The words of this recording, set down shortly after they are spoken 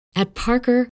At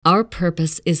Parker, our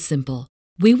purpose is simple.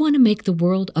 We want to make the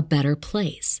world a better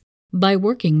place by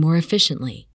working more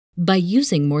efficiently, by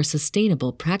using more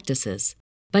sustainable practices,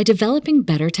 by developing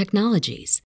better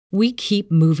technologies. We keep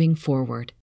moving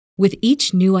forward. With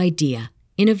each new idea,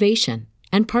 innovation,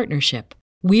 and partnership,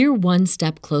 we're one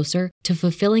step closer to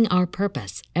fulfilling our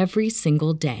purpose every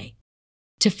single day.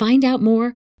 To find out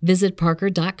more, visit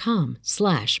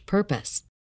parker.com/purpose.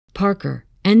 Parker,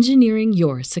 engineering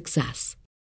your success.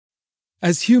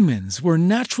 As humans, we're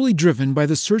naturally driven by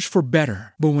the search for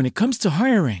better. But when it comes to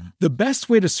hiring, the best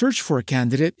way to search for a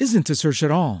candidate isn't to search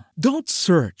at all. Don't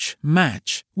search,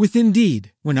 match with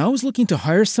Indeed. When I was looking to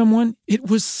hire someone, it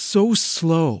was so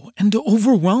slow and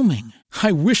overwhelming.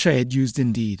 I wish I had used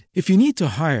Indeed. If you need to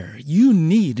hire, you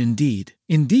need Indeed.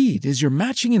 Indeed is your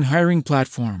matching and hiring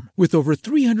platform with over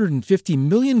 350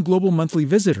 million global monthly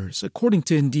visitors, according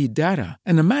to Indeed data,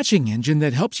 and a matching engine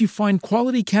that helps you find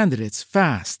quality candidates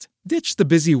fast. Ditch the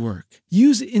busy work.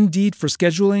 Use Indeed for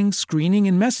scheduling, screening,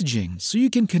 and messaging so you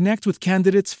can connect with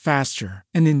candidates faster.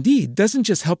 And Indeed doesn't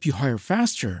just help you hire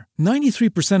faster.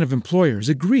 93% of employers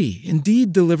agree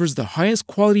Indeed delivers the highest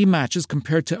quality matches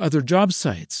compared to other job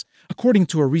sites, according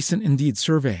to a recent Indeed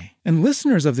survey. And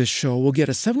listeners of this show will get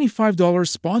a $75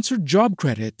 sponsored job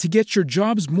credit to get your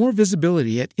jobs more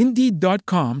visibility at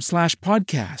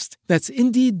Indeed.com/podcast. That's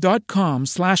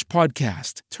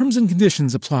Indeed.com/podcast. Terms and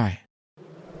conditions apply.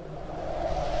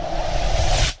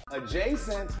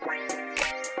 Adjacent.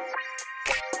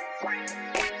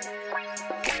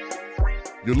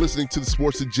 You're listening to the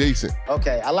Sports Adjacent.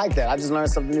 Okay, I like that. I just learned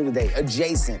something new today.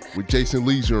 Adjacent. With Jason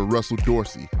Leisure and Russell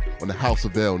Dorsey on the House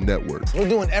of L Network. We're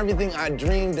doing everything I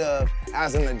dreamed of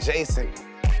as an adjacent.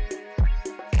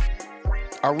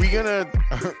 Are we gonna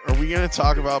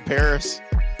talk about Paris?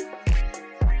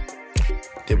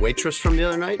 The waitress from the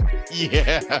other night?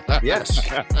 Yeah. Yes.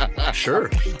 Sure.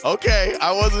 Okay,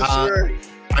 I wasn't sure.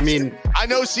 I mean, I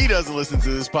know she doesn't listen to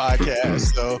this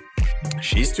podcast, so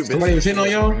she's too busy. Somebody was hitting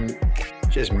on y'all?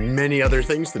 She has many other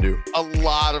things to do. A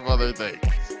lot of other things.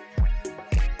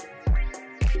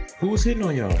 Who was hitting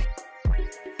on y'all?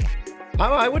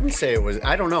 I wouldn't say it was.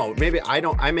 I don't know. Maybe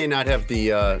I may not have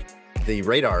the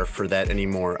radar for that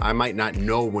anymore. I might not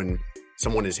know when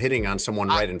someone is hitting on someone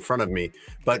right in front of me.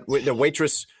 But with the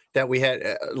waitress that we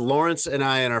had, Lawrence and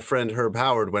I and our friend Herb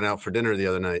Howard went out for dinner the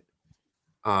other night.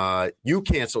 You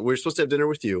canceled. We were supposed to have dinner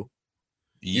with you.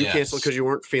 You canceled because you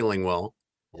weren't feeling well.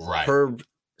 Right. Herb.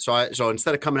 So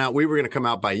instead of coming out, we were going to come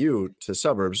out by you to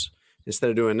suburbs.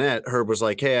 Instead of doing that, Herb was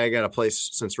like, "Hey, I got a place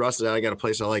since Russ is out. I got a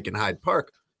place I like in Hyde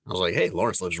Park." I was like, "Hey,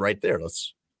 Lawrence lives right there.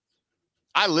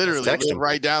 I literally text live him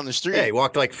right down the street." Yeah, he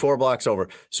walked like 4 blocks over.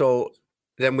 So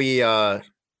then we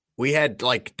had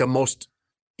like the most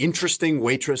interesting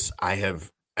waitress I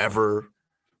have ever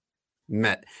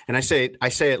met. And I say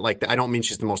it like that. I don't mean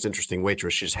she's the most interesting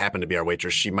waitress. She just happened to be our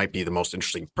waitress. She might be the most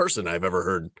interesting person I've ever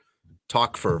heard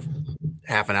talk for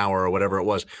half an hour or whatever it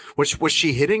was. Was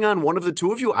she hitting on one of the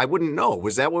two of you? I wouldn't know.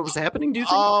 Was that what was happening? Do you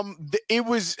think? It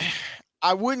was.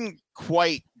 I wouldn't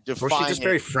quite define. Was she just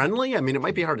very friendly? I mean, it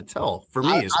might be hard to tell for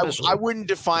me, especially. I wouldn't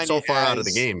define so it far as out of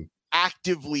the game.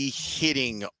 Actively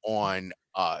hitting on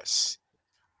us.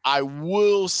 I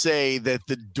will say that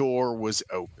the door was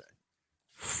open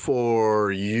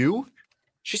for you.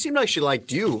 She seemed like she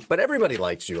liked you, but everybody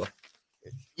likes you.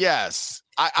 Yes,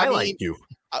 I mean, like you.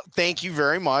 Thank you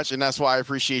very much, and that's why I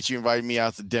appreciate you inviting me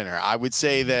out to dinner. I would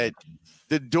say that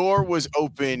the door was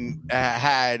open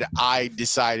had I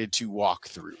decided to walk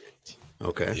through it.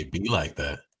 Okay, it'd be like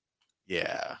that.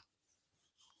 Yeah.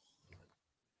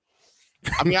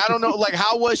 I mean, I don't know. Like,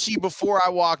 how was she before I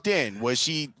walked in? Was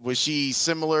she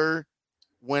similar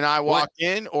when I walked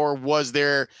in, or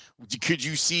could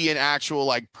you see an actual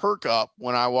like perk up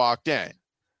when I walked in?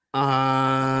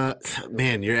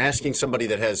 Man, you're asking somebody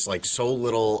that has like so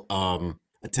little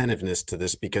attentiveness to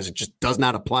this because it just does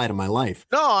not apply to my life.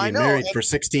 No, I know. Married for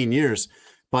 16 years,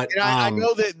 but I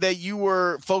know that you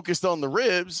were focused on the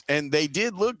ribs, and they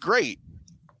did look great.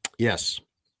 Yes.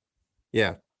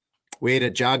 Yeah. We ate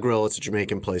at Ja Grill. It's a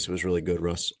Jamaican place. It was really good,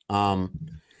 Russ.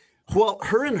 Well,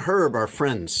 her and Herb are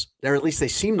friends, or at least they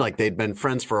seemed like they'd been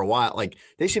friends for a while. Like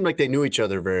they seemed like they knew each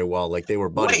other very well, like they were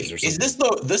buddies or something. Is this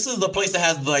the place that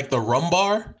has like the rum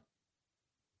bar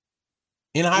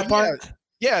in Hyde Park?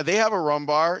 Yeah, they have a rum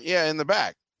bar. Yeah, in the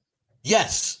back.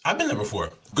 Yes, I've been there before.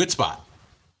 Good spot.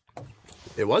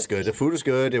 It was good. The food was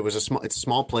good. It's a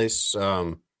small place,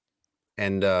 and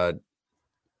our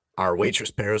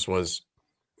waitress Paris was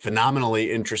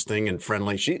phenomenally interesting and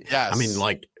friendly. I mean,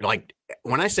 like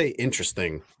when I say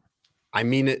interesting, I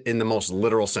mean it in the most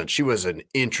literal sense. She was an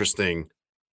interesting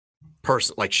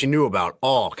person. Like she knew about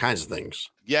all kinds of things.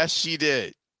 Yes, she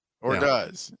did, or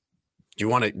does. Do you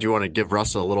want to give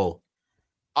Russ a little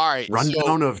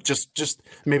rundown of just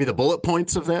maybe the bullet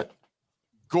points of that?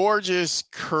 Gorgeous,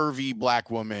 curvy black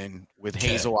woman with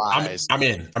hazel eyes. I'm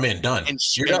in. Done. And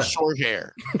You're done. short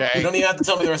hair. Okay. You don't even have to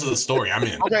tell me the rest of the story. I'm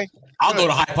in. Okay. I'll go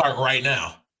to Hyde Park right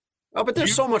now. Oh, but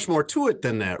there's so much more to it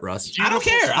than that, Russ. I don't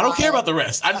care. I don't care about the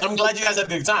rest. I'm glad you guys had a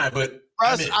good time, but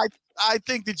Russ, I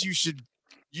think that you should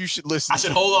listen. I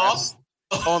should hold off.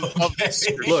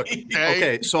 Look,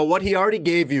 okay. So what he already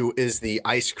gave you is the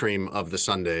ice cream of the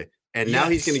sundae, and now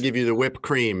he's going to give you the whipped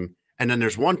cream, and then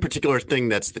there's one particular thing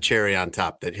that's the cherry on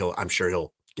top that I'm sure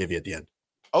he'll give you at the end.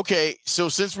 Okay, so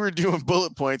since we're doing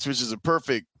bullet points, which is a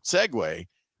perfect segue,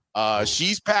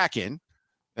 she's packing.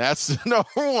 That's number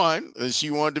one. She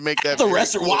wanted to make that the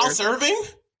restaurant while serving.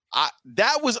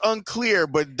 That was unclear,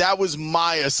 but that was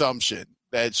my assumption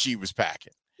that she was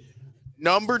packing.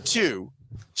 Number two,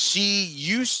 she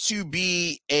used to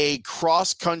be a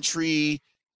cross-country,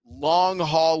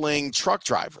 long-hauling truck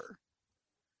driver.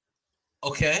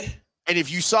 Okay. And if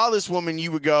you saw this woman,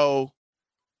 you would go,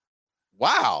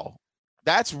 wow,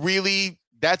 that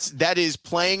is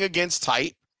playing against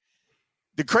type.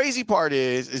 The crazy part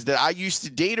is that I used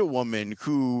to date a woman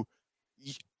who,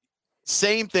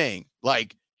 same thing,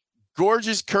 like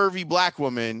gorgeous, curvy black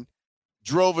woman,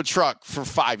 drove a truck for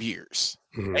 5 years.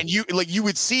 Mm-hmm. And you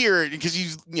would see her because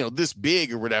she's, this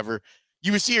big or whatever.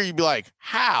 You would see her, you'd be like,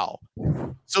 how?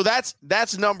 So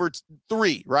that's number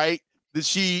three, right? That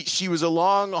she was a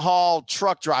long haul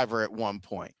truck driver at one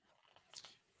point.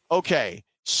 Okay.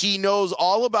 She knows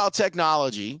all about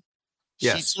technology.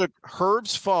 Yes. She took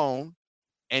Herb's phone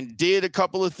and did a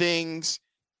couple of things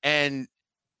and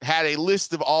had a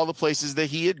list of all the places that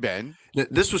he had been.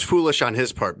 This was foolish on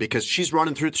his part because she's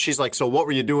running through. She's like, so what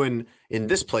were you doing in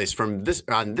this place on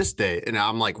this day? And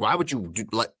I'm like, why would you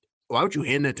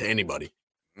hand that to anybody?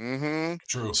 Mm-hmm.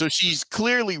 True. So she's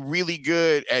clearly really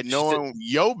good at knowing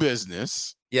your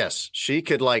business. Yes. She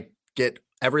could get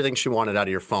everything she wanted out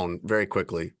of your phone very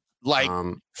quickly.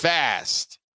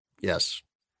 Fast. Yes.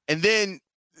 And then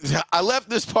I left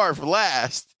this part for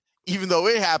last, even though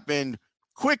it happened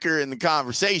quicker in the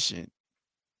conversation.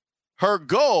 Her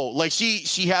goal,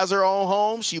 she has her own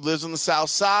home. She lives on the South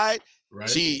Side. Right.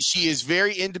 She is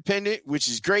very independent, which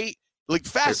is great.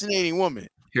 Fascinating woman.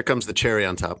 Here comes the cherry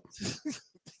on top.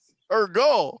 Her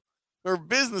goal, her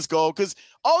business goal, because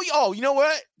you know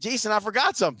what, Jason, I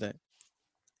forgot something.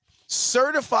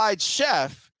 Certified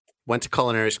chef. Went to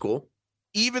culinary school.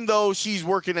 Even though she's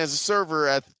working as a server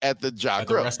at the Ja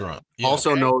Grill restaurant. Yeah,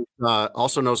 also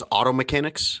knows auto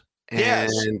mechanics.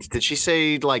 And did she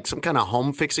say some kind of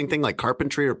home fixing thing, like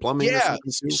carpentry or plumbing? Yeah,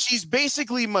 or something? She's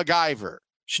basically MacGyver.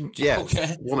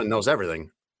 Woman knows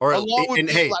everything. Or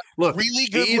look, really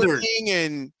good looking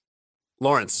and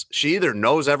Lawrence. She either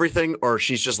knows everything or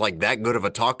she's just that good of a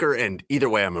talker. And either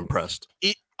way, I'm impressed.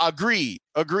 Agreed.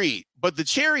 But the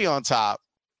cherry on top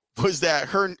was that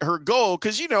her goal,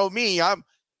 because me,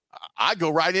 I go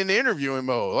right into interviewing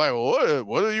mode.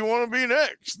 What do you want to be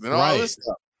next? And all this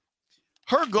stuff.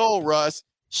 Her goal, Russ,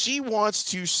 she wants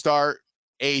to start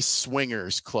a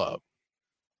swingers club.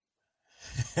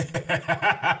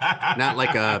 Not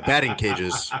like batting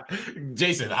cages.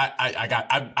 Jason,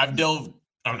 I've delved.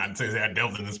 I'm not saying I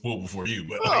delved in this pool before you,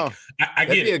 but I get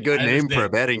that'd be a good name for a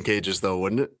batting cages, though,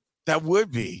 wouldn't it? That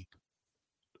would be.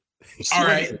 All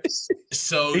right.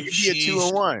 So it could be a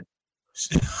 2-in-1.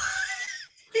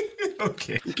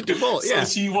 Okay. You can do both. Yeah.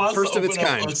 So she wants first of its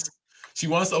kind. She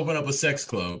wants to open up a sex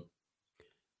club.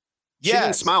 She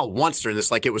didn't smile once during this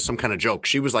like it was some kind of joke.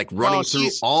 She was running through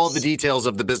all the details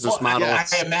of the business model. I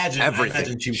imagine everything. I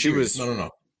imagine she was no.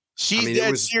 She's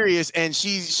dead serious, and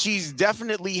she's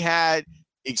definitely had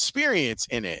experience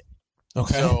in it.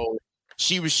 Okay. So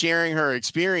she was sharing her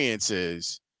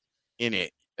experiences in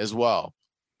it as well.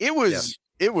 It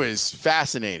was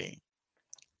fascinating.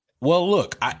 Well,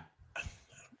 look,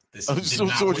 so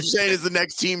what you're saying is the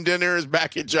next team dinner is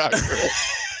back at Ja Grill.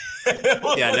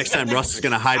 Yeah, next time Russ is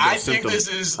going to hide those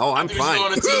symptoms. I'm fine.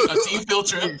 On a team field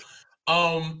trip.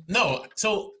 No.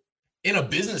 So in a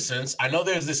business sense, I know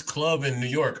there's this club in New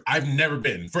York. I've never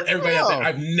been. For everybody out there,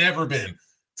 I've never been.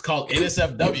 It's called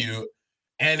NSFW,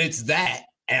 and it's that.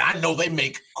 And I know they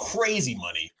make crazy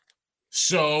money.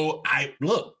 So I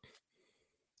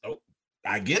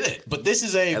get it. But this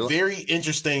is a very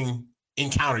interesting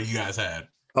encounter you guys had.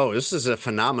 Oh, this is a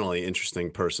phenomenally interesting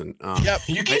person. Yep.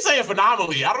 You keep saying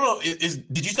phenomenally. I don't know.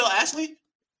 Did you tell Ashley?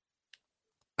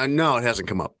 No, it hasn't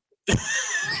come up.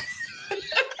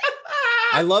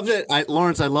 I love that,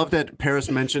 Lawrence. I love that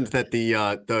Paris mentioned that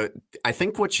the I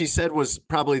think what she said was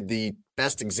probably the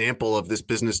best example of this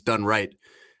business done right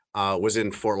was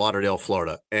in Fort Lauderdale,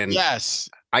 Florida. And yes,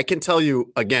 I can tell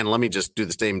you again, let me just do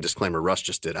the same disclaimer Russ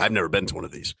just did. I've never been to one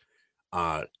of these.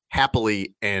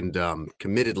 Happily and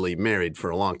committedly married for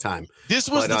a long time. This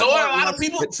was so are a lot of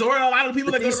people. So are a lot of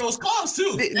people that go to those clubs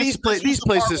too. These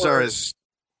places are as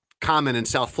common in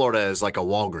South Florida as like a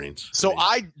Walgreens. So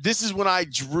this is when I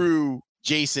drew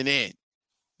Jason in,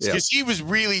 because he was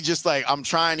really just like, I'm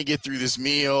trying to get through this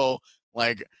meal.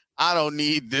 Like, I don't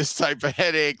need this type of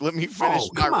headache. Let me finish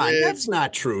my ribs. That's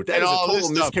not true. That is a total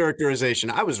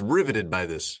mischaracterization. I was riveted by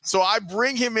this. So I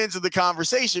bring him into the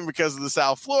conversation because of the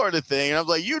South Florida thing. And I'm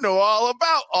like, you know all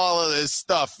about all of this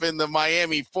stuff in the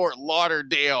Miami, Fort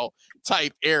Lauderdale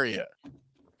type area.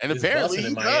 And apparently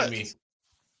he does.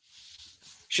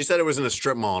 She said it was in a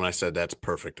strip mall, and I said, that's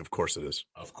perfect. Of course it is.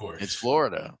 Of course. It's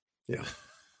Florida. Yeah.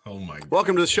 Oh, my God.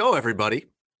 Welcome to the show, everybody.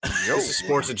 This is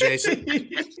Sports Adjacent.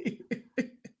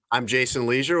 I'm Jason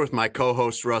Leisure with my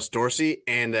co-host Russ Dorsey,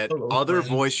 and that other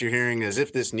voice you're hearing, as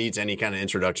if this needs any kind of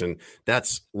introduction,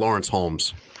 that's Lawrence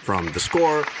Holmes from The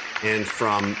Score and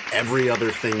from every other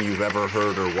thing you've ever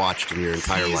heard or watched in your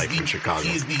entire life in Chicago.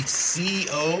 He's the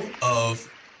CEO of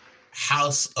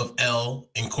House of L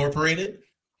Incorporated,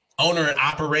 owner and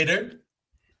operator.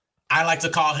 I like to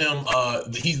call him,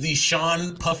 he's the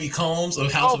Sean Puffy Combs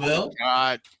of House of L.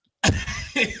 God.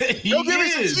 Go give me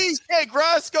some cheesecake,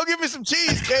 Russ. Go give me some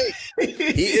cheesecake.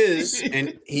 He is,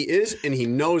 and he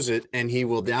knows it, and he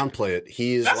will downplay it.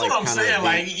 He is. That's like what I'm saying.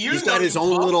 Like, he's got his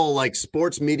own little like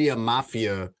sports media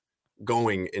mafia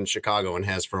going in Chicago, and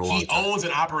has for a long time. He owns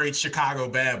and operates Chicago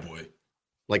Bad Boy.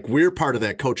 Like, we're part of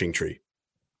that coaching tree.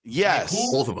 Yes,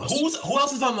 like both of us. Who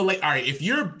else is on the lake? All right, if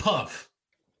you're Puff,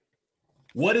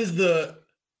 what is the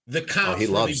comp he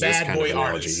for loves the Bad Boy kind of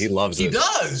artist? He loves it. He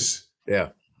does.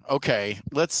 Yeah. Okay,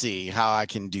 let's see how I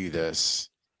can do this.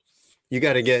 You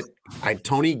got to get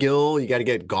Tony Gill. You got to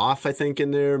get Goff, I think,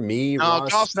 in there. Me, no,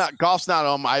 Russ. Goff's not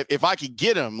on. If I could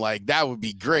get him, like, that would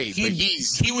be great. He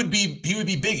would be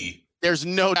Biggie. There's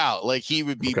no doubt. Like, he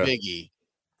would be Biggie.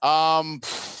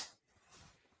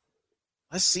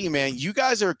 Let's see, man. You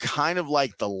guys are kind of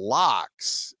like the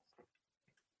Locks,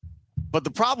 but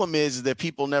the problem is that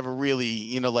people never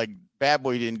really, like, Bad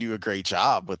Boy didn't do a great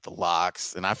job with the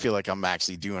Locks, and I feel like I'm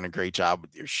actually doing a great job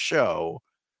with your show.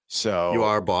 So you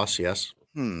are, boss. Yes.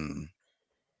 All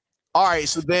right.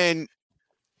 So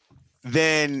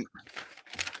then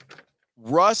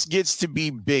Russ gets to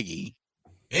be Biggie.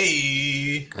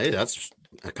 Hey, that's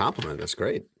a compliment. That's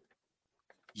great.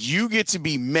 You get to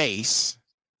be Mace.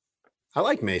 I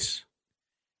like Mace.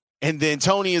 And then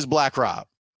Tony is Black Rob.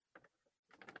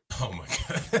 Oh my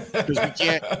God. Because we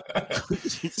can't.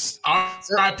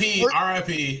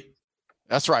 R.I.P.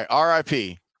 That's right.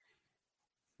 R.I.P.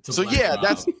 So yeah,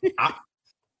 that's.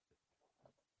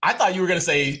 I thought you were gonna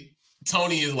say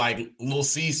Tony is like Lil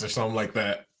Cease or something like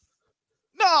that.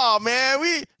 No,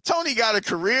 man. Tony got a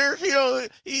career.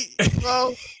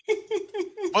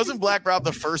 Wasn't Black Rob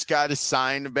the first guy to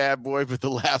sign the Bad Boy, but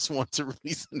the last one to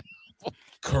release an album?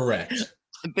 Correct.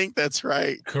 I think that's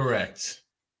right. Correct.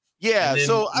 Yeah,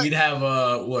 so we'd have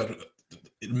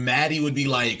Maddie would be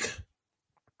like.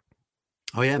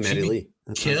 Oh yeah, Maddie Lee.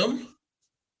 That's Kim. Right.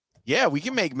 Yeah, we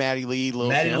can make Maddie Lee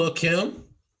Lil Kim.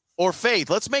 Or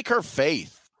Faith. Let's make her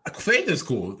Faith. Faith is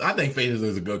cool. I think Faith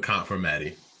is a good comp for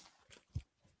Maddie.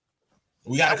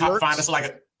 We gotta find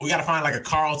like a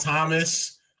Carl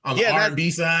Thomas on the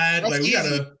R&B side. Like we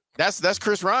gotta. That's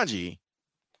Chris Ranji.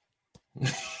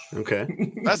 Okay,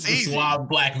 that's easy. Suave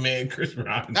black man, Chris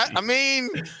Ranji. I mean,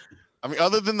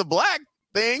 other than the black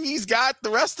thing, he's got the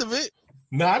rest of it.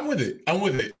 No, I'm with it.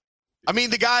 I mean,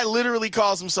 the guy literally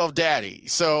calls himself daddy.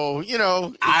 So,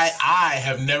 I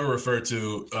have never referred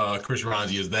to Chris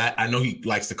Ranji as that. I know he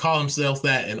likes to call himself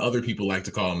that, and other people like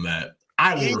to call him that.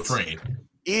 I will refrain.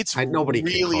 It's nobody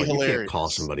really hilarious. You can't call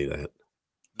somebody that.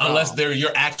 Unless they're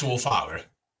your actual father.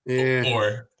 Yeah.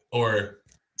 Or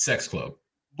sex club.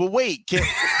 But wait,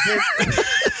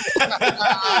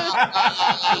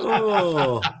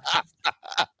 oh.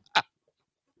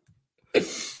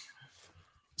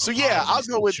 So yeah, I'll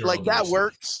go with like that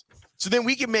works. So then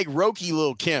we can make Roki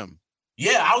Lil Kim.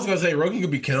 Yeah, I was gonna say Roki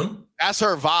could be Kim. That's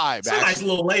her vibe. It's a nice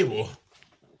little label.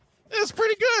 It's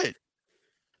pretty good.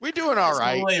 We're doing all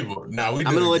right. Label. No, I'm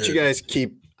gonna let you guys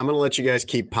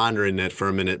keep pondering that for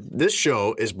a minute. This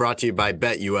show is brought to you by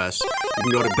BetUS. You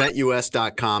can go to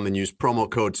betus.com and use promo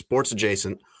code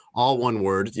SportsAdjacent, all one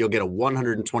word. You'll get a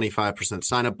 125%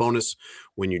 sign-up bonus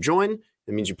when you join.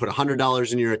 That means you put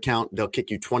 $100 in your account. They'll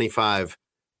kick you $25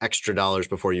 extra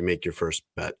before you make your first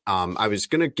bet. I was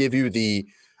going to give you the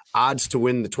odds to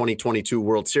win the 2022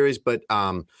 World Series. But,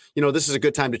 this is a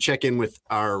good time to check in with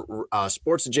our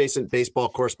sports adjacent baseball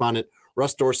correspondent,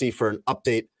 Russ Dorsey, for an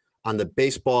update on the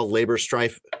baseball labor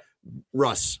strife.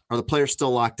 Russ, are the players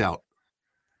still locked out?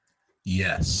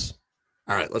 Yes.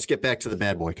 All right, let's get back to the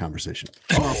bad boy conversation.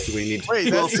 Who else do we need?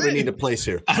 Who else do we need to place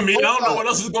here? I mean, I don't know what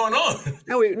else is going on.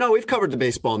 No, we've covered the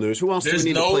baseball news. Who else do we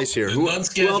need to place here? Who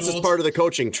else is part of the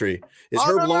coaching tree? Is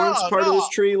Herb Lawrence part of this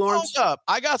tree, Lawrence? Hold up.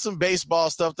 I got some baseball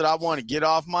stuff that I want to get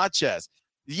off my chest.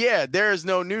 Yeah, there is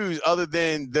no news other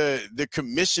than the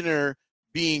commissioner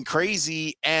being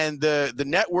crazy and the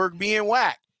network being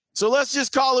whacked. So let's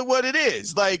just call it what it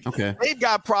is. Like, They've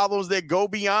got problems that go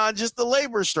beyond just the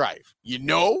labor strife.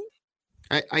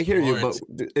 I hear you, but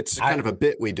it's kind of a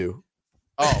bit we do.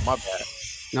 Oh, my bad.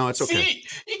 No, it's okay. See,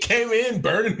 he came in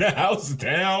burning the house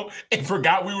down and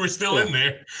forgot we were still in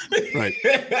there. Right.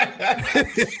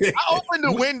 I opened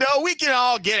the window. We can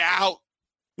all get out.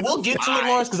 We'll get to it,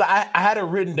 Lawrence, because I had it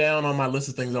written down on my list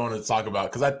of things I wanted to talk about,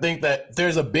 because I think that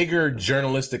there's a bigger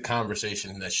journalistic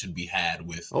conversation that should be had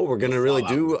with. Oh, we're going to really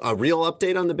do a real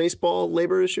update on the baseball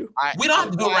labor issue? We don't have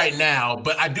to do it right now,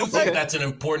 but I do think that's an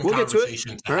important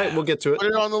conversation. All right, we'll get to it. Put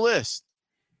it on the list.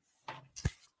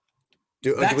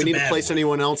 Do we need to place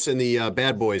anyone else in the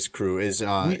Bad Boys crew? Is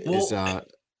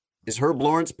Herb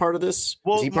Lawrence part of this?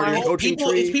 Is he part of your coaching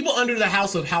tree? It's people under the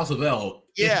House of L.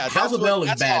 Yeah, House of L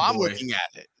is bad how I'm boy. looking at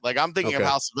it. Like, I'm thinking of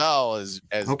House of L as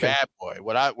bad boy.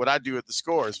 What I do at the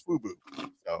score is FUBU.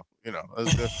 So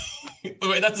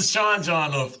That's the Sean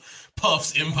John of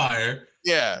Puff's empire.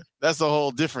 Yeah, that's a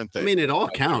whole different thing. I mean, it all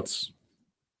counts.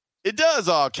 It does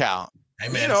all count. Hey,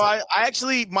 man, I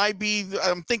actually might be.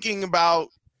 I'm thinking about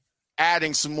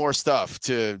adding some more stuff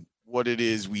to what it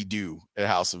is we do at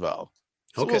House of L.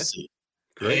 So we'll see.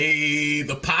 Great. Hey,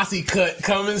 the posse cut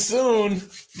coming soon.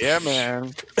 Yeah,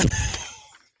 man.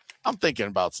 I'm thinking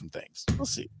about some things. We'll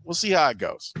see. We'll see how it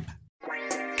goes.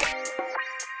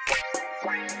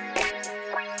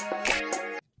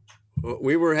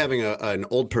 We were having an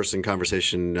old person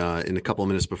conversation in a couple of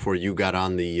minutes before you got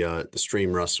on the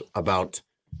stream, Russ, about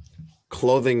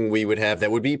clothing we would have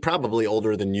that would be probably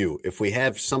older than you. If we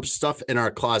have some stuff in our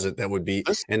closet that would be,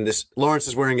 and this Lawrence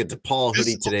is wearing a DePaul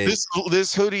hoodie today.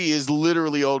 This hoodie is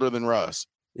literally older than Russ.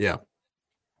 Yeah,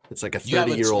 it's like a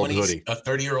 30-year-old hoodie. A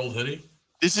 30-year-old hoodie.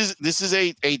 This is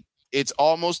it's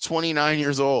almost 29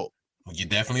 years old. You're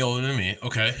definitely older than me.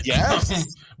 Okay.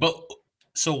 Yes. But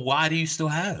so why do you still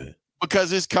have it?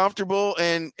 Because it's comfortable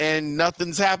and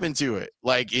nothing's happened to it.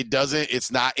 Like,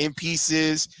 it's not in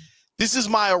pieces. This is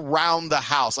my around the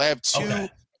house. I have two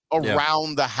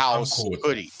around the house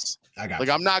hoodies.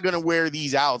 I'm not gonna wear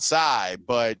these outside,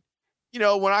 but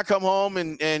when I come home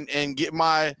and get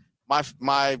my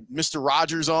Mr.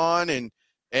 Rogers on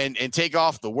and take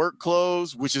off the work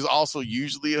clothes, which is also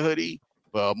usually a hoodie,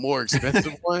 but a more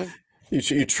expensive one.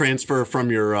 You transfer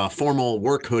from your formal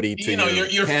work hoodie to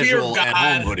your casual at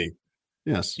home hoodie.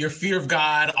 Yes. Your Fear of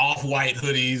God off-white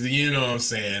hoodies. You know what I'm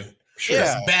saying? Sure.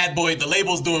 Yeah. Bad boy. The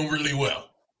label's doing really well.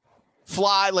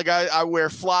 Fly, like I wear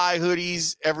Fly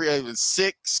hoodies every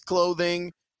 6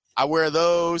 clothing. I wear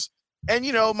those, and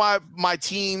my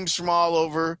teams from all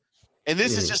over. And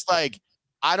this is just like,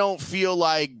 I don't feel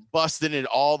like busting it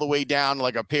all the way down to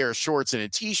like a pair of shorts and a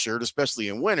t-shirt, especially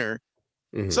in winter.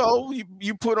 Mm-hmm. So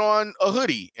you put on a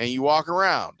hoodie and you walk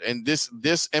around, and this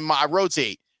and I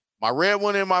rotate my red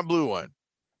one and my blue one.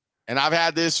 And I've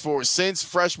had this since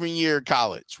freshman year of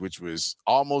college, which was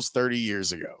almost 30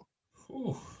 years ago.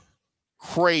 Ooh.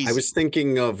 Crazy. I was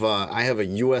thinking of, I have a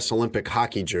U.S. Olympic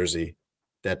hockey jersey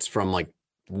that's from like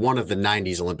one of the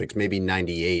 90s Olympics, maybe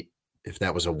 98, if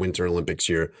that was a Winter Olympics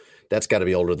year. That's got to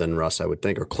be older than Russ, I would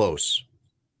think, or close.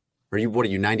 What are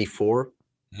you, 94?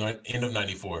 No, end of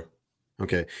 94.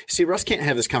 Okay. See, Russ can't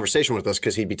have this conversation with us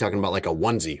because he'd be talking about like a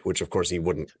onesie, which of course he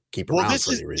wouldn't keep around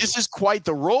for any reason. This is quite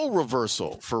the role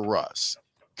reversal for Russ.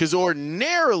 Because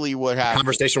ordinarily what happens...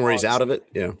 Conversation where he's out of it?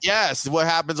 Yeah. Yes. What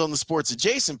happens on the Sports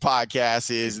Adjacent podcast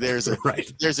is there's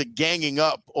a ganging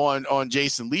up on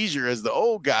Jason Leisure as the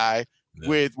old guy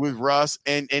with Russ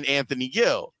and Anthony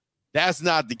Gill. That's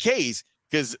not the case,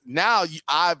 because now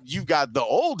you've got the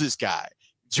oldest guy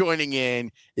joining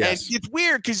in. Yes. And it's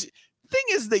weird because... thing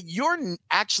is that you're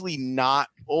actually not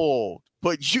old,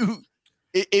 but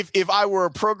if I were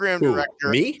a program director,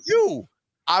 me,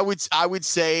 I would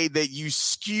say that you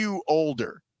skew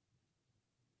older.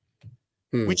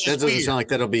 Which that doesn't sound like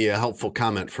that'll be a helpful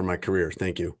comment for my career.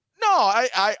 Thank you. No,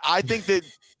 I think that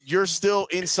you're still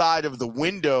inside of the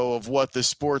window of what the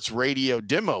sports radio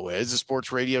demo is. The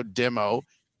sports radio demo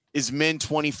is men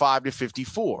 25 to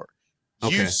 54.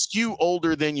 You skew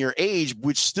older than your age,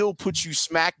 which still puts you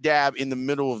smack dab in the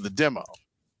middle of the demo.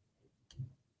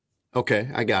 Okay,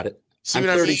 I got it. I'm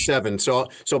 37, I mean?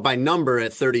 so by number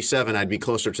at 37, I'd be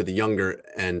closer to the younger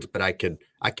end, but I could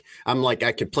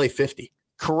play 50.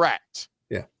 Correct.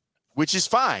 Yeah, which is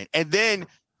fine. And then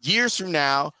years from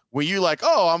now, when you're like,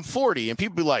 oh, I'm 40, and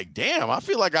people be like, damn, I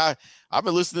feel like I've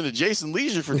been listening to Jason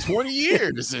Leisure for 20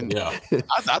 years, and I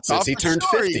thought he turned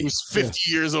 50. He was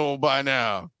 50 years old by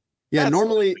now. Yeah,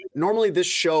 normally this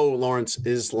show, Lawrence,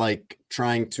 is like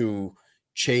trying to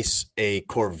chase a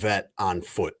Corvette on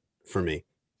foot for me.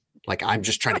 Like I'm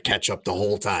just trying to catch up the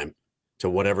whole time to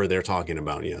whatever they're talking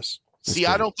about. Yes. See,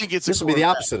 I don't think this will be the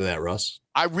opposite of that, Russ.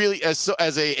 I really, as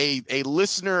a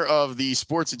listener of the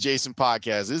Sports Adjacent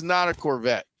podcast, it's not a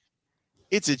Corvette.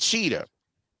 It's a Cheetah.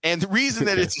 And the reason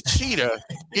that it's a Cheetah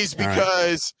is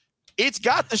because it's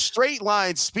got the straight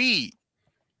line speed.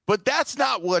 But that's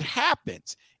not what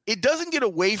happens. It doesn't get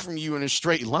away from you in a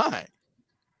straight line.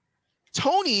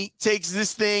 Tony takes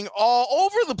this thing all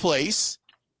over the place.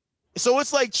 So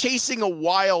it's like chasing a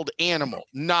wild animal,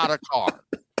 not a car.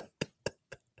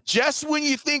 Just when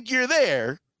you think you're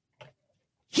there,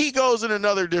 he goes in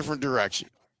another different direction.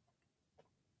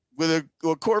 With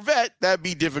a Corvette, that'd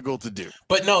be difficult to do.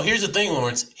 But no, here's the thing,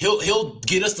 Lawrence. He'll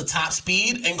get us the top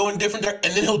speed and go in different direction,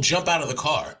 and then he'll jump out of the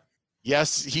car.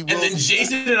 Yes, he will. And then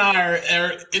Jason and I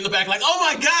are in the back like, oh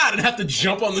my God, and have to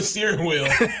jump on the steering wheel.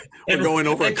 and going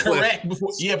over a cliff.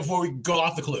 Before we go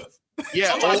off the cliff. Yeah,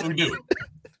 sometimes we do.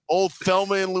 Old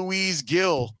Thelma and Louise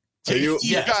Gill. You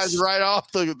guys right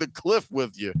off the cliff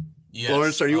with you. Yes.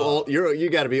 Lawrence, are you old? You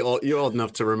got to be old. You're old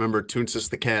enough to remember Toonces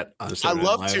the cat on Saturday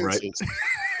Night Live, right?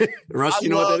 Toonces. Russ, you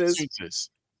know what that is? Toonces.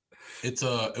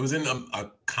 It was in a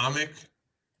comic.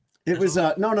 It was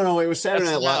no. It was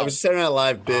Saturday Night Live. It was a Saturday Night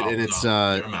Live bit, and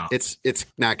it's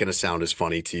not going to sound as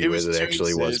funny to you as it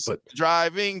actually was. But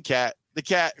driving cat, the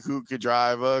cat who could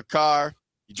drive a car,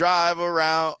 you drive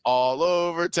around all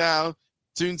over town.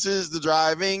 Toonces the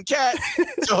driving cat.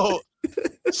 So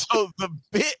the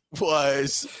bit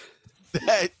was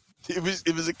that it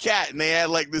was a cat, and they had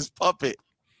like this puppet,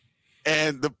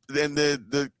 and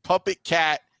the puppet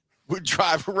cat would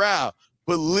drive around,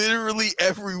 but literally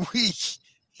every week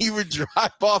he would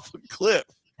drive off a cliff,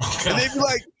 and they'd be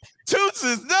like,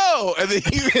 Toonces, no, and then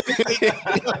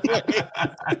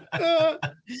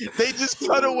they just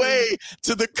cut away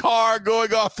to the car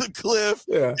going off the cliff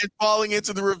and falling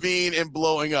into the ravine and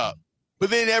blowing up. But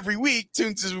then every week,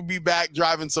 Toonces would be back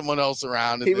driving someone else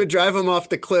around. He would drive him off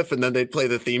the cliff, and then they'd play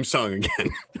the theme song again.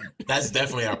 That's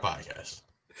definitely our podcast.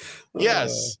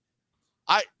 Yes.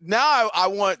 I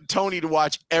want Tony to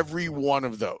watch every one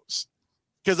of those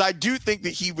because I do think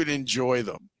that he would enjoy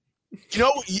them. You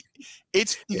know, he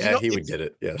would get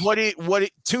it. Yes. What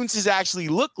Toonces actually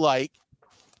looked like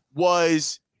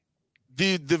was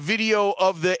the video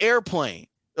of the airplane,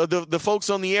 the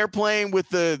folks on the airplane with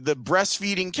the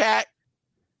breastfeeding cat.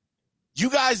 You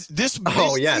guys,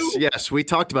 yes, we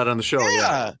talked about it on the show.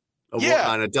 Yeah,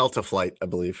 on a Delta flight, I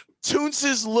believe.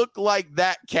 Toonces look like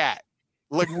that cat,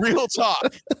 like real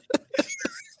talk.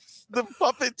 The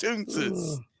puppet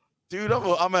Toonces, dude. I'm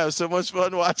gonna have so much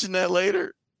fun watching that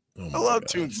later. I love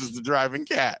Toonces the driving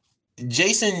cat.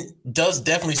 Jason does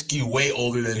definitely skew way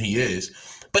older than he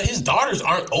is, but his daughters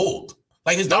aren't old.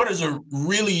 Like his daughters are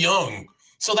really young.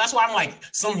 So that's why I'm like,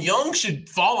 some young should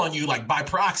fall on you like by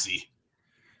proxy.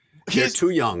 They're too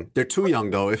young. They're too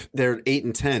young though. If they're 8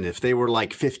 and 10, if they were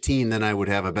like 15, then I would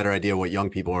have a better idea what young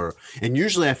people are. And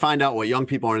usually I find out what young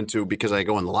people are into because I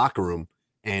go in the locker room,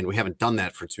 and we haven't done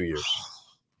that for 2 years.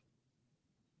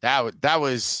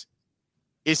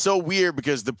 It's so weird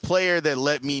because the player that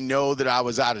let me know that I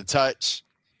was out of touch,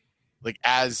 like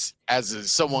as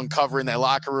someone covering that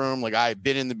locker room, like I had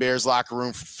been in the Bears locker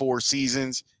room for 4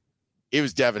 seasons, it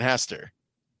was Devin Hester.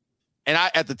 And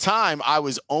at the time I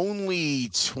was only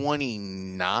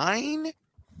 29.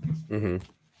 Mm-hmm.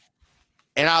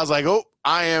 And I was like, oh,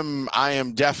 I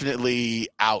am definitely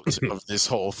out of this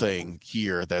whole thing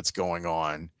here that's going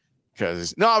on.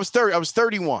 Because I was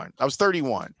 31.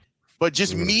 But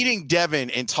just meeting Devin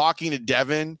and talking to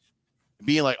Devin,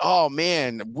 being like, oh,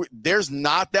 man, there's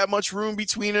not that much room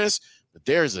between us, but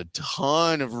there's a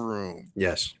ton of room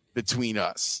between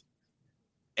us.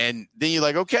 And then you're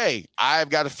like, okay, I've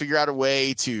got to figure out a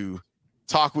way to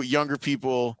talk with younger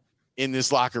people in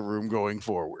this locker room going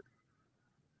forward.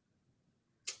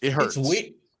 It hurts. It's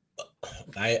weird.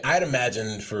 I'd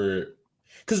imagine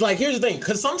because like, here's the thing,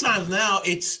 because sometimes now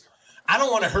I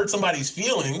don't want to hurt somebody's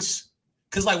feelings.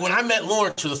 Because like when I met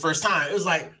Lawrence for the first time, it was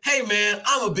like, hey man,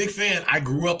 I'm a big fan. I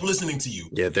grew up listening to you.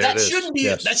 Yeah, that shouldn't be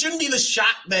that shouldn't be the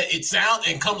shot that it sounds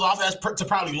and comes off as to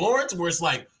probably Lawrence, where it's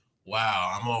like,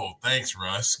 wow, I'm old. Thanks,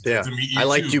 Russ. Good to meet you. I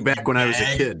liked you back when I was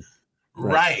a kid.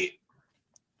 Right.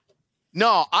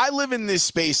 No, I live in this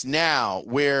space now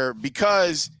where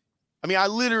I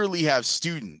literally have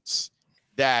students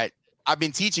that I've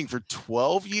been teaching for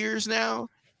 12 years now.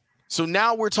 So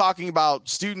now we're talking about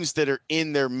students that are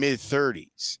in their mid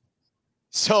 30s.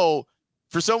 So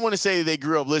for someone to say they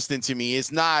grew up listening to me,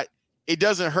 it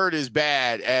doesn't hurt as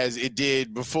bad as it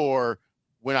did before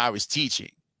when I was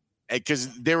teaching.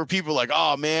 Because there were people like,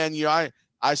 oh man,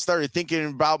 I started thinking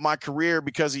about my career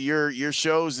because of your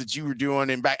shows that you were doing.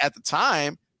 And back at the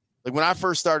time, like when I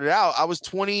first started out, I was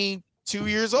 22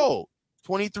 years old,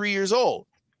 23 years old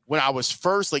when I was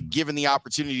first like given the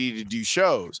opportunity to do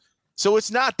shows. So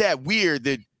it's not that weird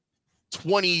that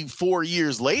 24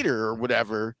 years later or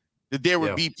whatever, that there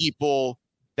would be people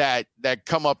that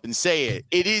come up and say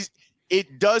it.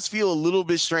 It does feel a little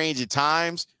bit strange at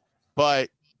times, but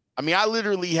I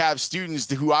literally have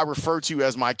students who I refer to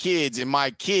as my kids, and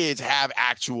my kids have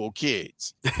actual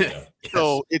kids. Yes.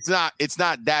 So it's not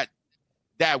that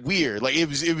weird. Like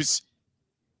it was.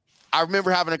 I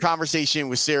remember having a conversation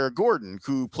with Sarah Gordon,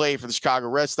 who played for the Chicago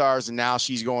Red Stars, and now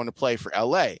she's going to play for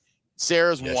LA.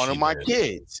 Sarah's one of my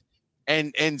kids.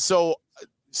 And so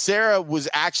Sarah was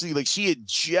actually like, she had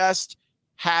just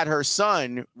had her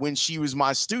son when she was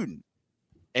my student.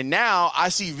 And now I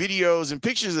see videos and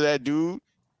pictures of that dude.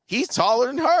 He's taller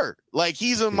than her. Like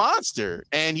he's a monster.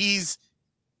 And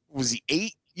was he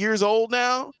 8 years old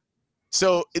now?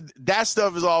 So that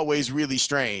stuff is always really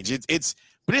strange.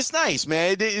 But it's nice,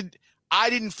 man. I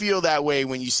didn't feel that way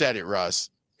when you said it,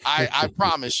 Russ. I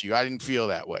promise you, I didn't feel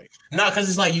that way. No, because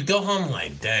it's like you go home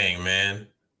like, dang, man,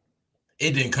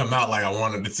 it didn't come out like I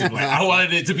wanted it to. Like I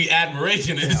wanted it to be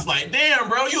admiration. And it's like, damn,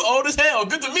 bro, you old as hell.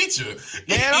 Good to meet you.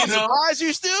 Man, I'm surprised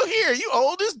you're still here. You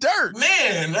old as dirt.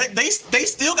 Man, they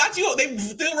still got you. They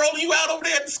still rolling you out over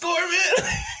there at the score,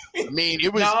 man.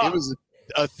 It was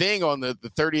a thing on the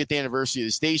 30th anniversary of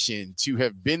the station to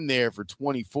have been there for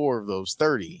 24 of those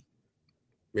 30.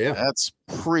 Yeah, that's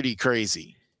pretty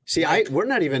crazy. See, we're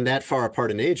not even that far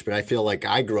apart in age, but I feel like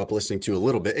I grew up listening to a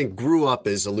little bit, and grew up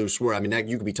is a loose word.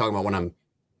 You could be talking about when I'm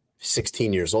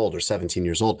 16 years old or 17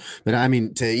 years old. But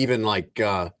to even like,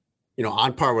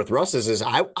 on par with Russ's is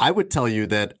I would tell you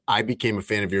that I became a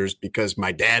fan of yours because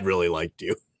my dad really liked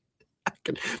you.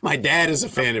 My dad is a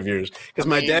fan of yours because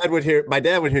my dad would hear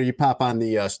you pop on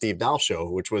the Steve Dahl show,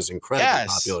 which was incredibly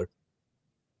popular.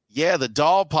 Yeah, the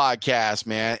Dahl podcast,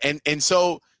 man. And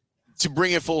so to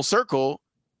bring it full circle,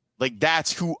 like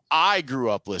that's who I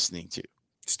grew up listening to.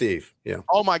 Steve, yeah.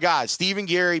 Oh my God, Steve and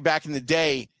Gary back in the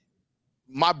day.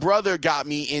 My brother got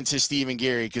me into Steve and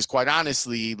Gary because quite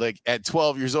honestly, like at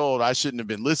 12 years old, I shouldn't have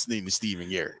been listening to Steve and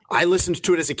Gary. I listened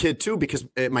to it as a kid too because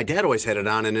my dad always had it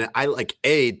on, and I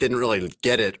didn't really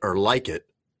get it or like it,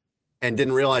 and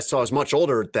didn't realize till I was much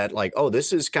older that like, oh,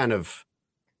 this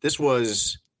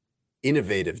was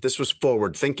innovative. This was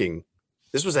forward thinking.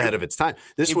 This was ahead of its time.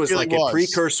 This was really like a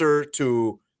precursor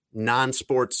to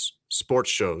non-sports sports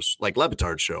shows like Le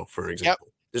Batard's show, for example.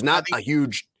 Yep. There's not a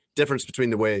huge difference between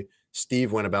the way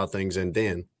Steve went about things and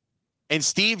Dan. And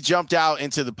Steve jumped out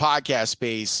into the podcast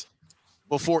space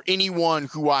before anyone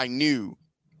who I knew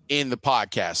in the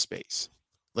podcast space.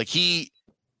 Like you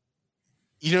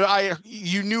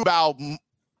knew about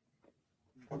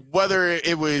whether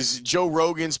it was Joe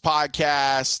Rogan's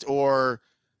podcast or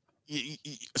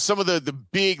some of the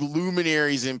big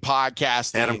luminaries in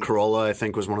podcasting. Adam Carolla, I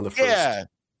think, was one of the first.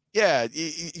 Yeah.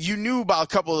 You knew about a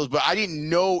couple of those, but I didn't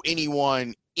know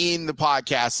anyone in the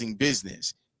podcasting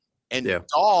business. And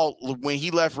Dahl, when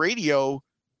he left radio,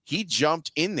 he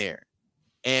jumped in there,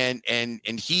 and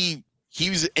he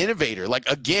was an innovator. Like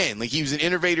he was an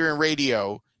innovator in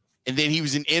radio, and then he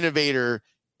was an innovator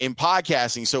in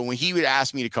podcasting. So when he would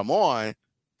ask me to come on,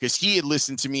 because he had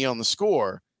listened to me on the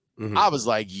Score, I was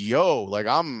like, yo, like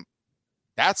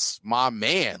that's my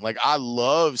man. Like I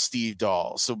love Steve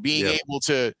Dahl. So being able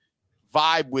to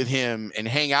vibe with him and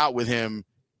hang out with him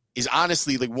is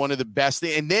honestly like one of the best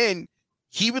things. And then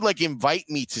he would like invite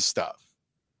me to stuff.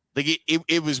 Like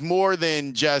it was more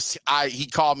than just he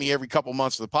called me every couple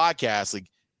months for the podcast.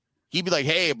 Like he'd be like,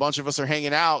 hey, a bunch of us are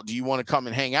hanging out. Do you want to come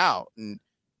and hang out? And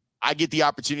I get the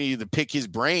opportunity to pick his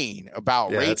brain about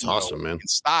radio. That's awesome, man. And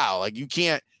style. Like you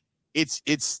can't, it's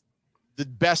the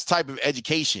best type of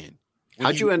education.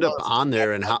 How'd you end up on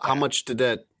there, and how much did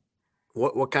that,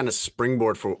 what kind of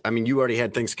springboard you already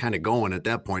had things kind of going at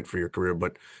that point for your career,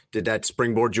 but did that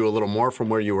springboard you a little more from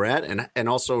where you were at? And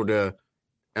also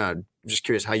just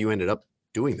curious how you ended up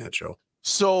doing that show.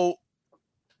 So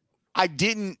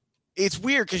it's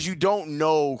weird because you don't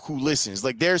know who listens.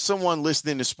 Like there's someone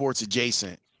listening to Sports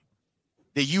Adjacent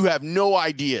that you have no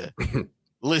idea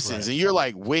listens. Right. And you're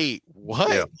like, wait, what?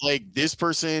 Yeah. Like this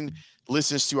person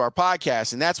listens to our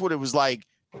podcast. And that's what it was like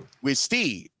with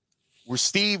Steve, where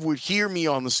Steve would hear me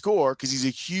on The Score because he's a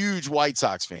huge White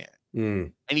Sox fan.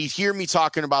 And he'd hear me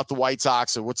talking about the White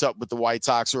Sox or what's up with the White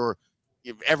Sox, or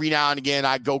every now and again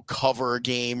I'd go cover a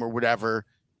game or whatever.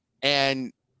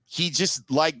 And he just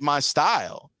liked my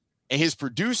style. And his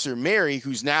producer, Mary,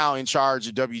 who's now in charge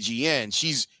of WGN,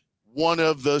 she's one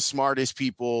of the smartest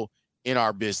people in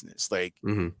our business, like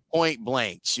point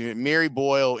blank. Mary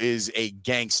Boyle is a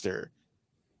gangster.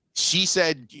 She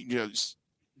said,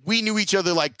 we knew each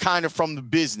other like kind of from the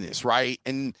business, right?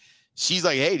 And she's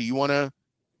like, hey, do you want to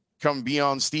come be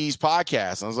on Steve's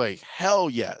podcast? And I was like, hell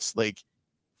yes. Like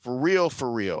for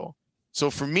real.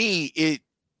 So for me,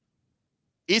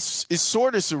 it's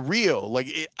sort of surreal.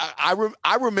 Like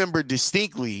I remember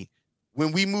distinctly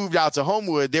when we moved out to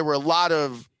Homewood, there were a lot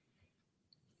of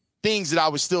things that I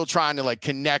was still trying to like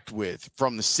connect with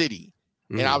from the city.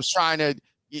 And I was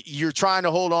you're trying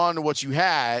to hold on to what you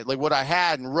had, like what I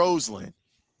had in Roseland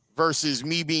versus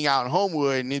me being out in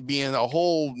Homewood and it being a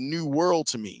whole new world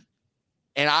to me.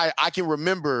 And I can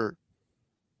remember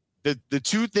the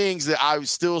two things that I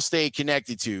still stayed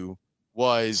connected to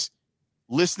was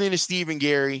listening to Steve and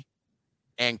Gary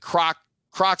and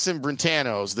Crocs and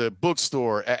Brentano's, the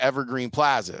bookstore at Evergreen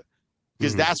Plaza,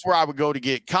 because that's where I would go to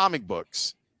get comic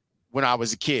books when I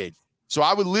was a kid. So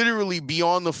I would literally be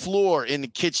on the floor in the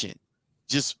kitchen,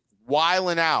 just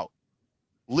whiling out,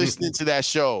 listening to that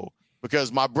show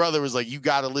because my brother was like, you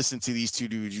got to listen to these two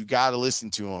dudes. You got to listen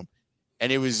to them.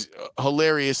 And it was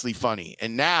hilariously funny.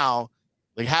 And now,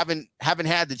 like, haven't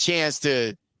had the chance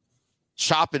to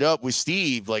chop it up with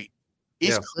Steve. Like,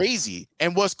 it's crazy.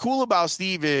 And what's cool about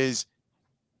Steve is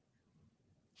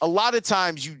a lot of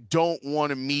times you don't want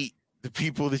to meet the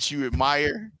people that you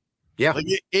admire. Yeah. Like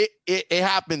it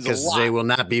happens a lot. Because they will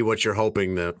not be what you're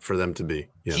hoping for them to be.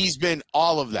 Yeah. He's been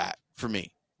all of that for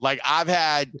me. Like, I've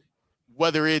had,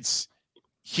 whether it's,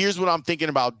 here's what I'm thinking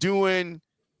about doing,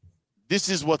 this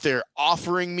is what they're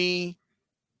offering me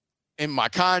in my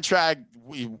contract,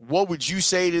 what would you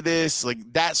say to this? Like,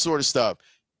 that sort of stuff.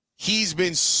 He's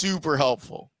been super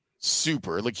helpful.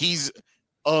 Super. Like, he's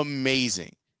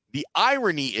amazing. The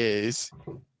irony is,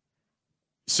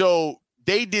 so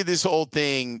they did this whole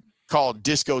thing called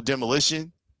Disco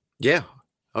Demolition. Yeah.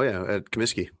 Oh, yeah. At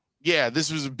Comiskey. Yeah,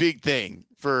 this was a big thing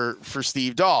for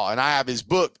Steve Dahl. And I have his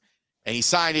book, and he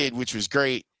signed it, which was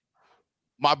great.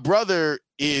 My brother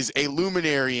is a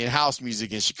luminary in house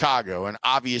music in Chicago. And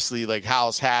obviously, like,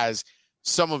 house has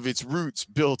some of its roots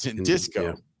built in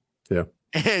disco. Yeah.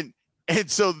 And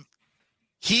so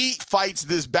he fights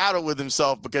this battle with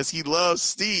himself because he loves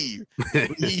Steve.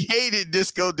 He hated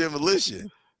Disco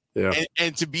Demolition. Yeah.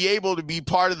 And to be able to be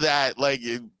part of that, like,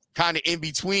 kind of in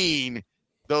between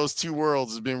those two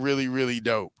worlds has been really, really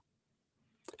dope.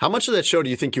 How much of that show do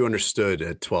you think you understood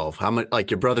at 12? How much,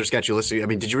 like, your brothers got you listening? I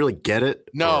mean, did you really get it?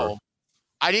 No,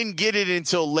 I didn't get it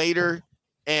until later.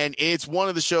 And it's one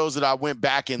of the shows that I went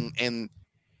back and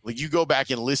like, you go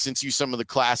back and listen to some of the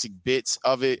classic bits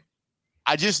of it.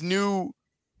 I just knew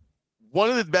one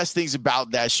of the best things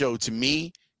about that show to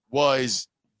me was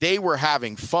they were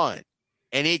having fun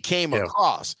and it came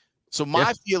across. So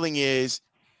my feeling is,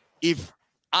 if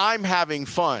I'm having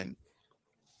fun,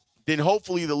 then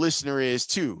hopefully the listener is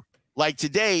too. Like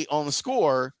today on The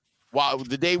Score, while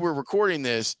the day we're recording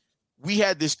this, we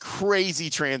had this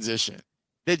crazy transition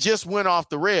that just went off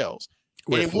the rails.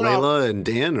 With Layla and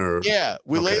Dan?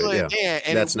 With Layla and Dan.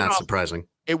 And that's not surprising.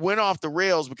 It went off the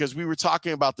rails because we were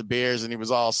talking about the Bears and it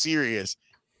was all serious.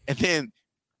 And then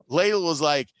Layla was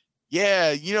like,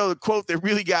 yeah, the quote that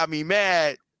really got me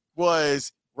mad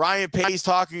was Ryan Pace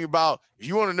talking about, if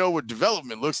you want to know what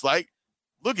development looks like,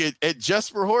 look at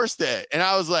Jesper Horsted. And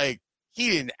I was like, he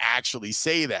didn't actually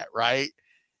say that, right?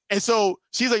 And so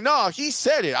she's like, no, he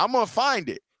said it. I'm going to find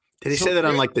it. Did he say that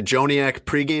on like the Joniak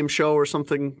pregame show or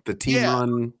something? The team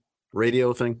run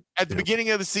radio thing? At the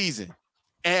beginning of the season.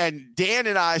 And Dan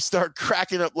and I start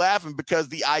cracking up laughing because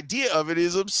the idea of it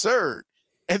is absurd.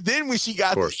 And then when she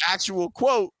got the actual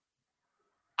quote,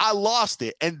 I lost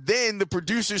it. And then the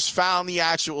producers found the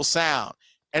actual sound.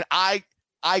 And I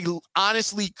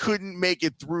honestly couldn't make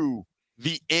it through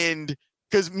the end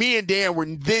because me and Dan were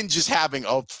then just having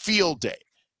a field day,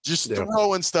 just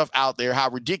throwing stuff out there, how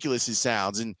ridiculous it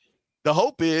sounds. And the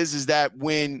hope is that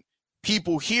when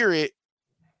people hear it,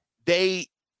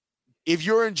 if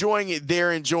you're enjoying it,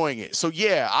 they're enjoying it. So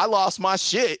yeah, I lost my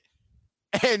shit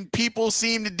and people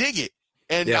seem to dig it.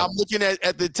 And I'm looking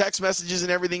at the text messages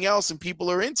and everything else, and people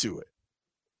are into it.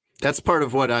 That's part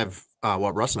of what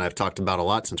what Russ and I have talked about a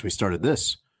lot since we started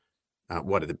this.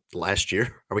 Last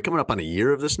year? Are we coming up on a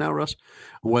year of this now, Russ?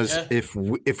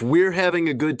 If we're having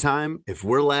a good time, if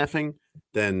we're laughing,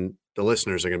 then the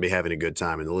listeners are going to be having a good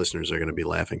time, and the listeners are going to be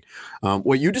laughing.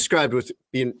 What you described with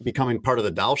becoming part of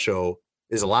the Dahl Show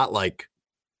is a lot like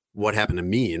what happened to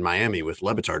me in Miami with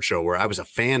Le Batard Show, where I was a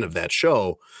fan of that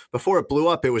show before it blew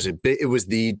up. It was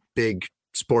the big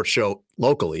sports show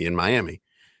locally in Miami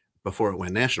before it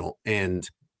went national, and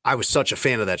I was such a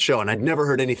fan of that show, and I'd never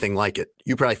heard anything like it.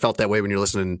 You probably felt that way when you're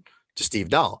listening to Steve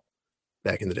Dahl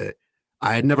back in the day.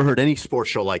 I had never heard any sports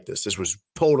show like this. This was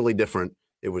totally different.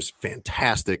 It was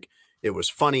fantastic. It was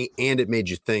funny, and it made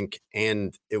you think,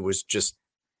 and it was just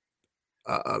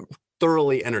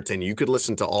thoroughly entertaining. You could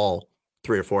listen to all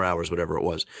 3 or 4 hours, whatever it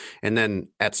was. And then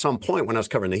at some point when I was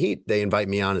covering the Heat, they invite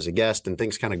me on as a guest, and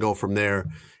things kind of go from there.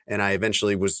 And I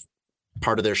eventually was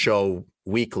part of their show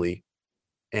weekly.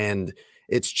 And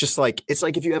it's like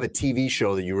if you have a TV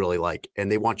show that you really like and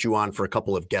they want you on for a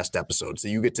couple of guest episodes that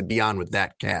you get to be on with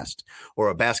that cast, or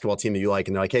a basketball team that you like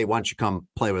and they're like, hey, why don't you come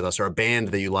play with us? Or a band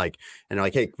that you like and they're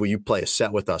like, hey, will you play a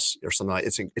set with us or something like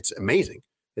that? It's amazing.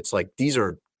 It's like these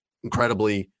are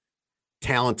incredibly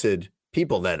talented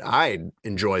people that I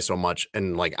enjoy so much,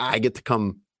 and like I get to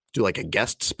come do like a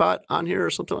guest spot on here or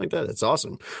something like that. It's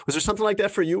awesome. Was there something like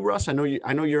that for you, Russ? I know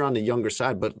you're on the younger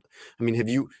side, but I mean,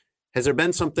 has there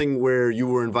been something where you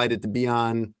were invited to be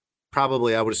on,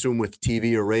 probably I would assume with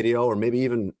TV or radio, or maybe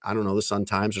even, I don't know, the Sun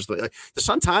Times or something? Like the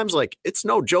Sun Times, like it's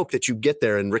no joke that you get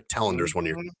there and Rick Tellender's one of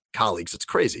your colleagues. It's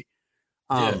crazy.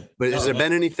 But has there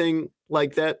been anything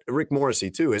like that? Rick Morrissey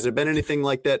too. Has there been anything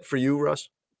like that for you, Russ?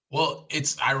 Well,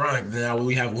 it's ironic now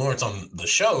we have Lawrence on the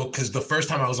show, because the first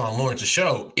time I was on Lawrence's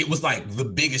show, it was like the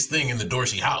biggest thing in the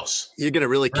Dorsey house. You're going to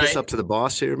really kiss up to the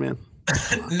boss here, man?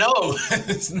 No,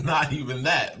 it's not even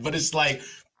that. But it's like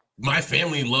my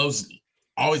family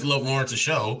always loved Lawrence's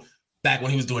show back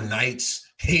when he was doing nights,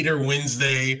 Hater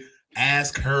Wednesday,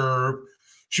 Ask Herb,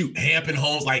 Hamp and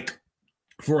Holmes, like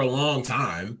for a long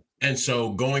time. And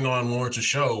so going on Lawrence's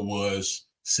show was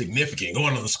significant.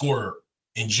 Going on The Score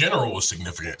in general was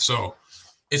significant. So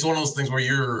it's one of those things where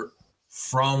you're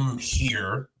from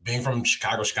here, being from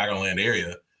Chicagoland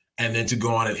area, and then to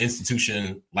go on an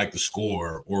institution like The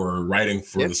Score or writing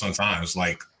for the Sun Times,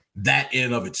 like that in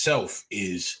and of itself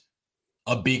is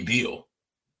a big deal.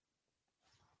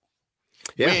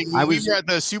 Yeah, when we were at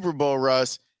the Super Bowl,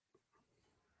 Russ,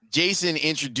 Jason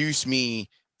introduced me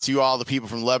to all the people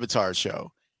from Le Batard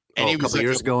Show. And it was a couple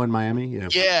years ago in Miami.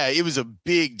 Yeah, it was a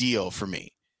big deal for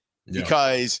me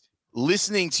because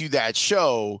listening to that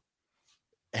show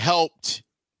helped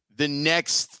the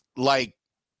next like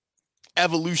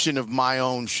evolution of my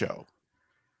own show.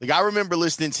 Like I remember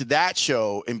listening to that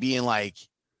show and being like,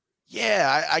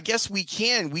 yeah, I guess we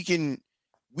can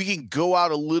go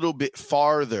out a little bit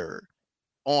farther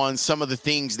on some of the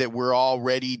things that we're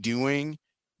already doing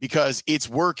because it's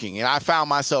working. And I found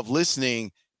myself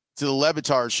listening to the Le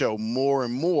Batard Show more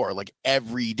and more, like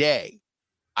every day.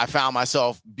 I found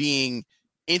myself being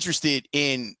interested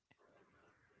in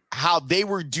how they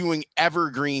were doing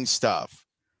evergreen stuff,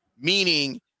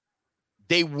 meaning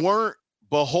they weren't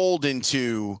beholden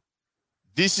to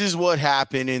this is what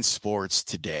happened in sports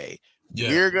today. Yeah.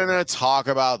 We're going to talk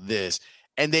about this.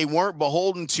 And they weren't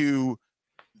beholden to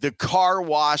the car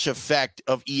wash effect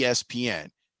of ESPN.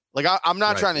 Like I'm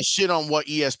not trying to shit on what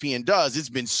ESPN does. It's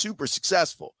been super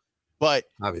successful, but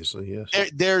obviously,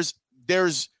 yes,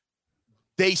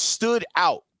 they stood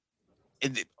out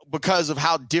because of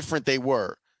how different they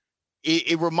were.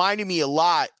 It reminded me a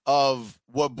lot of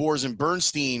what Bors and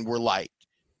Bernstein were like,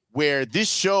 where this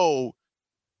show,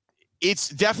 it's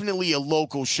definitely a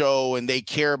local show and they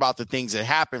care about the things that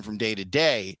happen from day to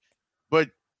day, but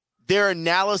their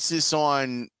analysis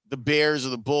on the Bears or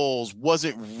the Bulls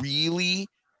wasn't really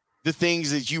the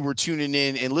things that you were tuning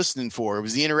in and listening for. It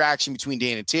was the interaction between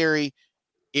Dan and Terry.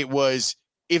 It was,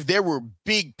 if there were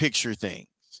big picture things,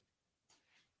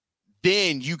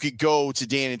 then you could go to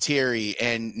Dan and Terry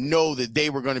and know that they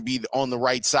were going to be on the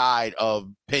right side of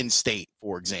Penn State,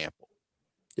 for example.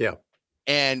 Yeah.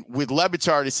 And with Le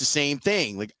Batard, it's the same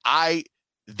thing. Like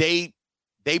they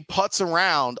putz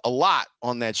around a lot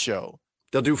on that show.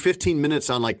 They'll do 15 minutes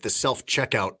on like the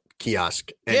self-checkout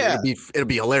kiosk and it'll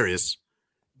be hilarious.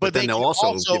 But then they'll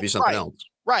also give you something else.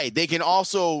 Right. They can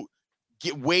also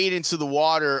wade into the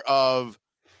water of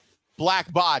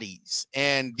black bodies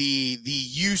and the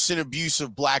use and abuse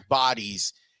of black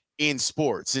bodies in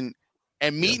sports and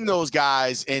meeting those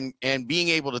guys and being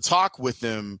able to talk with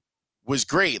them was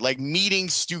great. Like meeting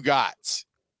Stu Gatz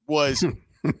was.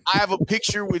 I have a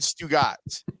picture with Stu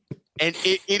Gatz, and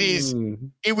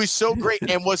it was so great.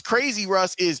 And what's crazy,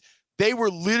 Russ, is they were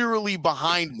literally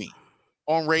behind me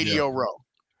on Radio Row.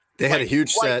 They had a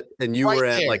huge set, and you were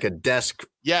at there. like a desk,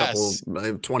 Yes,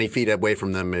 20 feet away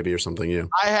from them, maybe, or something. Yeah,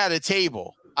 I had a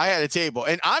table,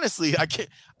 and honestly, I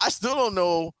still don't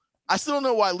know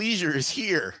why Leisure is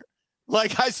here.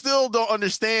 Like, I still don't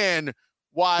understand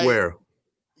why. Where?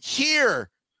 Here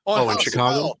on House in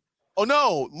Chicago. of L. Oh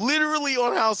no, literally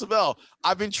on House of L.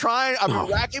 I've been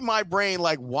racking my brain.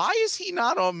 Like, why is he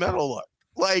not on Metal Luck?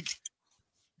 Like,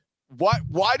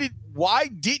 why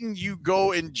didn't you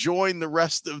go and join the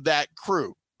rest of that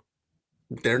crew?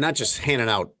 They're not just handing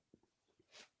out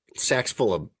sacks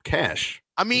full of cash.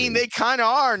 I mean, they kind of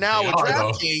are now with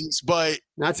DraftKings, but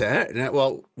not that.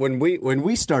 Well, when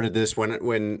we started this,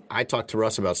 when I talked to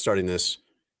Russ about starting this,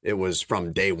 it was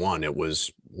from day one. It was,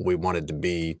 we wanted to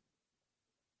be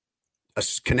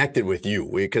connected with you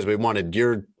because we wanted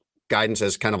your guidance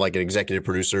as kind of like an executive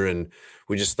producer, and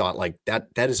we just thought like that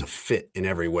is a fit in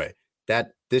every way.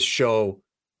 That this show,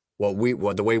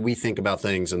 the way we think about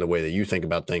things and the way that you think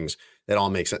about things, that all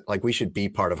makes it like we should be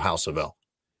part of House of L.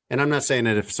 And I'm not saying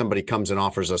that if somebody comes and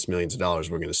offers us millions of dollars,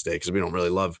 we're going to stay, because we don't really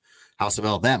love House of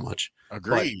L that much.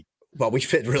 Agreed. But we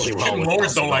fit really well.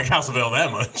 Lawrence don't like House of L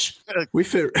that much. We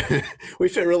fit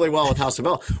really well with House of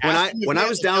L. When I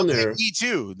was down there, me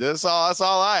too. That's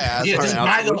all I asked. Yeah,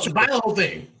 just buy the whole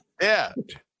thing. Yeah.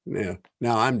 Yeah.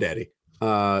 No, I'm daddy.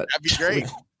 That'd be great.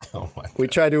 We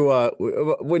try to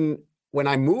when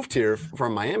I moved here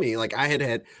from Miami, like I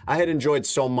had enjoyed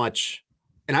so much,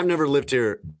 and I've never lived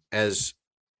here as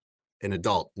an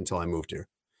adult until I moved here.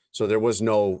 So there was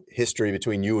no history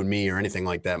between you and me or anything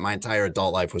like that. My entire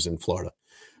adult life was in Florida.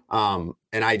 And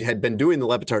I had been doing the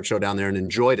Le Batard show down there and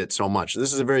enjoyed it so much.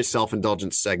 This is a very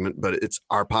self-indulgent segment, but it's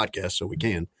our podcast, so we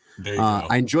can. There you go.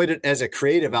 I enjoyed it as a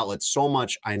creative outlet so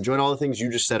much. I enjoyed all the things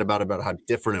you just said about how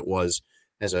different it was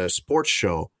as a sports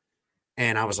show.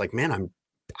 And I was like, man,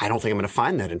 I don't think I'm going to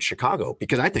find that in Chicago,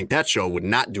 because I think that show would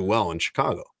not do well in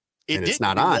Chicago. It's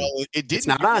not on. It's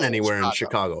not on anywhere in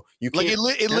Chicago. You can't.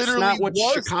 Like it literally not what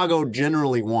Chicago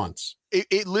generally wants.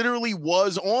 It literally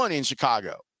was on in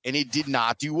Chicago, and it did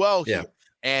not do well here.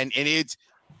 And it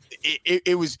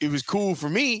was cool for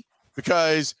me,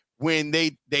 because when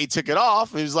they took it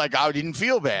off, it was like I didn't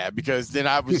feel bad, because then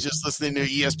I was just listening to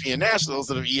ESPN National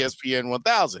instead of ESPN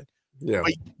 1000. Yeah.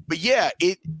 But yeah,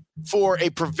 for a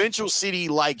provincial city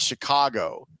like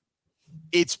Chicago,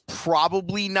 it's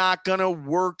probably not going to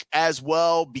work as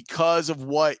well because of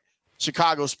what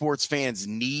Chicago sports fans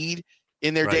need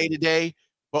in their day-to-day.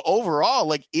 But overall,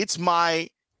 like, it's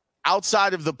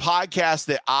outside of the podcast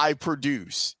that I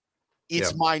produce,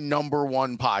 it's my number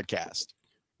one podcast.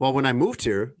 Well, when I moved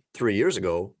here 3 years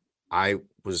ago, I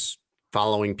was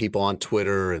following people on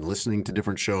Twitter and listening to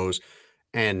different shows.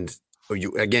 And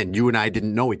you and I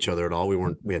didn't know each other at all.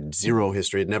 We had zero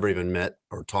history, had never even met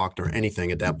or talked or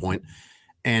anything at that point.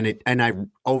 And I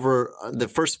over the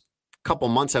first couple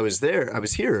months I was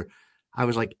here, I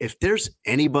was like, if there's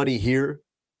anybody here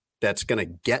that's going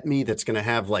to get me, that's going to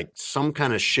have like some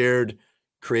kind of shared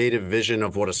creative vision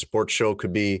of what a sports show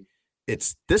could be,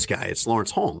 it's this guy. It's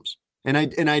Lawrence Holmes. And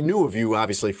I knew of you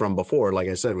obviously from before, like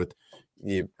I said, with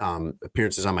the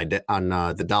appearances on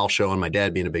the Doll Show and my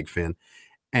dad being a big fan.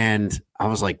 And I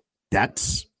was like,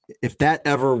 if that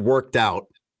ever worked out,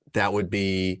 that would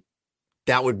be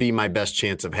my best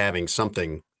chance of having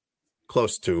something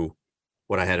close to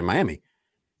what I had in Miami.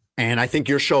 And I think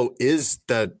your show is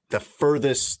the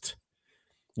furthest.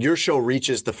 Your show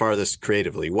reaches the farthest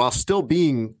creatively, while still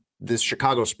being this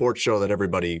Chicago sports show that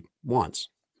everybody wants.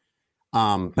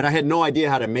 But I had no idea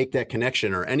how to make that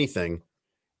connection or anything.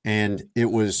 And it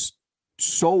was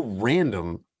so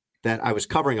random that I was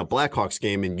covering a Blackhawks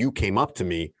game and you came up to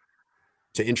me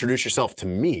to introduce yourself to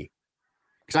me.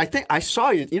 Because I think I saw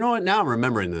you. You know what? Now I'm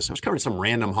remembering this. I was covering some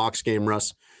random Hawks game,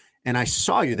 Russ, and I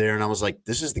saw you there, and I was like,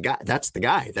 this is the guy. That's the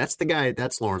guy. That's the guy.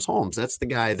 That's Lawrence Holmes. That's the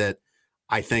guy that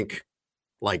I think,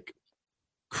 like,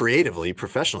 creatively,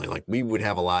 professionally, like, we would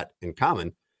have a lot in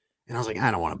common. And I was like,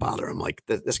 I don't want to bother him. Like,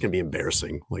 that's going to be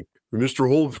embarrassing. Like, Mr.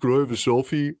 Holmes, could I have a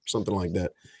selfie? Or something like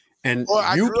that. And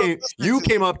you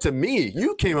came up to me.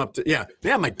 You came up to,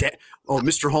 my dad. Oh,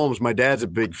 Mr. Holmes, my dad's a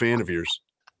big fan of yours.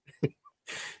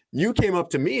 You came up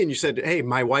to me and you said, hey,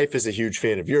 my wife is a huge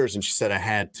fan of yours. And she said I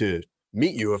had to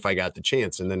meet you if I got the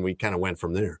chance. And then we kind of went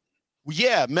from there.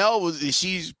 Yeah, Mel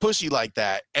she's pushy like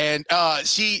that. And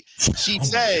she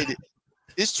said,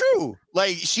 it's true.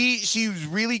 Like, she was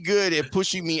really good at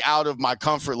pushing me out of my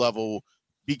comfort level,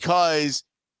 because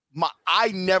I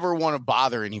never want to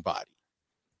bother anybody.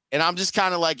 and I'm just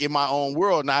kind of like in my own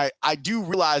world. And I do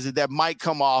realize that might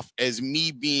come off as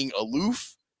me being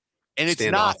aloof, and it's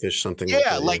not something.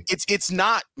 Yeah, like it's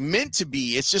not meant to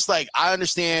be. It's just like I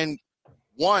understand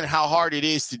how hard it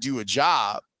is to do a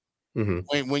job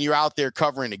when you're out there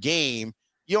covering a game.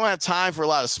 You don't have time for a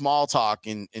lot of small talk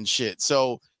and shit.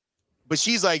 So, but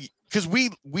she's like, because we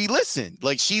listen,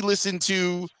 like she listened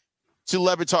to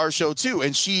Le Batard's show too,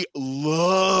 and she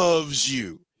loves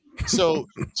you. So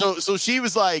she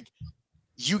was like,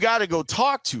 you got to go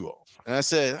talk to him. And I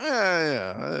said,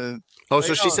 yeah.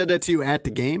 So she said that to you at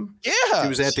the game? Yeah. She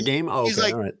was at the game? Oh, she's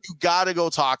like, right. You got to go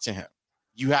talk to him.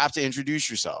 You have to introduce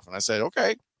yourself. And I said,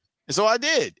 okay. And so I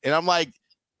did. And I'm like,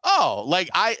 oh, like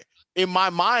in my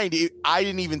mind, I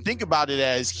didn't even think about it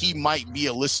as he might be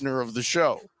a listener of the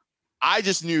show. I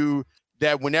just knew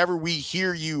that whenever we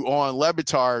hear you on Le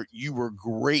Batard, you were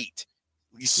great.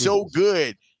 He's so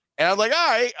good. And I was like,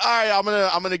 all right,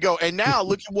 I'm gonna go. And now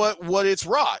look at what it's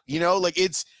wrought. You know, like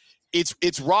it's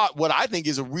wrought what I think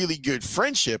is a really good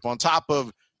friendship on top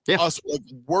of us like,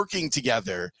 working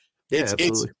together. It's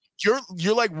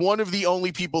you're like one of the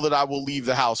only people that I will leave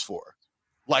the house for.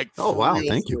 Like, oh wow,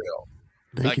 thank you.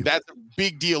 Thank you. That's a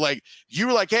big deal. Like you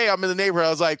were like, hey, I'm in the neighborhood. I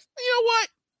was like, you know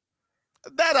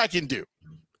what? That I can do.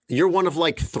 You're one of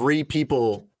like 3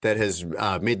 people that has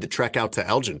made the trek out to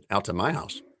Elgin, out to my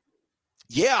house.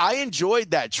 Yeah, I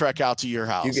enjoyed that trek out to your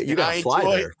house. You got to fly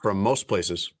there from most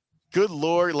places. Good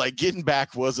Lord, like getting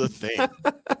back was a thing.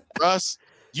 Russ,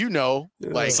 you know,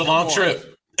 like it's a long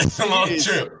trip. It's a long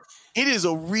trip. It is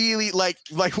a really like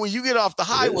when you get off the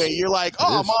highway, you're like,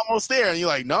 oh, I'm almost there. And you're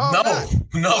like, no,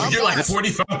 you're like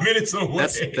 45 minutes away.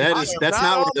 That's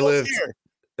not where I lived.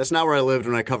 That's not where I lived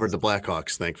when I covered the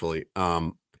Blackhawks, thankfully.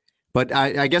 But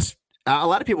I guess a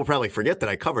lot of people probably forget that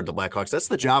I covered the Blackhawks. That's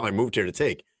the job I moved here to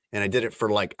take. And I did it for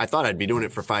I thought I'd be doing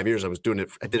it for 5 years. I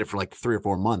did it for like 3 or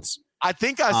 4 months. I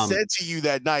think I said to you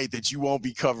that night that you won't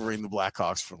be covering the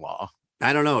Blackhawks for long.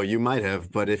 I don't know. You might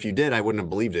have, but if you did, I wouldn't have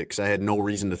believed it because I had no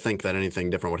reason to think that anything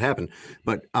different would happen.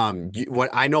 But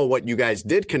what you guys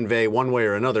did convey one way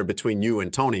or another between you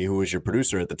and Tony, who was your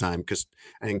producer at the time, because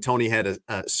I think Tony had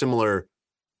a similar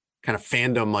kind of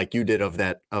fandom like you did of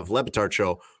Le Batard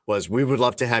show, was we would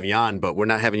love to have you on, but we're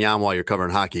not having you on while you're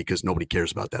covering hockey because nobody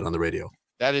cares about that on the radio.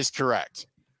 That is correct.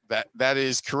 That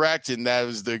is correct, and that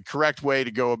is the correct way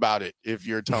to go about it if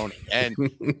you're Tony. And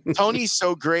Tony's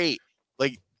so great.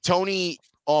 Like Tony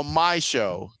on my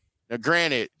show. Now,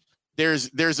 granted,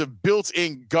 there's a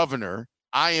built-in governor.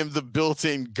 I am the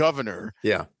built-in governor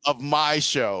of my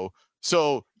show.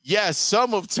 So yes,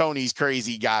 some of Tony's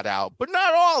crazy got out, but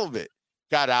not all of it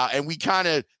got out. And we kind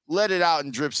of let it out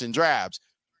in drips and drabs.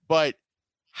 But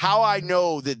how I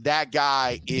know that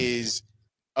guy is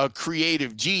a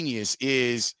creative genius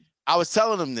is I was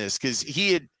telling him this because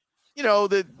he had, you know,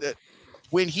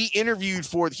 when he interviewed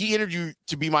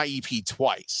to be my EP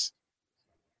twice.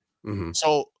 Mm-hmm.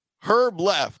 So Herb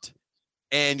left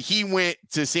and he went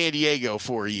to San Diego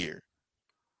for a year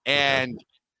and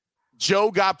Joe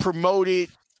got promoted.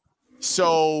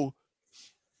 So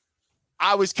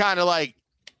I was kind of like,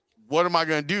 what am I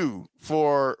going to do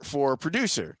for a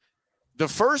producer? The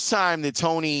first time that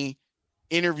Tony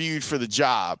interviewed for the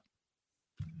job,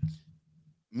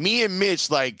 me and Mitch,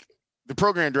 like the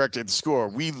program director at the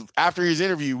Score, after his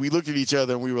interview, we looked at each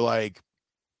other and we were like,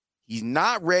 he's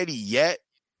not ready yet,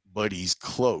 but he's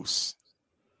close.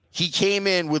 He came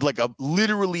in with like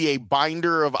literally a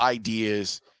binder of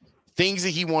ideas, things that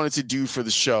he wanted to do for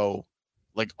the show,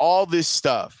 like all this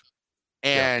stuff.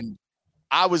 And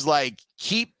I was like,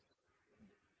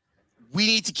 we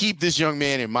need to keep this young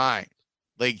man in mind.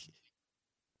 Like,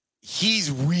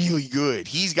 he's really good.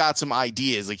 He's got some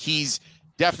ideas. Like, he's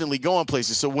definitely going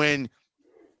places. So when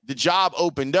the job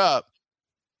opened up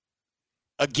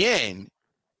again,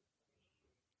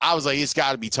 I was like, it's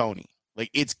got to be Tony.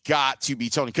 Like, it's got to be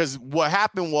Tony. Because what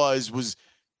happened was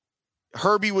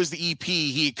Herbie was the EP.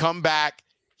 He had come back.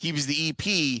 He was the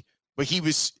EP, but he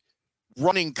was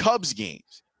running Cubs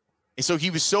games. And so he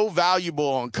was so valuable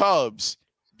on Cubs,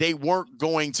 they weren't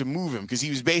going to move him because he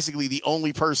was basically the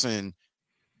only person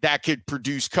that could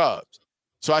produce Cubs.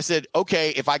 So I said,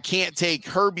 okay, if I can't take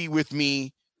Herbie with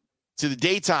me to the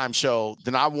daytime show,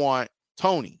 then I want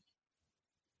Tony.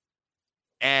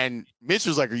 And Mitch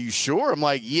was like, are you sure? I'm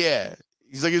like, yeah.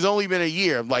 He's like, it's only been a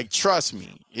year. I'm like, trust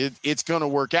me, it's going to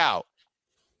work out.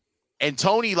 And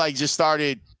Tony like just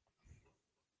started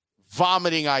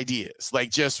vomiting ideas. Like,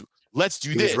 just let's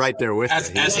do this. He's right there with as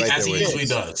he usually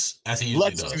does.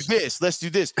 Let's do this. Let's do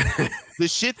this. The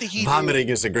shit that he vomiting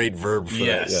is a great verb for that.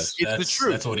 Yes, it's the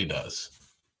truth. That's what he does.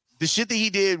 The shit that he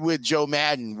did with Joe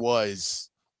Madden was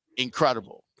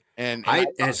incredible. And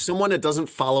as someone that doesn't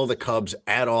follow the Cubs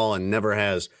at all and never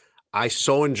has, I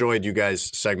so enjoyed you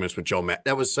guys' segments with Joe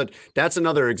Maddon. That's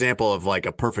another example of like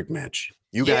a perfect match.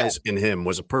 You guys and him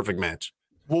was a perfect match.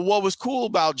 Well, what was cool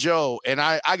about Joe, and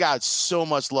I got so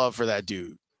much love for that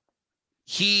dude.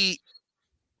 He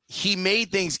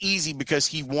made things easy because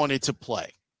he wanted to play.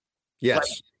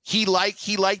 Yes. Like,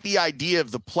 he liked the idea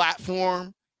of the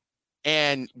platform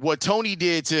and what Tony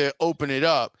did to open it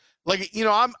up. Like, you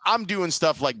know, I'm doing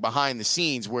stuff like behind the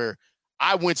scenes where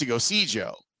I went to go see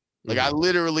Joe. Like, I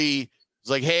literally was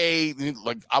like, hey,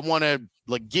 like, I want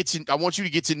you to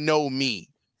get to know me.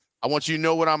 I want you to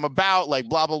know what I'm about, like,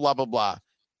 blah, blah, blah, blah, blah.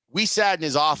 We sat in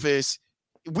his office.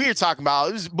 We were talking about,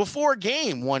 it was before a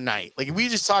game one night. Like, we were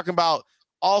just talking about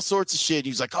all sorts of shit.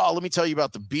 He was like, oh, let me tell you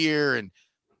about the beer. And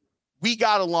we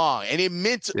got along. And it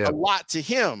meant a lot to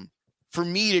him for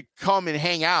me to come and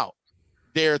hang out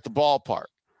there at the ballpark.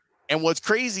 And what's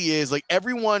crazy is, like,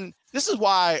 everyone, this is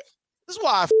why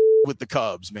I with the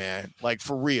Cubs, man. Like,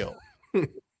 for real.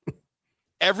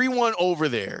 Everyone over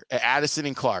there at Addison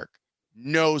and Clark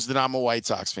knows that I'm a White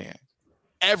Sox fan.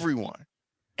 Everyone.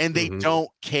 And they don't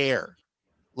care.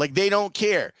 Like, they don't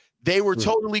care. They were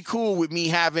totally cool with me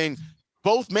having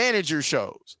both manager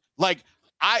shows. Like,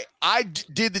 I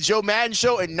did the Joe Maddon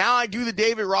show, and now I do the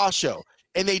David Ross show.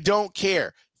 And they don't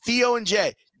care. Theo and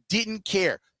Jed didn't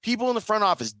care. People in the front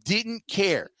office didn't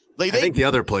care. Like, I think the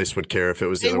other place would care if it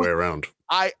was the other way around.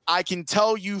 I can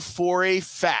tell you for a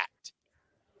fact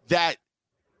that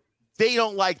they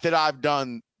don't like that I've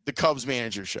done the Cubs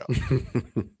manager show.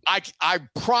 I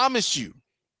promise you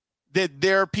that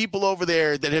there are people over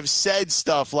there that have said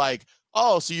stuff like,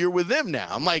 oh, so you're with them now.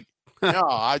 I'm like, no,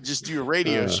 I just do a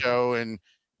radio show and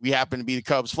we happen to be the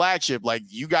Cubs flagship. Like,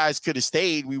 you guys could have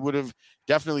stayed. We would have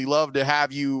definitely loved to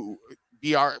have you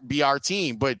be our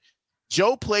team. But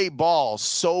Joe played ball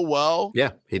so well.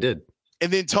 Yeah, he did.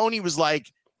 And then Tony was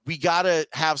like, we got to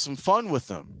have some fun with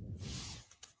them.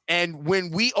 And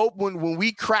when we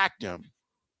cracked him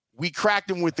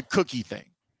with the cookie thing.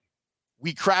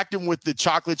 We cracked him with the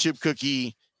chocolate chip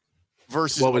cookie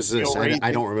versus what was this?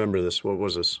 I don't remember this. What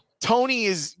was this? Tony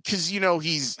is, because, you know,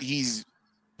 he's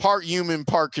part human,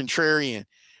 part contrarian.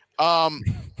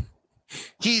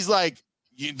 He's like,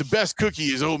 the best cookie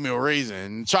is oatmeal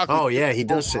raisin. Chocolate. Oh yeah, he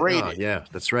does say. Oh, yeah,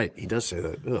 that's right. He does say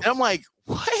that. Ugh. And I'm like,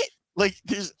 what? Like,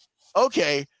 there's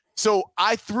okay. So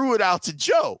I threw it out to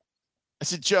Joe. I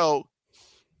said, Joe,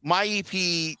 my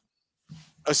EP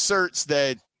asserts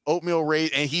that oatmeal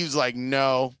raisin, and he was like,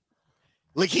 no.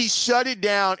 Like, he shut it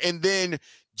down, and then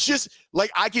just like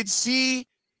I could see,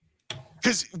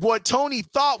 because what Tony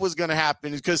thought was going to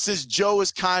happen is, because since Joe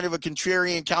is kind of a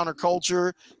contrarian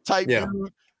counterculture type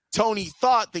dude, Tony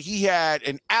thought that he had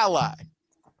an ally,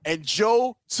 and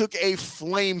Joe took a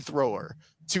flamethrower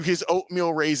to his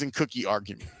oatmeal raisin cookie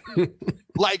argument.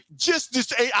 Like,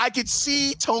 just I could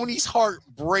see Tony's heart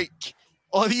break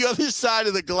on the other side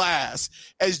of the glass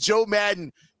as Joe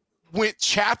Maddon went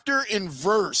chapter and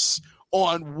verse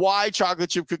on why chocolate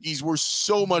chip cookies were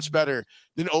so much better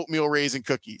than oatmeal raisin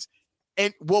cookies.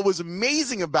 And what was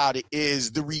amazing about it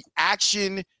is the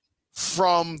reaction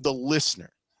from the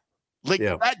listener. Like,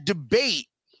 that debate,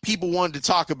 people wanted to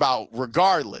talk about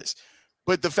regardless.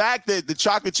 But the fact that the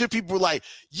chocolate chip people were like,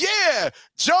 yeah,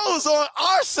 Joe's on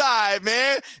our side,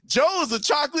 man. Joe's a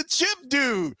chocolate chip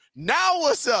dude. Now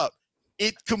what's up?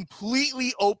 It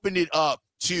completely opened it up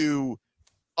to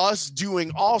us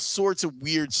doing all sorts of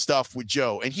weird stuff with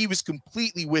Joe. And he was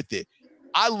completely with it.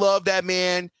 I love that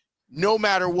man no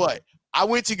matter what. I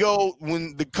went to go,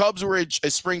 when the Cubs were at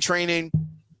spring training,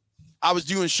 I was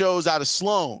doing shows out of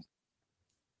Sloan.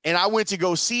 And I went to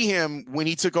go see him when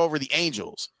he took over the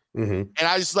Angels. And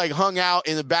I just like hung out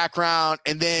in the background,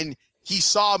 and then he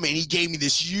saw me and he gave me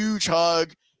this huge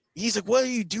hug. He's like, what are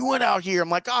you doing out here? I'm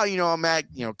like, oh, you know, I'm at,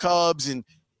 you know, Cubs. And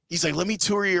he's like, let me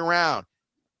tour you around.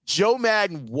 Joe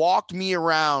Maddon walked me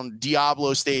around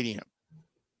Diablo Stadium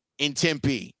in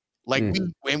Tempe. Like,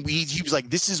 he was like,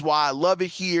 this is why I love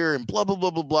it here, and blah, blah,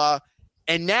 blah, blah, blah.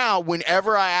 And now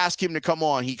whenever I ask him to come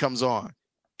on, he comes on.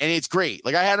 And it's great.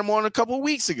 Like, I had him on a couple of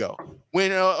weeks ago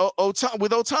when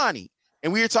with Ohtani.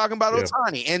 And we were talking about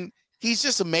Ohtani, and he's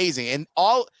just amazing. And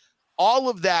all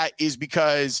of that is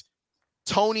because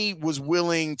Tony was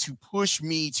willing to push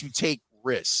me to take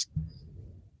risks.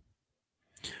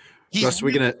 Russ,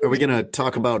 are we gonna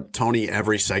talk about Tony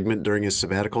every segment during his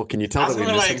sabbatical? Can you tell that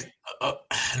we miss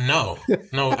him? No,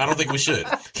 I don't think we should.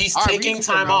 He's taking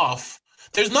time off.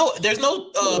 There's no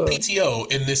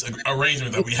PTO in this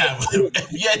arrangement that we have with him. And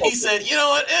yet he said, you know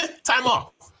what? Time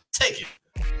off. Take it.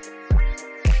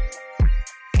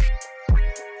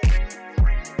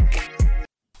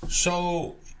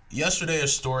 So yesterday a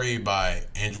story by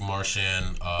Andrew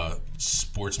Marchand,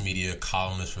 sports media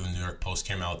columnist for the New York Post,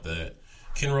 came out that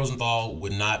Ken Rosenthal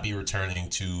would not be returning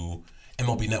to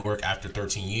MLB Network after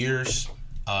 13 years,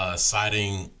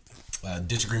 citing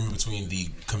disagreement between the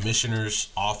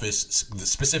commissioner's office,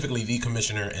 specifically the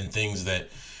commissioner, and things that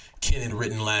Ken had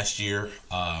written last year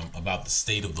about the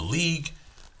state of the league.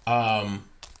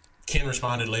 Ken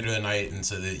responded later that night and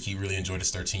said that he really enjoyed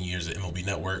his 13 years at MLB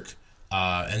Network,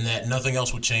 and that nothing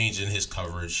else would change in his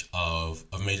coverage of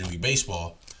Major League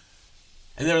Baseball.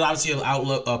 And there was obviously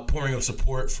a pouring of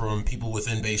support from people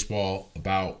within baseball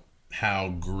about how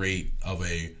great of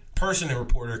a person and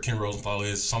reporter Ken Rosenthal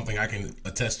is, something I can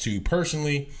attest to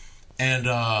personally. And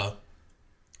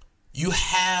you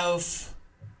have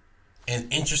an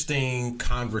interesting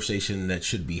conversation that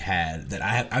should be had that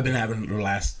I've been having the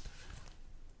last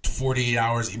 48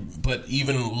 hours, but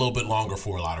even a little bit longer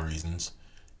for a lot of reasons.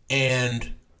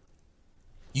 And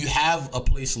you have a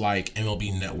place like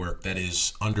MLB Network that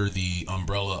is under the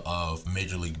umbrella of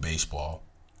Major League Baseball.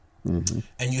 Mm-hmm.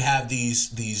 And you have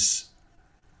these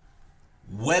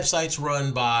websites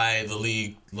run by the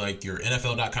league, like your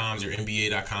NFL.coms, your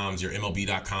NBA.coms, your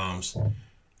MLB.coms.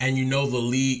 And you know the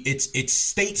league, it's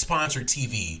state-sponsored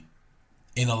TV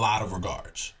in a lot of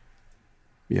regards.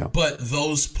 Yeah. But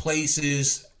those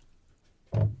places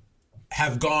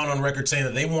have gone on record saying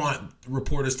that they want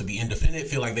reporters to be independent,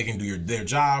 feel like they can do their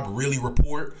job, really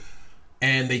report.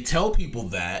 And they tell people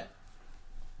that.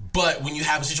 But when you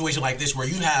have a situation like this where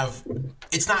you have,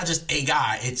 it's not just a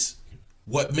guy, it's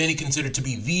what many consider to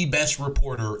be the best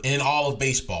reporter in all of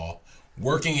baseball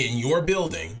working in your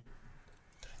building,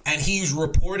 and he's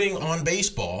reporting on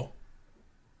baseball.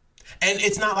 And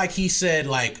it's not like he said,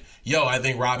 like, yo, I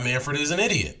think Rob Manfred is an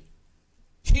idiot.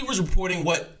 He was reporting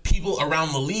what people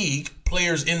around the league,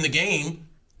 players in the game,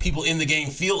 people in the game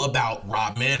feel about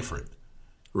Rob Manfred.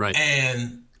 Right.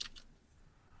 And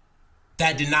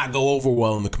that did not go over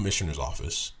well in the commissioner's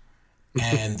office.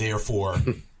 And therefore,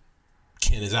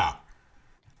 Ken is out.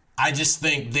 I just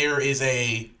think there is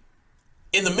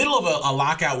in the middle of a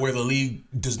lockout where the league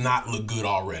does not look good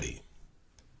already,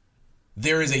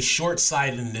 there is a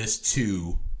short-sightedness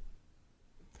to,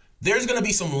 there's going to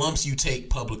be some lumps you take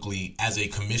publicly as a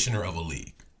commissioner of a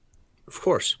league. Of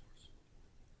course.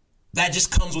 That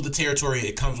just comes with the territory.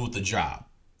 It comes with the job.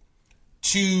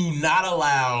 To not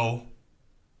allow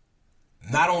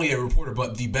not only a reporter,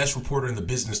 but the best reporter in the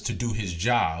business to do his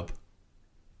job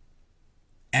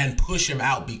and push him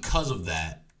out because of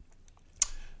that,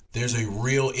 there's a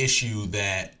real issue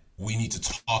that we need to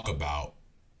talk about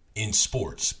in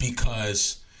sports.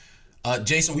 Because,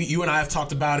 Jason, you and I have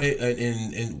talked about it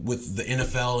in with the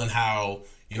NFL and how,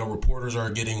 reporters are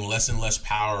getting less and less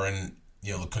power and,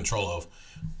 control of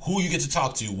who you get to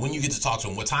talk to, when you get to talk to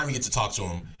them, what time you get to talk to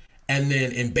them. And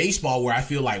then in baseball, where I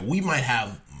feel like we might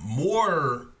have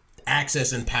more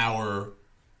access and power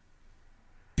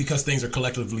because things are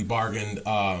collectively bargained,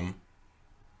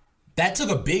 that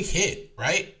took a big hit,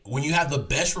 right? When you have the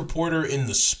best reporter in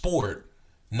the sport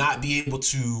not be able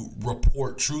to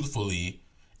report truthfully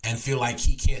and feel like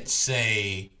he can't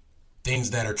say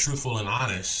things that are truthful and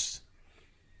honest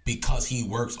because he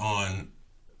works on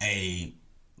a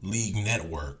league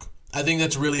network. I think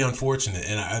that's really unfortunate,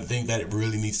 and I think that it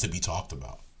really needs to be talked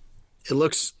about.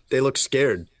 They look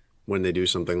scared when they do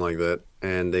something like that,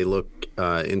 and they look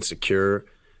insecure.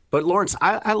 But Lawrence,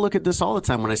 I look at this all the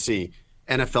time when I see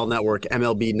NFL Network,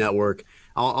 MLB Network,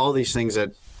 all these things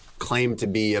that claim to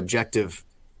be objective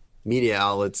media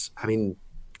outlets. I mean,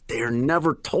 they're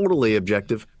never totally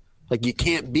objective. Like, you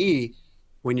can't be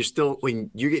when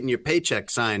you're getting your paycheck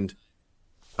signed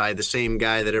by the same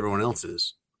guy that everyone else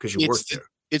is because you work there.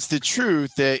 It's the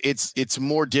truth that it's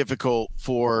more difficult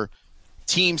for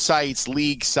team sites,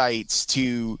 league sites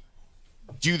to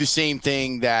do the same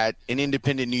thing that an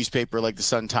independent newspaper like the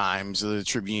Sun-Times or the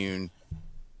Tribune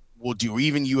will do, or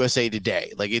even USA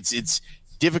Today. Like, it's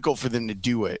difficult for them to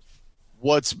do it.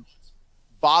 What's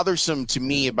bothersome to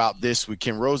me about this with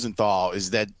Ken Rosenthal is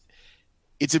that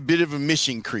it's a bit of a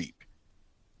mission creep.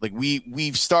 Like,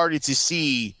 we've started to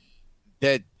see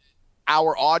that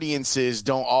our audiences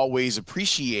don't always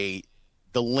appreciate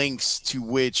the lengths to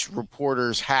which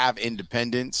reporters have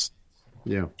independence.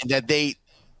 Yeah. And that they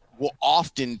will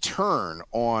often turn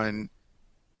on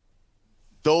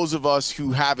those of us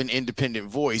who have an independent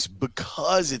voice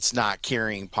because it's not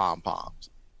carrying pom-poms.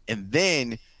 And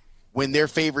then when their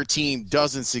favorite team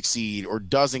doesn't succeed or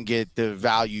doesn't get the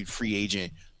valued free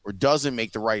agent or doesn't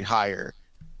make the right hire,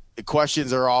 the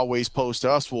questions are always posed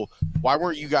to us. Well, why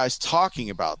weren't you guys talking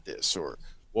about this? Or,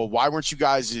 well, why weren't you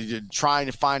guys trying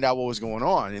to find out what was going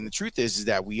on? And the truth is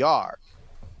that we are.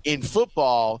 in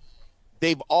football,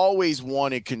 they've always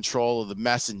wanted control of the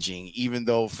messaging, even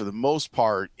though for the most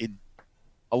part,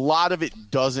 a lot of it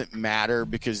doesn't matter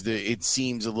because it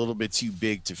seems a little bit too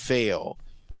big to fail.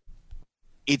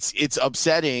 It's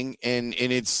upsetting and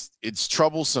it's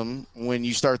troublesome when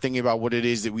you start thinking about what it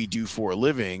is that we do for a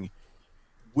living.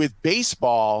 With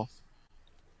baseball,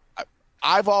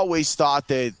 I've always thought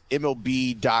that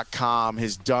MLB.com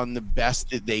has done the best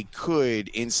that they could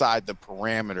inside the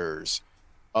parameters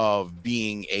of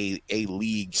being a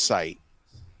league site.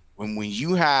 When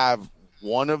you have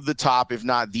one of the top, if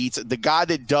not the guy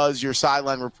that does your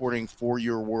sideline reporting for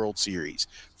your World Series,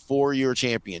 for your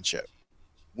championship,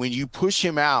 when you push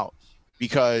him out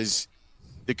because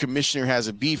the commissioner has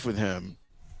a beef with him,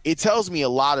 it tells me a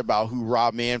lot about who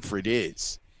Rob Manfred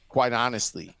is, quite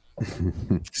honestly.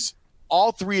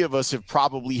 All three of us have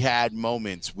probably had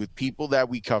moments with people that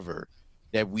we cover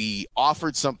that we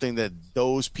offered something that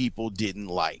those people didn't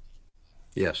like.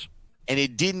 Yes. And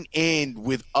it didn't end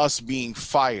with us being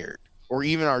fired or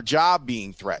even our job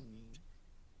being threatened.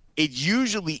 It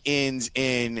usually ends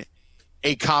in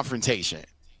a confrontation.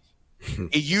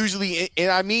 It usually,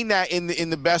 and I mean that in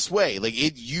the best way. Like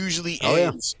it usually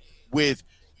ends with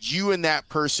you and that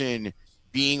person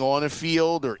being on a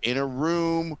field or in a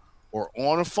room or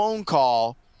on a phone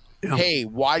call. Yeah. Hey,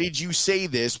 why did you say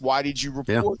this? Why did you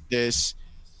report this?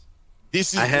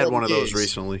 This is I had one of those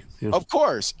recently. Yeah. Of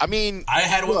course. I mean, I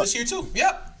had one this year too.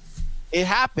 Yep. It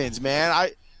happens, man.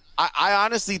 I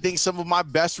honestly think some of my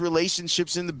best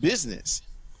relationships in the business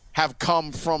have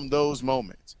come from those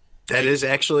moments. That is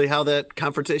actually how that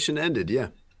confrontation ended. Yeah.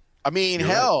 I mean,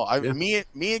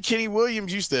 me and Kenny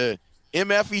Williams used to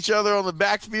MF each other on the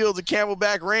backfields of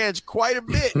Camelback Ranch quite a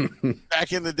bit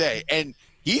back in the day. And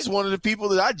he's one of the people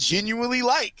that I genuinely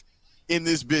like in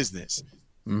this business.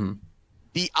 Mm-hmm.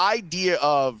 The idea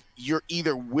of you're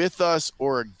either with us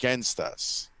or against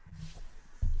us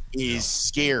is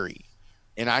scary.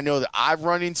 And I know that I've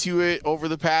run into it over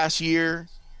the past year,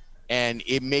 and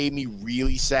it made me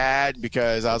really sad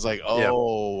because I was like,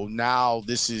 now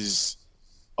this is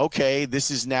okay.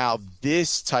 This is now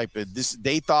this type of this.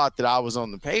 They thought that I was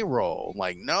on the payroll. I'm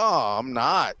like, no, I'm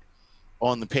not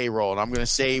on the payroll. And I'm going to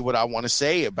say what I want to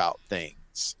say about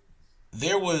things.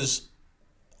 There was,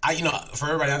 for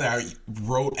everybody out there, I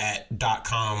wrote at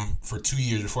 .com for 2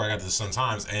 years before I got to the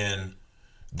Sun-Times, and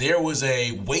there was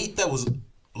a weight that was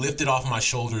lifted off my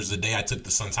shoulders the day I took the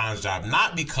Sun-Times job.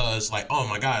 Not because, like, oh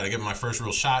my God, I get my first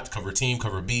real shot to cover team,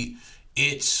 cover beat.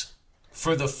 It's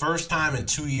for the first time in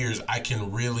 2 years, I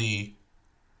can really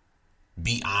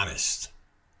be honest.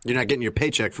 You're not getting your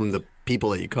paycheck from the people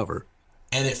that you cover.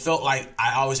 And it felt like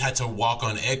I always had to walk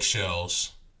on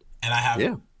eggshells. And I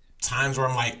have times where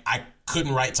I'm like, I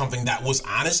couldn't write something that was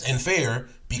honest and fair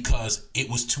because it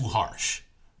was too harsh.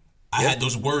 I had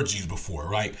those words used before,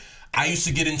 right? I used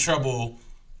to get in trouble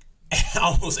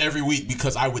almost every week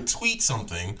because I would tweet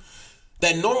something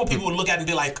that normal people would look at and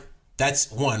be like, that's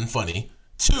one, funny.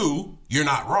 Two, you're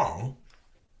not wrong.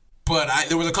 But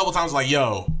there was a couple times like,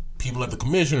 yo, people at the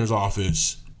commissioner's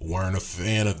office weren't a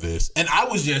fan of this. And I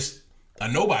was just a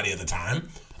nobody at the time.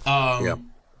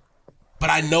 But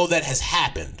I know that has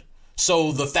happened.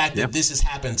 So the fact that this has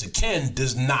happened to Ken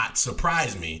does not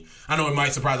surprise me. I know it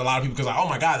might surprise a lot of people because, like, oh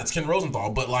my God, that's Ken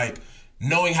Rosenthal. But like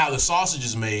knowing how the sausage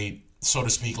is made, so to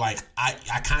speak, like I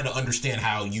kind of understand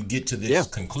how you get to this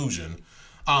conclusion.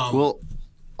 Well,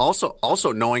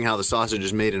 also knowing how the sausage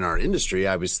is made in our industry,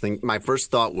 my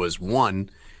first thought was, one,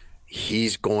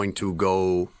 he's going to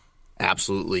go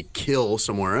absolutely kill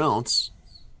somewhere else.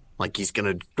 Like he's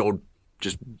going to go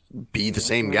just be the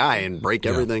same guy and break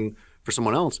everything for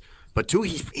someone else. But two,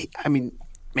 he's going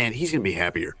to be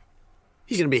happier.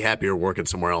 He's going to be happier working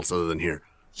somewhere else other than here.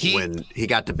 When he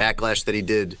got the backlash that he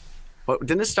did. But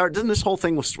didn't this whole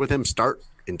thing with him start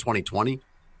in 2020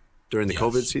 during the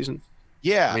COVID season?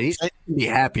 Yeah. I mean, he's going to be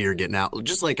happier getting out,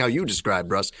 just like how you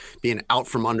described, Russ, being out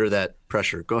from under that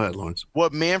pressure. Go ahead, Lawrence.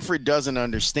 What Manfred doesn't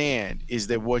understand is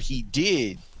that what he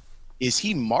did is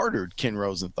he martyred Ken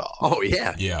Rosenthal. Oh,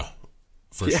 yeah. Yeah.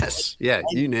 Sure. Yeah,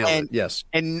 you nailed it. Yes.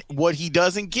 And what he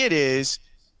doesn't get is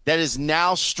that has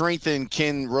now strengthened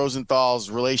Ken Rosenthal's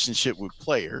relationship with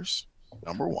players,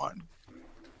 number one.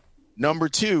 Number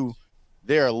two,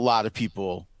 there are a lot of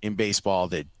people in baseball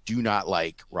that do not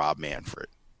like Rob Manfred.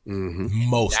 Mm-hmm.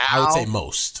 Most. I would say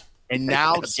most. And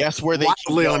now guess where they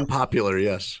wildly unpopular,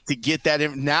 yes. To get that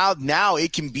in, now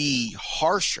it can be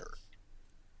harsher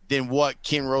than what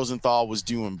Ken Rosenthal was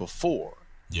doing before.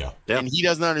 Yeah. And he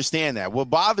doesn't understand that. What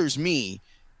bothers me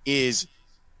is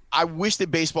I wish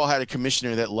that baseball had a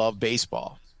commissioner that loved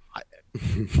baseball.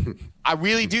 I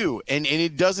really do. And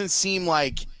it doesn't seem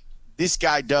like this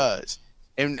guy does.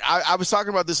 And I was talking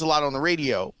about this a lot on the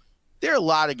radio. There are a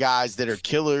lot of guys that are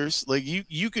killers. Like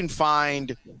you can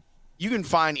find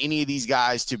any of these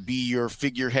guys to be your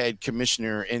figurehead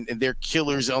commissioner, and they're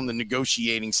killers on the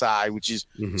negotiating side, which is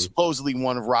supposedly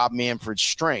one of Rob Manfred's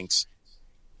strengths.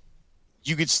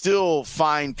 You could still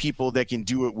find people that can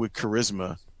do it with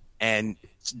charisma and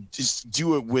just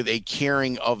do it with a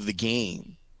caring of the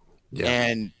game. Yeah.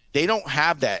 And they don't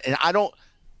have that. And I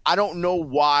don't know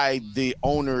why the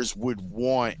owners would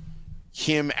want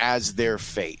him as their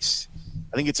face.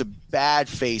 I think it's a bad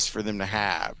face for them to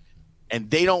have. And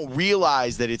they don't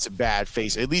realize that it's a bad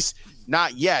face. At least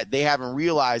not yet. They haven't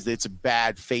realized that it's a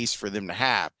bad face for them to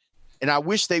have. And I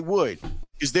wish they would,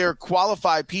 because there are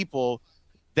qualified people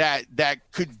that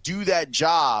could do that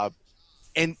job.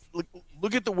 And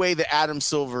look at the way that Adam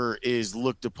Silver is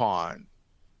looked upon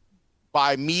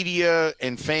by media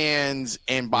and fans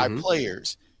and by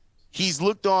players. He's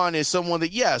looked on as someone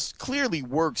that, yes, clearly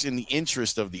works in the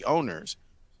interest of the owners,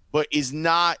 but is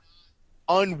not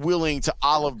unwilling to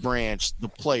olive branch the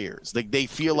players. Like, they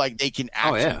feel like they can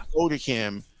actually go to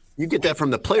him. You get that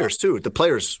from the players too. The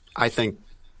players, I think,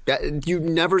 that you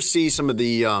never see some of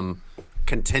the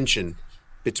contention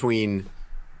between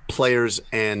players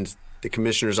and the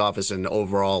commissioner's office and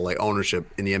overall like ownership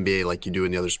in the NBA like you do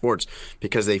in the other sports,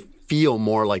 because they feel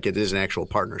more like it is an actual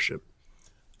partnership.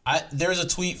 There's a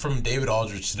tweet from David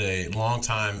Aldridge today,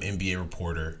 longtime NBA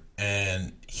reporter,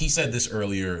 and he said this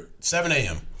earlier, 7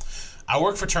 a.m. I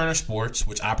work for Turner Sports,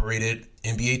 which operated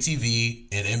NBA TV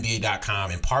and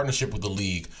NBA.com in partnership with the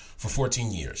league for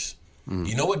 14 years.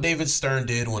 You know what David Stern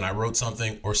did when I wrote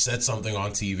something or said something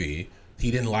on TV he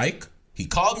didn't like? He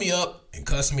called me up and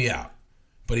cussed me out,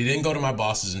 but he didn't go to my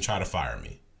bosses and try to fire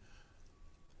me.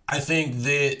 I think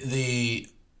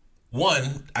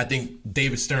I think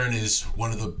David Stern is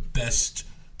one of the best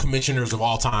commissioners of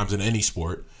all times in any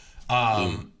sport.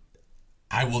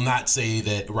 I will not say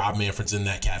that Rob Manfred's in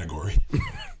that category.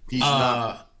 He's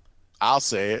not. I'll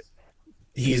say it.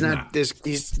 He's not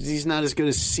as good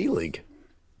as C-League.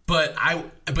 But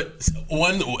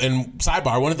one of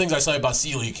the things I say about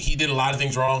C-League, he did a lot of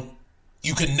things wrong.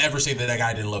 You could never say that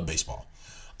guy didn't love baseball.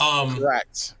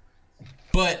 Correct.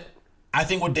 But I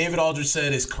think what David Aldridge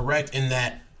said is correct in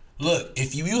that, look,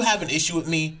 if you have an issue with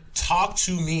me, talk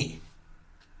to me,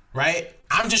 right?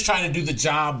 I'm just trying to do the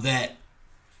job that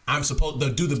I'm supposed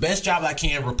to do, the best job I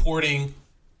can reporting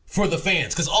for the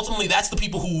fans, because ultimately that's the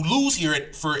people who lose here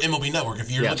for MLB Network.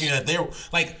 If you're looking at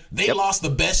they lost the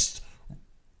best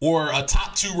or a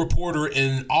top 2 reporter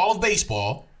in all of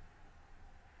baseball,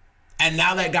 and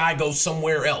now that guy goes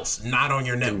somewhere else, not on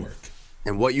your network.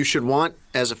 And what you should want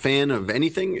as a fan of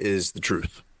anything is the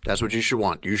truth. That's what you should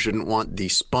want. You shouldn't want the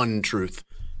spun truth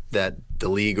that the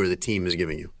league or the team is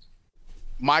giving you.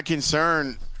 My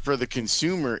concern for the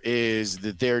consumer is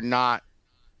that they're not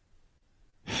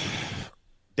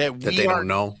that they don't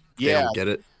know. They don't get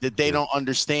it. That they don't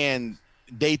understand.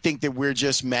 They think that we're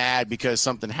just mad because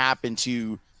something happened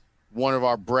to one of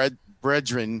our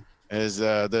brethren, as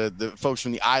the folks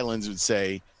from the islands would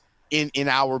say, in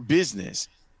our business.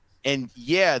 And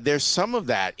yeah, there's some of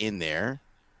that in there.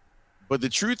 But the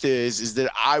truth is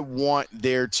that I want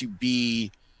there to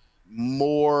be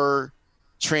more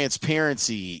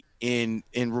transparency in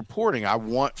reporting. I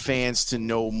want fans to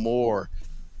know more.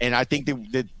 And I think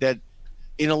that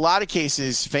in a lot of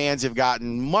cases, fans have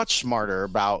gotten much smarter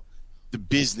about the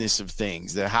business of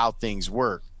things, how things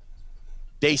work.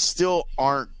 They still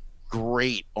aren't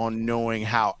great on knowing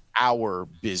how our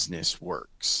business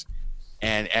works.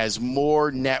 And as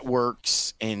more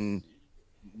networks and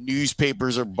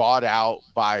newspapers are bought out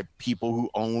by people who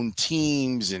own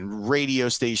teams, and radio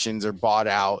stations are bought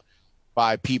out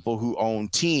by people who own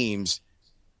teams,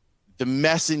 the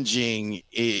messaging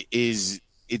is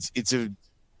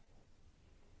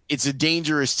a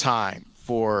dangerous time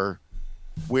for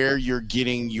where you're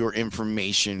getting your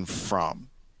information from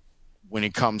when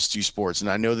it comes to sports. And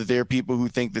I know that there are people who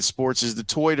think that sports is the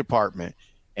toy department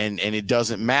and it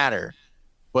doesn't matter.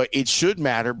 But it should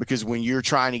matter, because when you're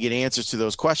trying to get answers to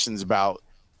those questions about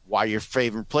why your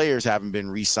favorite players haven't been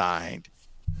re-signed,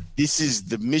 this is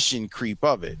the mission creep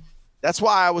of it. That's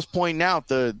why I was pointing out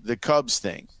the Cubs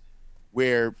thing,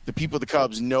 where the people of the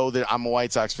Cubs know that I'm a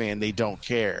White Sox fan. They don't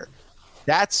care.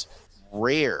 That's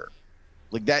rare.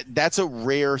 Like that's a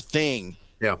rare thing.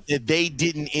 Yeah. That they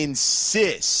didn't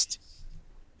insist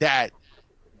that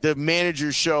the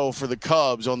manager show for the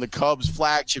Cubs on the Cubs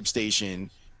flagship station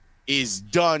is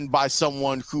done by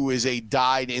someone who is a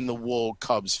dyed-in-the-wool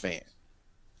Cubs fan.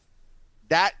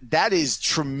 That is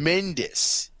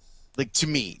tremendous, like, to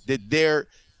me, that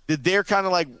they're kind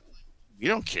of like, We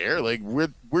don't care. Like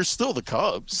we're still the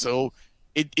Cubs, so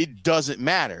it doesn't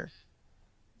matter.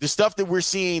 The stuff that we're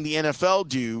seeing the NFL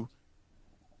do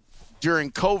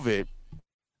during COVID,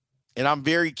 and I'm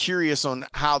very curious on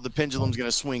how the pendulum's going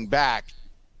to swing back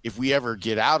if we ever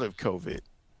get out of COVID.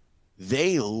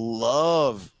 They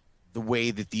love the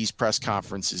way that these press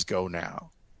conferences go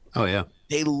now. Oh, yeah.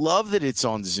 They love that it's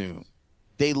on Zoom.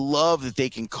 They love that they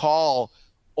can call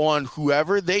on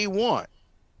whoever they want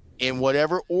in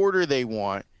whatever order they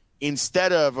want,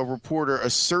 instead of a reporter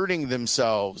asserting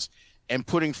themselves and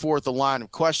putting forth a line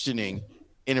of questioning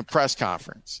in a press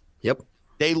conference. Yep.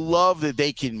 They love that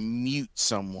they can mute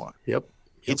someone. Yep.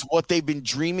 It's what they've been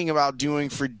dreaming about doing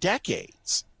for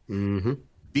decades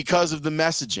because of the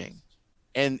messaging.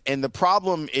 And the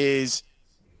problem is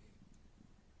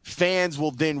fans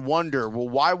will then wonder, well,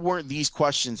 why weren't these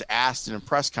questions asked in a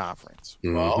press conference?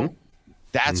 Well,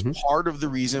 that's part of the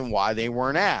reason why they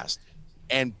weren't asked.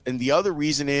 And the other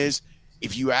reason is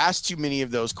if you ask too many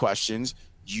of those questions,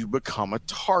 you become a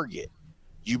target.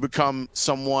 You become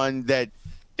someone that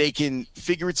they can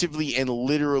figuratively and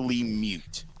literally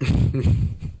mute.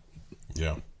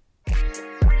 Yeah.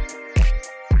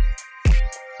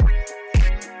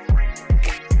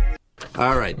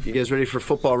 All right. You guys ready for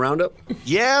football roundup?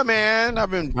 Yeah, man.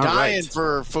 I've been dying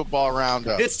for football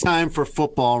roundup. It's time for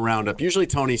football roundup. Usually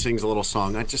Tony sings a little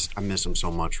song. I miss him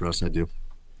so much, Russ. I do.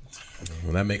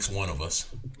 Well, that makes one of us.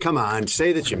 Come on.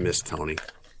 Say that you miss Tony.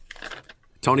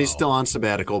 Tony's still on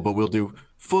sabbatical, but we'll do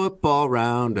football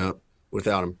roundup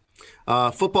without him.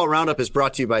 Football roundup is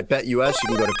brought to you by BetUS.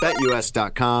 You can go to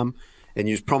betus.com and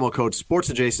use promo code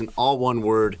SportsAdjacent, all one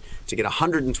word, to get a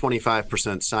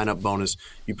 125% sign-up bonus.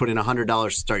 You put in $100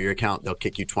 to start your account. They'll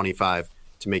kick you $25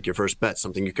 to make your first bet.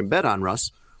 Something you can bet on,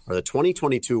 Russ, are the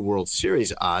 2022 World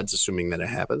Series odds, assuming that it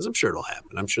happens. I'm sure it'll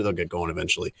happen. I'm sure they'll get going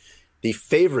eventually. The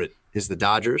favorite is the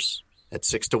Dodgers at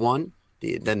 6-1.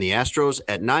 Then the Astros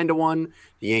at 9-1.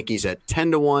 The Yankees at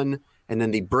 10-1. And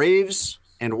then the Braves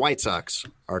and White Sox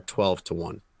are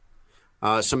 12-1.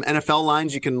 Some NFL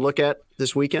lines you can look at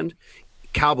this weekend.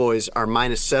 Cowboys are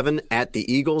 -7 at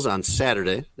the Eagles on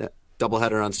Saturday. That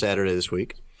doubleheader on Saturday this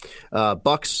week.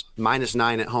 Bucks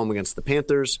 -9 at home against the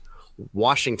Panthers.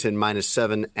 Washington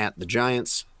 -7 at the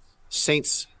Giants.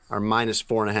 Saints are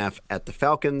 -4.5 at the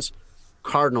Falcons.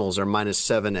 Cardinals are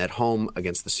 -7 at home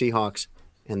against the Seahawks.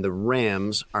 And the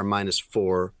Rams are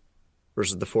 -4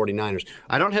 versus the 49ers.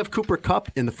 I don't have Cooper Kupp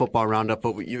in the football roundup,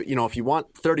 but you know, if you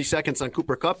want 30 seconds on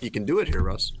Cooper Kupp, you can do it here,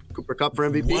 Russ. Cooper Kupp for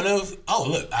MVP.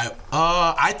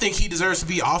 I think he deserves to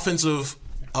be offensive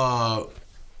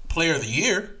player of the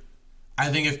year. I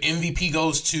think if MVP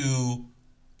goes to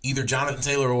either Jonathan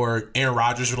Taylor or Aaron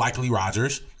Rodgers, or likely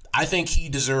Rodgers, I think he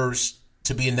deserves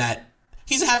to be in that.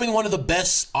 He's having one of the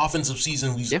best offensive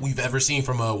seasons we've ever seen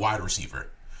from a wide receiver.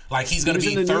 Like, he's going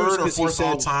to be third or fourth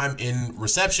all time in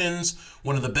receptions,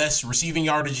 one of the best receiving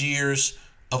yardage years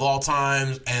of all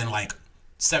time, and like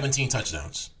 17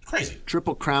 touchdowns. Crazy.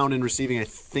 Triple crown in receiving, I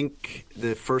think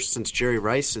the first since Jerry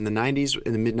Rice in the 90s,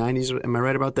 in the mid-90s. Am I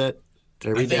right about that?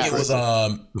 I think it was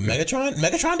Megatron.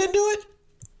 Megatron didn't do it?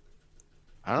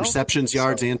 Receptions,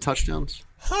 yards, and touchdowns.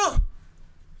 Huh.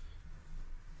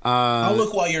 I'll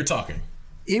look while you're talking.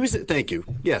 Thank you.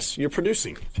 Yes, you're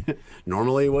producing.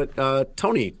 Normally what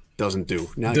Tony doesn't do.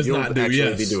 Now you'll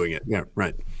actually be doing it. Yeah,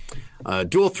 right.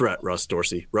 Dual threat, Russ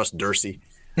Dorsey.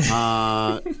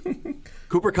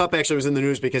 Cooper Kupp actually was in the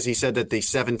news because he said that the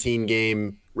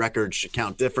 17-game record should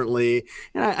count differently.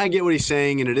 And I get what he's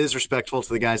saying, and it is respectful to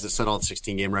the guys that set all the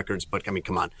 16-game records. But, I mean,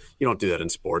 come on. You don't do that in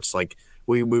sports. Like,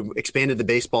 we've expanded the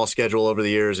baseball schedule over the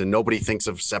years, and nobody thinks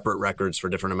of separate records for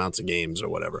different amounts of games or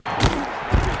whatever.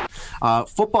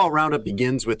 Football roundup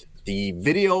begins with the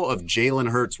video of Jalen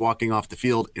Hurts walking off the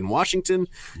field in Washington.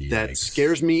 Yikes. That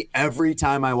scares me every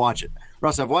time I watch it.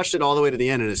 Russ, I've watched it all the way to the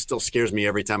end, and it still scares me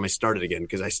every time I start it again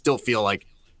because I still feel like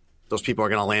those people are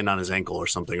going to land on his ankle or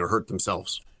something or hurt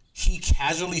themselves. He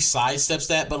casually sidesteps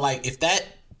that, but like if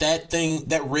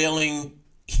that railing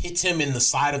hits him in the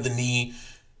side of the knee,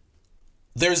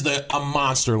 there's a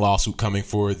monster lawsuit coming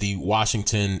for the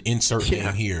Washington insert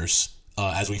name here's.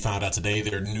 As we found out today,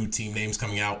 there are new team names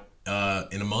coming out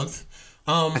in a month.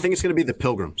 I think it's going to be the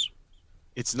Pilgrims.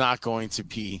 It's not going to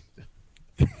be.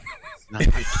 I'm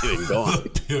kidding. Go on.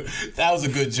 That was a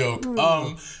good joke.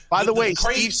 By the way,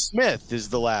 Steve Smith is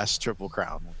the last Triple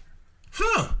Crown.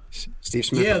 Huh. Steve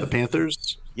Smith of the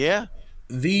Panthers? Yeah.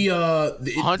 The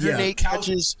 108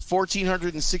 catches,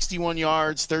 1,461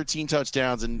 yards, 13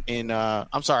 touchdowns.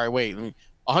 I'm sorry,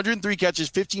 103 catches,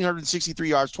 1,563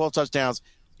 yards, 12 touchdowns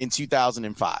in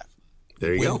 2005.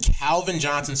 There you go. When Calvin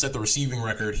Johnson set the receiving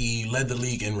record, he led the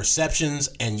league in receptions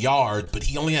and yards, but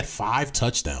he only had 5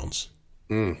 touchdowns.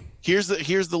 Here's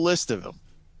the list of them.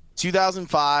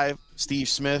 2005, Steve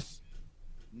Smith.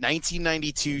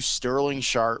 1992, Sterling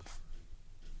Sharp.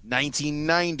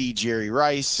 1990, Jerry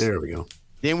Rice. There we go.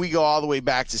 Then we go all the way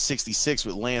back to 66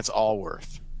 with Lance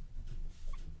Allworth.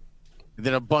 And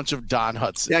then a bunch of Don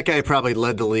Hudson. That guy probably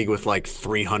led the league with like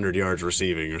 300 yards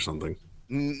receiving or something.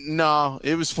 No,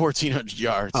 it was 1,400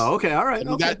 yards. Oh, okay. All right. I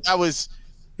mean, Okay. that was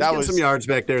some yards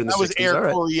back there in the 60s. That was Air All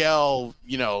right.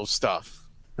 Coryell, stuff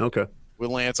Okay. with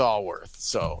Lance Allworth.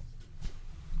 So,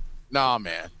 nah,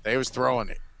 man, they was throwing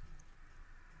it.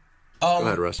 Go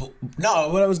ahead, Russ. No,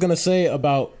 what I was gonna say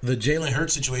about the Jalen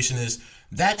Hurts situation is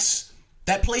that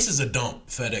place is a dump,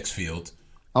 FedEx Field.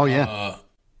 Oh yeah.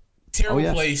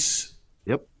 Terrible place.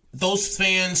 Yep. Those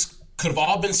fans could have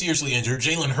all been seriously injured.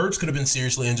 Jalen Hurts could have been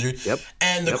seriously injured. Yep.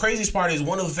 And the craziest part is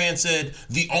one of the fans said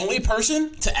the only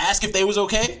person to ask if they was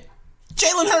okay,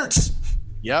 Jalen Hurts.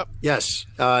 Yep. Yes.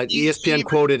 ESPN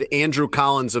quoted Andrew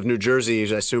Collins of New Jersey,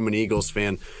 I assume an Eagles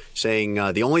fan, saying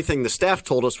the only thing the staff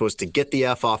told us was to get the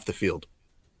F off the field.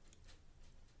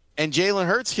 And Jalen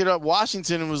Hurts hit up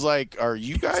Washington and was like, "Are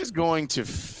you guys going to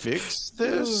fix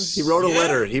this?" He wrote a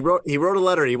letter. He wrote a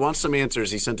letter. He wants some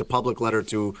answers. He sent a public letter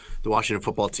to the Washington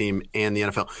football team and the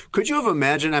NFL. Could you have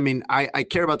imagined? I mean, I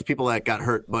care about the people that got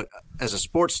hurt, but as a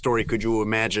sports story, could you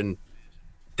imagine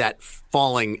that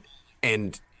falling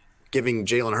and giving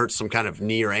Jalen Hurts some kind of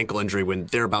knee or ankle injury when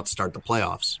they're about to start the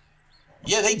playoffs?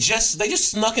 Yeah, they just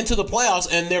snuck into the playoffs,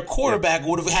 and their quarterback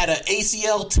would have had an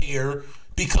ACL tear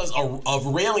because of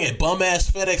railing at bum-ass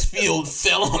FedEx Field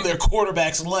fell on their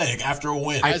quarterback's leg after a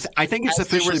win. I think it's As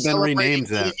they were officially been renamed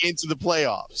celebrating that. into the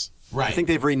playoffs. Right. I think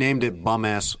they've renamed it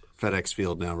bum-ass FedEx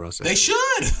Field now, Russ. They should.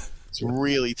 It's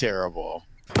really terrible.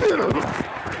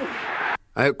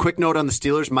 A quick note on the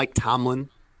Steelers. Mike Tomlin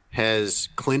has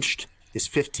clinched his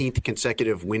 15th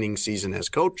consecutive winning season as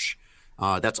coach.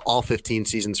 That's all 15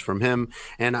 seasons from him.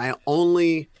 And I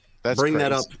only bring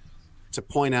that up to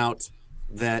point out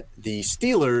that the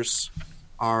Steelers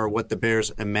are what the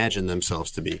Bears imagine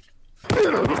themselves to be.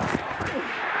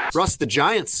 Russ, the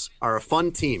Giants are a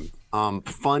fun team.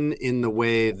 Fun in the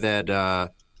way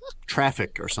that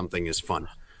traffic or something is fun.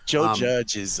 Joe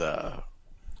Judge is Well,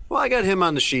 I got him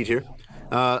on the sheet here.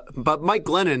 But Mike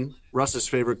Glennon, Russ's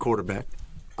favorite quarterback.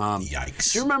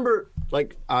 Yikes. Do you remember,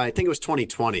 I think it was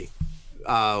 2020,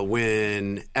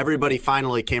 when everybody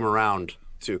finally came around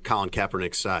to Colin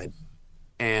Kaepernick's side,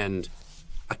 and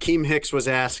Akeem Hicks was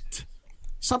asked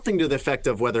something to the effect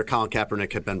of whether Colin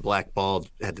Kaepernick had been blackballed,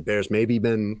 had the Bears maybe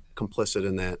been complicit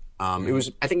in that. It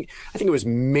was, I think it was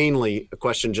mainly a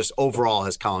question just overall,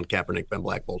 has Colin Kaepernick been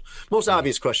blackballed? Most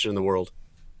obvious question in the world,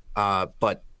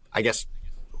 but I guess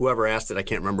whoever asked it, I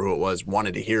can't remember who it was,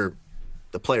 wanted to hear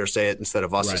the player say it instead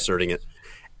of us asserting it.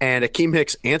 And Akeem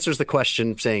Hicks answers the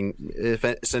question saying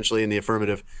essentially in the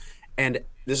affirmative. And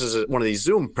this is one of these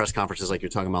Zoom press conferences like you're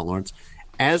talking about, Lawrence.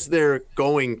 As they're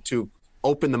going to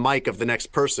open the mic of the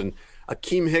next person,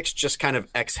 Akeem Hicks just kind of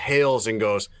exhales and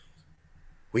goes,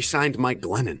 "We signed Mike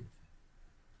Glennon."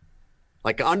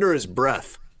 Like under his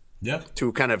breath. Yeah.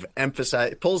 To kind of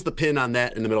emphasize, pulls the pin on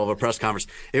that in the middle of a press conference.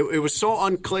 It was so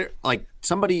unclear. Like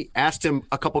somebody asked him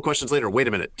a couple questions later, "Wait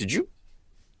a minute, did you,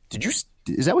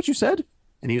 is that what you said?"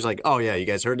 And he was like, "Oh yeah, you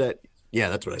guys heard that? Yeah,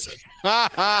 that's what I said."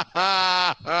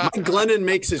 Mike Glennon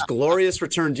makes his glorious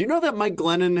return. Do you know that Mike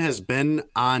Glennon has been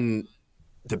on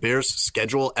the Bears'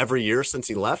 schedule every year since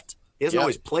he left? He hasn't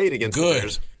always played against the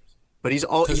Bears, but he's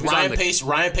all because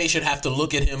Ryan Pace should have to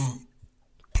look at him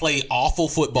play awful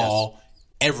football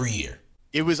every year.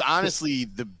 It was honestly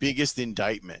the biggest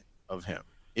indictment of him.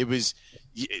 It was,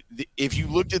 if you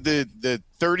looked at the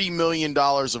 $30 million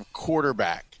of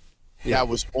quarterback that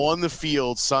was on the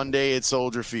field Sunday at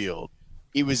Soldier Field,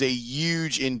 it was a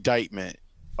huge indictment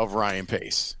of Ryan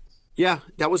Pace. Yeah,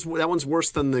 that one's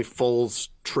worse than the Foles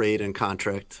trade and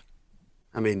contract.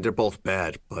 I mean, they're both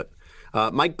bad, but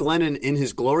Mike Glennon, in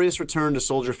his glorious return to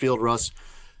Soldier Field, Russ,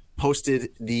 posted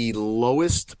the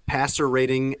lowest passer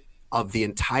rating of the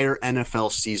entire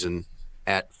NFL season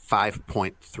at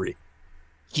 5.3.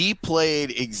 He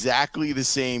played exactly the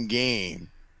same game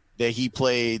that he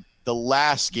played the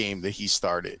last game that he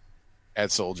started at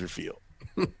Soldier Field.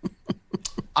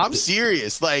 I'm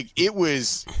serious. Like, it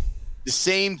was the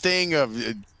same thing of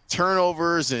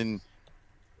turnovers and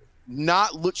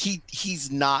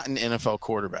he's not an NFL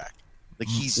quarterback. Like,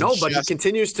 but he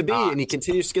continues to be, and he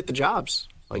continues to get the jobs.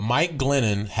 Like Mike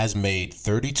Glennon has made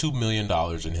 $32 million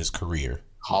in his career.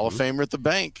 Hall of Famer at the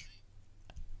bank.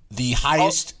 The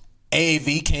highest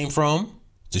AAV came from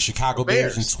the Chicago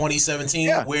Bears in 2017,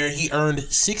 where he earned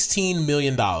 $16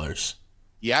 million.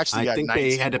 He actually got 19.5. I think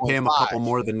they had to pay him a couple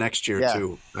more the next year,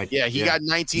 too. He got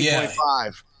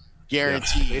 19.5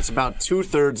 guaranteed. It's about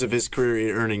 2/3 of his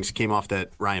career earnings came off that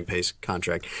Ryan Pace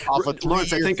contract. Off a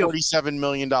 $3-year, $47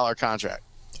 million contract.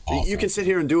 Awful. You can sit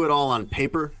here and do it all on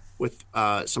paper with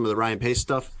some of the Ryan Pace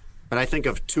stuff, but I think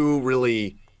of two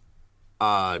really,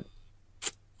 what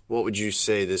would you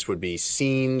say this would be,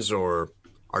 scenes or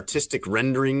artistic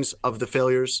renderings of the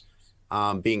failures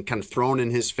being kind of thrown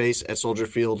in his face at Soldier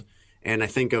Field. And I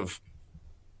think of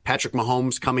Patrick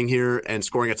Mahomes coming here and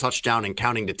scoring a touchdown and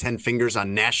counting to 10 fingers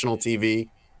on national TV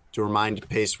to remind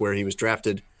Pace where he was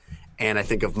drafted. And I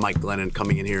think of Mike Glennon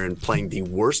coming in here and playing the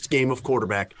worst game of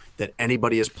quarterback that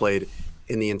anybody has played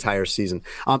in the entire season.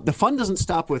 The fun doesn't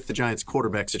stop with the Giants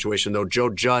quarterback situation, though. Joe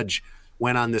Judge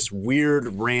went on this weird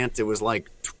rant. It was like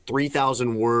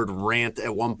 3,000-word rant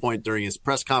at one point during his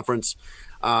press conference,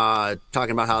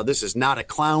 talking about how this is not a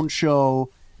clown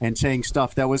show and saying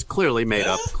stuff that was clearly made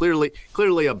up,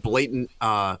 clearly a blatant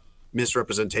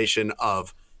misrepresentation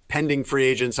of pending free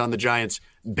agents on the Giants,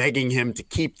 begging him to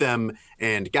keep them,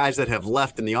 and guys that have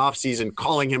left in the offseason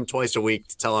calling him twice a week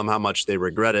to tell him how much they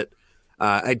regret it.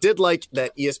 I did like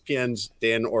that ESPN's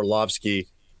Dan Orlovsky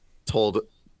told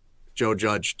Joe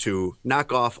Judge to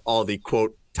knock off all the,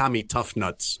 quote, Timmy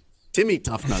Toughnuts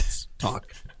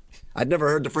talk. I'd never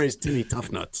heard the phrase Timmy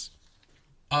Toughnuts.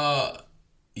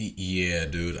 Yeah,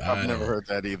 dude. I've never heard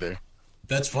that either.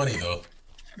 That's funny, though.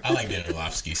 I like Dan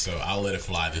Orlovsky, so I'll let it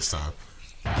fly this time.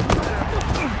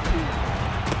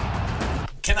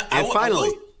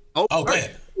 Finally. Go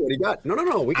ahead. What do you got? No.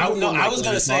 I was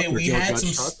gonna say we had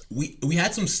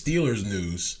some Steelers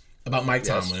news about Mike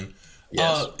Tomlin.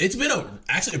 Yes. It's been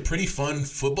actually a pretty fun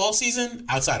football season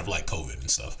outside of like COVID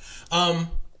and stuff.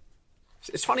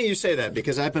 It's funny you say that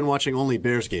because I've been watching only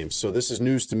Bears games, so this is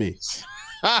news to me.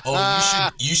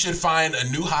 You should find a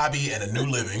new hobby and a new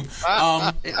living.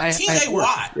 TJ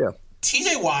Watt. Yeah.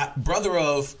 TJ Watt, brother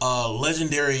of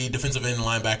legendary defensive end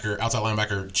linebacker, outside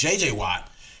linebacker JJ Watt,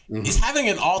 is having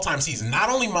an all-time season. Not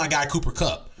only my guy Cooper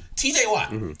Kupp, TJ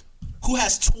Watt, who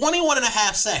has 21 and a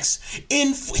half sacks.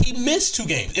 He missed 2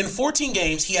 games. In 14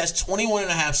 games, he has 21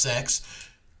 and a half sacks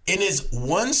and is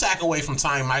 1 sack away from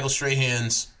tying Michael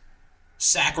Strahan's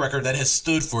sack record that has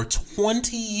stood for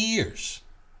 20 years.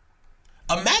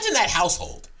 Imagine that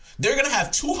household. They're going to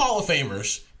have 2 Hall of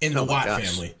Famers in the Watt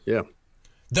family. Yeah.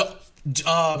 The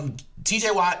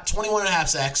TJ Watt, 21 and a half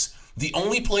sacks. The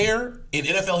only player in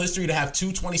NFL history to have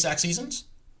 2 20-sack seasons?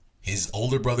 His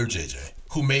older brother, JJ,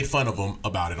 who made fun of him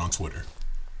about it on Twitter.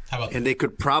 How about that? And they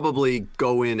could probably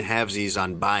go in halvesies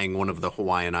on buying one of the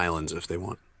Hawaiian Islands if they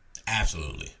want.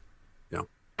 Absolutely. Yeah.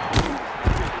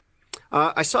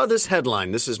 I saw this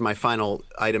headline. This is my final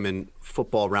item in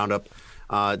Football Roundup.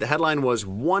 The headline was,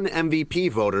 one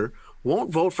MVP voter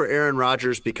won't vote for Aaron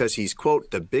Rodgers because he's,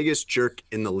 quote, the biggest jerk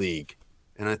in the league.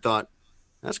 And I thought,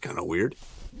 that's kind of weird.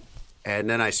 And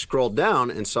then I scrolled down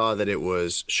and saw that it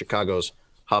was Chicago's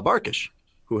Hub Arkush,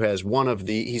 who has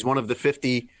he's one of the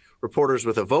 50 reporters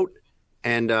with a vote.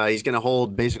 And he's going to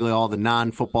hold basically all the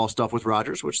non-football stuff with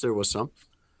Rodgers, which there was some,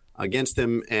 against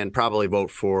him, and probably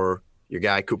vote for your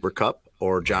guy Cooper Kupp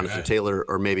or Jonathan Taylor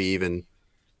or maybe even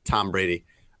Tom Brady.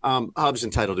 Hub's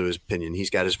entitled to his opinion. He's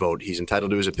got his vote. He's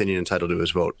entitled to his opinion, entitled to his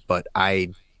vote. But I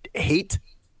hate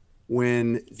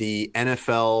when the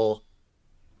NFL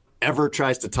ever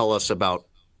tries to tell us about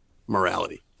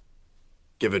morality,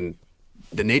 given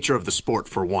the nature of the sport,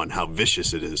 for one, how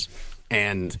vicious it is,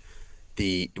 and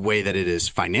the way that it is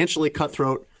financially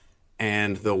cutthroat,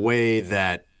 and the way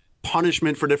that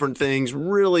punishment for different things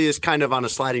really is kind of on a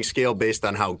sliding scale based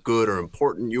on how good or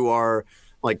important you are.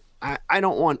 Like, I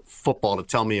don't want football to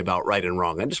tell me about right and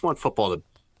wrong. I just want football to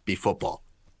be football.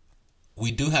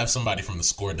 We do have somebody from the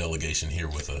SCORE delegation here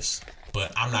with us,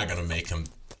 but I'm not going to make him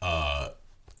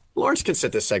Lawrence can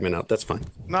set this segment up. That's fine.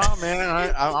 No,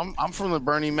 man, I'm from the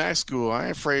Bernie Mac school. I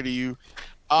ain't afraid of you.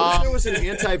 What if there was an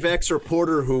anti-vax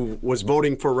reporter who was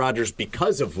voting for Rodgers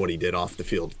because of what he did off the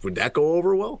field? Would that go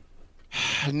over well?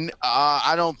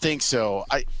 I don't think so.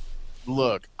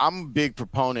 Look, I'm a big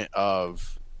proponent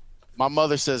of. My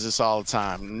mother says this all the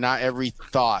time. Not every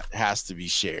thought has to be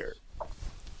shared.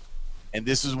 And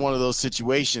this is one of those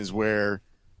situations where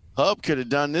Hub could have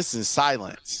done this in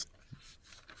silence.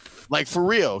 Like, for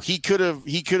real, he could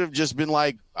have just been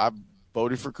like, I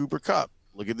voted for Cooper Kupp.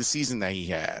 Look at the season that he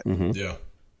had. Mm-hmm. Yeah.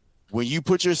 When you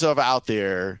put yourself out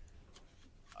there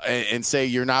and say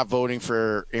you're not voting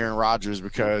for Aaron Rodgers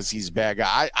because he's a bad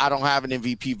guy. I don't have an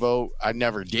MVP vote. I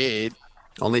never did.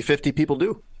 Only 50 people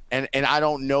do. And I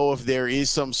don't know if there is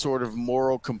some sort of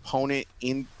moral component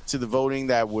into to the voting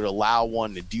that would allow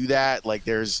one to do that. Like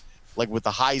there's like with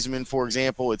the Heisman, for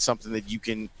example, it's something that you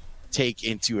can take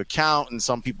into account. And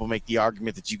some people make the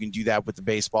argument that you can do that with the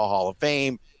Baseball Hall of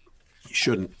Fame. You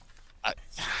shouldn't.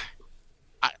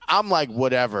 I'm like,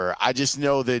 whatever. I just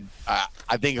know that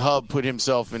I think Hub put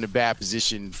himself in a bad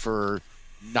position for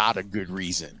not a good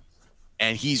reason.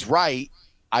 And he's right.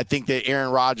 I think that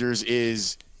Aaron Rodgers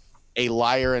is a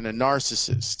liar and a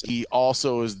narcissist. He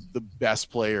also is the best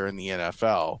player in the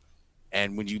NFL.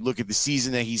 And when you look at the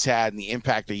season that he's had and the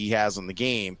impact that he has on the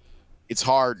game, it's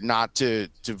hard not to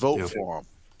vote for him.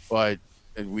 But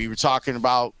we were talking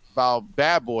about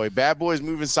Bad Boy. Bad Boy is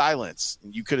moving silence.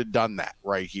 And you could have done that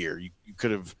right here. You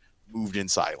could have moved in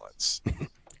silence.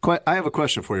 I have a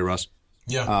question for you, Russ.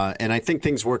 Yeah. And I think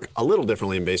things work a little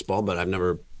differently in baseball, but I've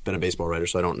never been a baseball writer,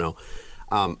 so I don't know.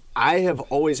 I have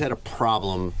always had a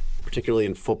problem, particularly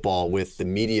in football, with the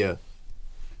media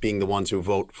being the ones who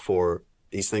vote for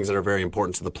these things that are very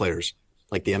important to the players,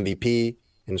 like the MVP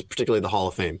and particularly the Hall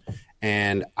of Fame.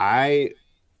 And I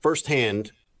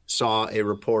firsthand heard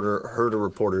a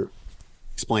reporter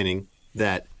explaining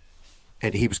that,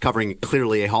 and he was covering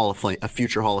clearly a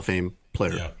future Hall of Fame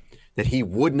player, that he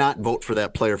would not vote for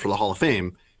that player for the Hall of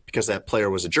Fame because that player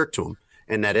was a jerk to him.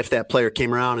 And that if that player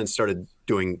came around and started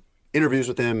doing interviews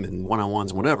with him and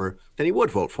one-on-ones and whatever, then he would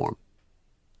vote for him.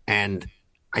 And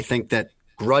I think that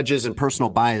grudges and personal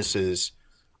biases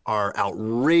are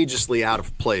outrageously out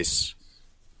of place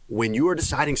when you are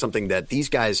deciding something that these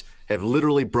guys have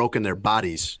literally broken their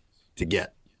bodies to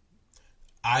get.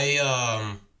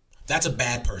 That's a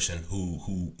bad person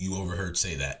who you overheard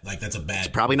say that. Like, that's a bad. He's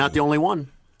probably not the only one.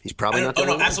 He's probably not the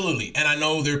only one. Absolutely. And I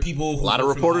know there are people who. A lot of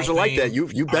reporters are like that.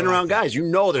 You've been around guys. You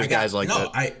know there's guys like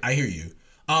that. No, I hear you.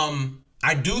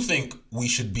 I do think we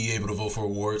should be able to vote for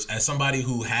awards. As somebody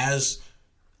who has,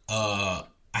 I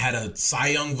had a Cy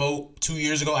Young vote 2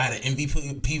 years ago. I had an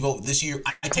MVP vote this year.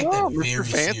 I take that very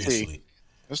seriously.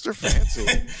 Mr. Fancy.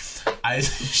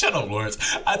 Shut up, Lawrence.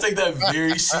 I take that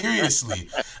very seriously.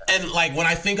 And like when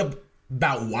I think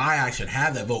about why I should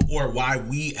have that vote or why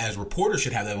we as reporters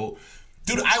should have that vote,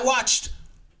 dude, I watched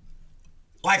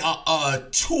like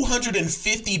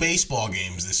 250 baseball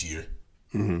games this year.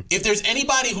 Mm-hmm. If there's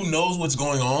anybody who knows what's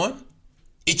going on,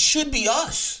 it should be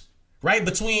us, right?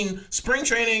 Between spring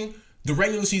training, the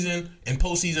regular season, and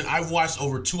postseason, I've watched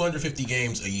over 250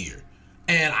 games a year.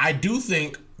 And I do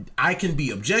think I can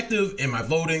be objective in my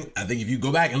voting. I think if you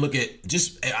go back and look at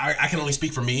I can only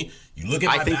speak for me. You look at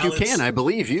my ballots. I think you can. I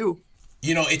believe you.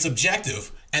 You know, it's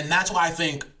objective. And that's why I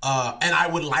think, and I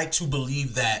would like to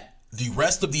believe that the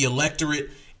rest of the electorate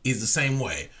is the same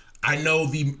way. I know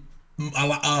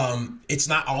it's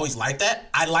not always like that.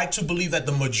 I like to believe that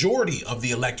the majority of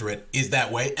the electorate is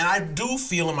that way. And I do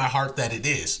feel in my heart that it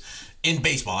is. In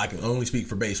baseball, I can only speak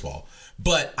for baseball.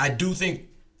 But I do think,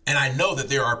 and I know that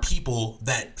there are people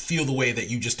that feel the way that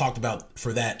you just talked about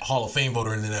for that Hall of Fame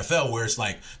voter in the NFL, where it's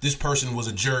like, this person was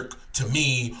a jerk to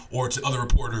me or to other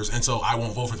reporters, and so I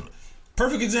won't vote for them.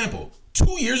 Perfect example.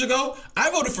 2 years ago,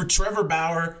 I voted for Trevor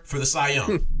Bauer for the Cy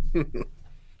Young.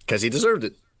 Because he deserved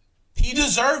it. He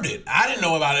deserved it. I didn't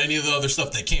know about any of the other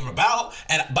stuff that came about,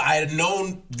 but I had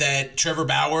known that Trevor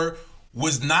Bauer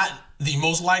was not the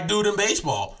most liked dude in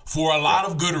baseball for a lot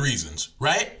of good reasons,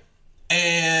 right?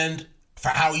 And for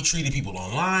how he treated people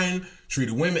online,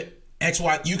 treated women, I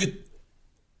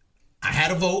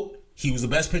had a vote. He was the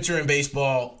best pitcher in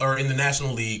baseball or in the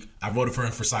National League. I voted for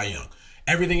him for Cy Young.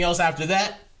 Everything else after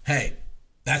that, hey,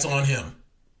 that's on him.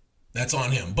 That's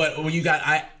on him. But when you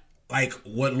got, like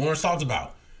what Lawrence talked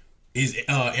about, is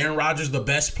Aaron Rodgers the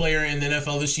best player in the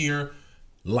NFL this year?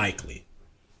 Likely.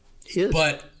 He is.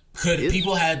 But could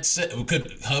Hubs had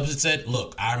said,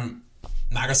 look, I'm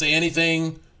not gonna say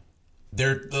anything.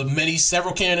 There are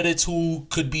several candidates who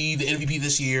could be the MVP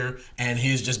this year, and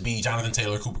his just be Jonathan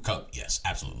Taylor, Cooper Kupp. Yes,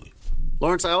 absolutely.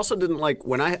 Lawrence, I also didn't like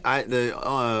when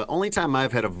the only time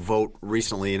I've had a vote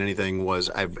recently in anything was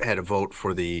I've had a vote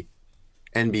for the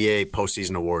NBA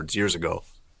postseason awards years ago.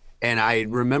 And I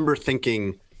remember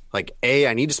thinking, like,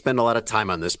 I need to spend a lot of time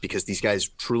on this because these guys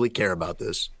truly care about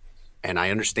this. And I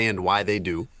understand why they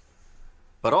do.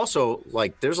 But also,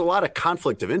 like, there's a lot of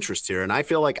conflict of interest here. And I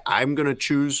feel like I'm going to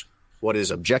choose what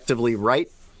is objectively right,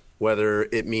 whether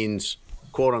it means,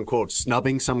 quote unquote,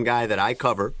 snubbing some guy that I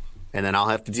cover. And then I'll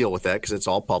have to deal with that because it's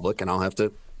all public. And I'll have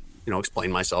to,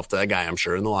 explain myself to that guy, I'm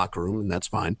sure, in the locker room. And that's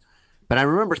fine. But I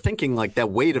remember thinking, like, that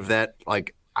weight of that,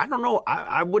 like, I don't know.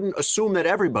 I wouldn't assume that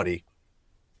everybody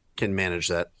can manage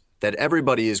that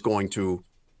everybody is going to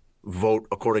vote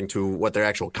according to what their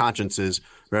actual conscience is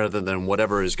rather than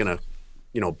whatever is going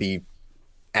to, be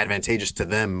advantageous to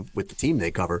them with the team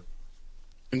they cover.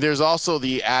 And there's also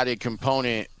the added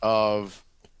component of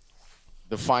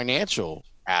the financial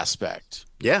aspect.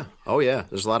 Yeah. Oh, yeah.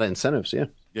 There's a lot of incentives. Yeah.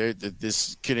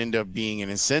 This could end up being an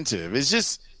incentive. It's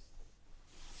just,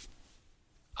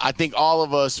 I think all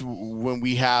of us, when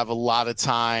we have a lot of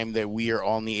time that we are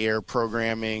on the air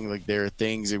programming, like there are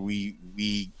things that we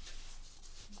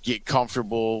get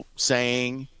comfortable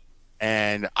saying.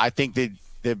 And I think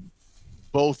that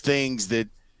both things that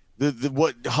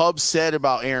what Hub said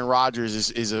about Aaron Rodgers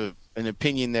is an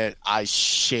opinion that I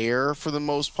share for the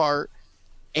most part,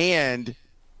 and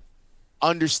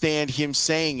understand him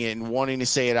saying it and wanting to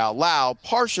say it out loud,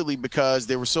 partially because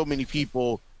there were so many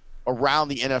people around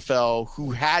the NFL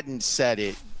who hadn't said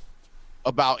it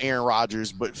about Aaron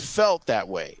Rodgers but felt that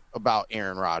way about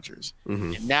Aaron Rodgers.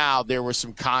 Mm-hmm. And now there were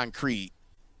some concrete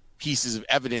pieces of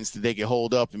evidence that they could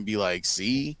hold up and be like,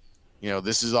 see,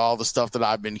 this is all the stuff that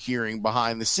I've been hearing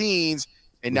behind the scenes,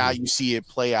 and now you see it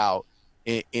play out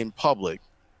in public.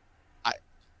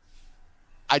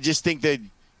 I just think that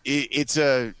it's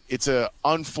a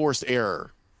unforced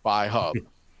error by Hub.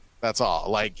 That's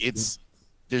all. Like,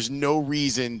 there's no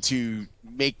reason to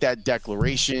make that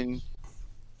declaration,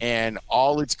 and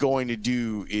all it's going to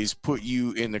do is put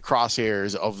you in the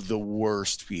crosshairs of the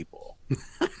worst people.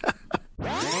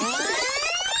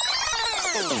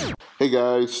 Hey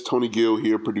guys, Tony Gill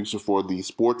here, producer for the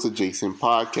Sports Adjacent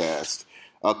podcast.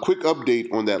 A quick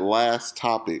update on that last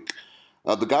topic.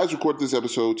 The guys recorded this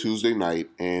episode Tuesday night,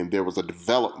 and there was a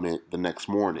development the next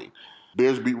morning.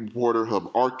 Bears beat reporter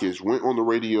Hub Arkush went on the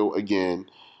radio again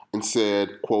and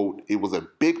said, quote, "It was a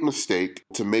big mistake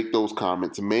to make those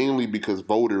comments, mainly because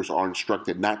voters are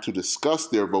instructed not to discuss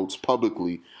their votes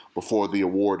publicly before the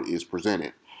award is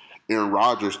presented." Aaron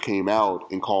Rodgers came out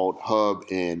and called Hub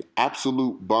an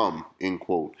absolute bum, end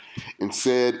quote, and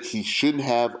said he shouldn't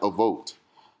have a vote.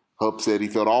 Hub said he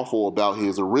felt awful about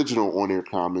his original on-air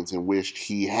comments and wished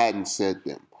he hadn't said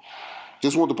them.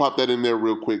 Just wanted to pop that in there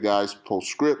real quick, guys,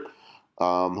 post-script.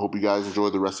 Hope you guys enjoy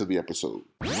the rest of the episode.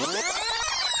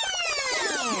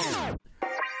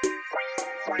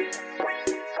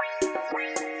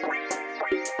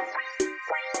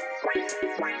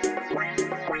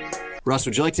 Russ,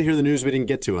 would you like to hear the news we didn't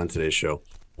get to on today's show?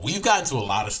 We've gotten to a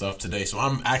lot of stuff today, so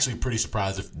I'm actually pretty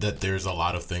surprised that there's a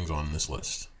lot of things on this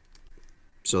list.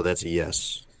 So that's a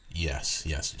yes. Yes,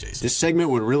 Jason. This segment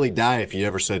would really die if you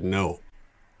ever said no.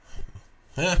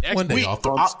 One day I'll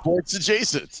throw Sports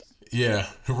Adjacent. Yeah,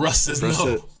 Russ says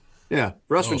no.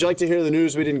 Russ, would you like to hear the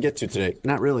news we didn't get to today?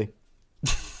 Not really.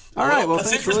 All right, well,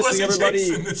 thanks for listening, everybody.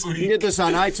 You can get this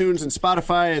on iTunes and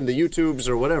Spotify and the YouTubes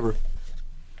or whatever.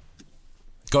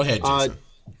 Go ahead, Jason.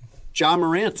 Ja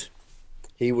Morant.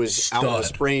 He was out with a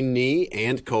sprained knee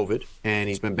and COVID, and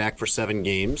he's been back for 7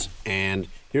 games. And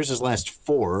here's his last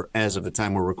 4 as of the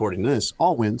time we're recording this.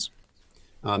 All wins.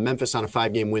 Memphis on a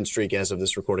 5-game win streak as of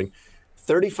this recording.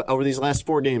 35 over these last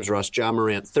 4 games, Russ, Ja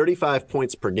Morant, 35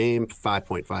 points per game,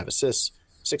 5.5 assists,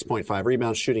 6.5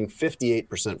 rebounds, shooting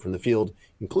 58% from the field,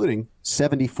 including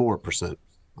 74%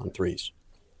 on threes.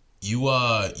 You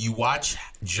watch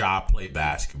Ja play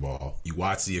basketball, you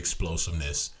watch the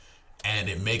explosiveness, and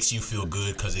it makes you feel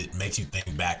good because it makes you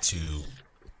think back to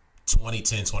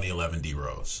 2010, 2011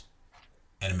 D-Rose,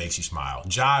 and it makes you smile.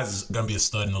 Ja is going to be a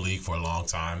stud in the league for a long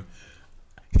time.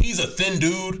 He's a thin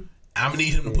dude. I'm going to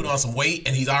need him to put on some weight,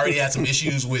 and he's already had some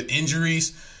issues with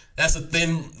injuries. That's a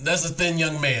thin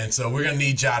young man, so we're going to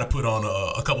need Ja to put on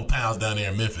a couple pounds down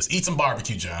there in Memphis. Eat some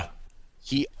barbecue, Ja.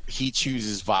 He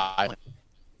chooses violence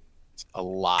a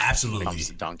lot. Absolutely. When it comes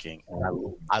to dunking.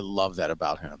 And I love that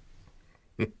about him.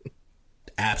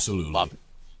 Absolutely. Love it.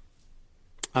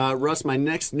 Russ, my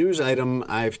next news item,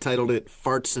 I've titled it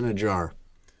Farts in a Jar.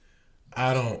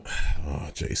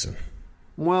 Jason.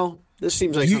 Well, this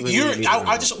seems like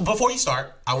something before you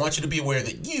start, I want you to be aware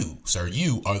that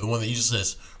you are the one that usually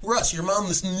says, Russ, your mom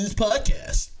listens to this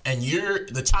podcast. And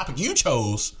the topic you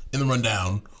chose in the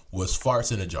rundown was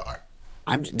farts in a jar.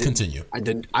 Continue. I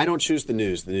don't choose the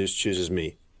news. The news chooses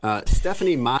me.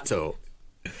 Stephanie Matto.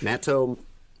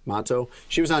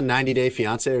 She was on 90 Day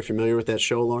Fiancé. Are you familiar with that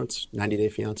show, Lawrence? 90 Day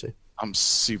Fiancé. I'm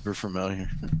super familiar.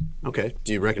 Okay.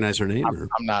 Do you recognize her name?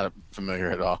 I'm not familiar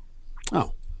at all.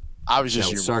 Oh. I was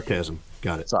just sarcasm.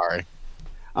 Got it. Sorry.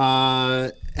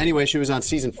 Anyway, she was on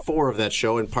season 4 of that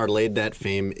show and parlayed that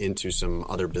fame into some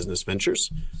other business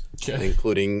ventures,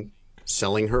 including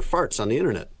selling her farts on the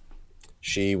internet.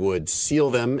 She would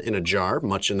seal them in a jar,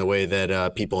 much in the way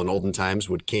that people in olden times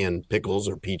would can pickles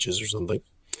or peaches or something,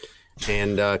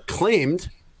 and claimed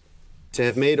to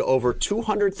have made over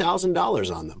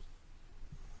 $200,000 on them.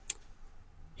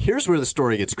 Here's where the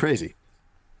story gets crazy.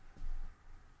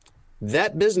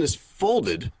 That business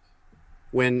folded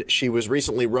when she was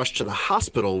recently rushed to the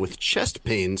hospital with chest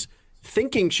pains,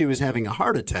 thinking she was having a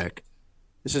heart attack.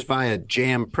 This is via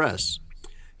Jam Press.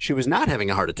 She was not having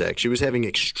a heart attack. She was having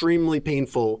extremely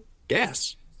painful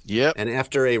gas. Yep. And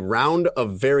after a round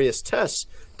of various tests,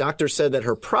 doctors said that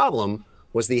her problem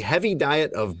was the heavy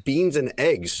diet of beans and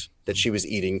eggs that she was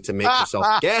eating to make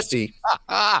herself gassy.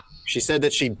 She said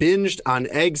that she binged on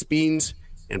eggs, beans,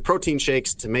 and protein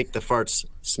shakes to make the farts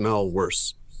smell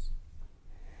worse.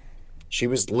 She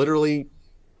was literally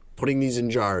putting these in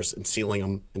jars and sealing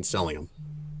them and selling them,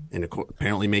 and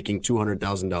apparently making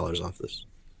 $200,000 off this.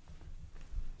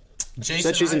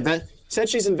 Jason, Said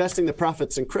she's investing the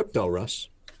profits in crypto, Russ.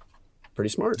 Pretty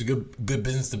smart. It's a good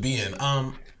business to be in.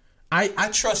 I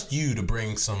trust you to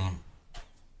bring some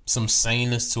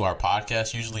saneness to our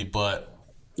podcast usually, but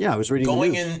yeah, I was reading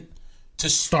going the news. in to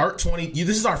start 20.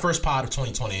 This is our first pod of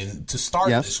 2020, and to start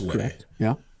this way, correct.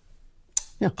 Yeah.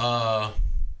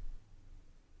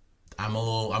 I'm a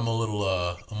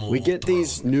little. We get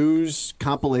these news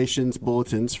compilations,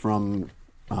 bulletins from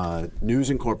News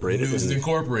Incorporated. News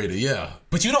Incorporated, yeah.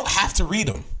 But you don't have to read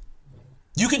them.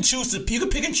 You can choose you can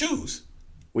pick and choose.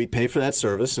 We pay for that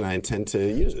service, and I intend to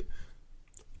use it.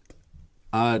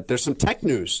 There's some tech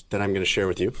news that I'm going to share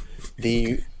with you.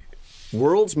 The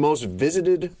world's most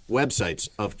visited websites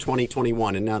of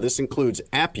 2021, and now this includes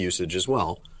app usage as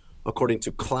well. According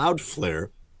to Cloudflare,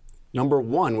 number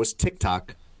 1 was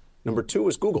TikTok. Number 2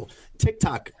 was Google.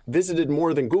 TikTok visited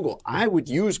more than Google. I would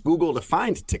use Google to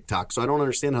find TikTok, so I don't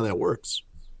understand how that works.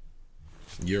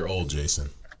 You're old, Jason.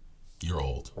 You're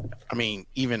old. I mean,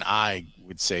 even I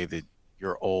would say that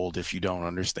you're old if you don't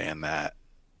understand that.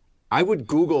 I would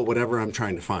Google whatever I'm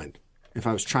trying to find. If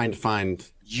I was trying to find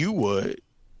You would.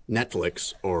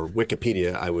 Netflix or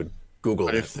Wikipedia, I would Google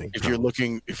But that if thing. you're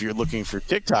looking for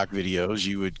TikTok videos,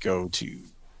 you would go to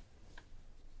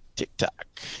TikTok.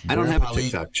 I don't have a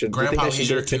TikTok. Do you think Grandpa I should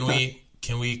do a Leisure, TikTok?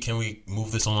 can we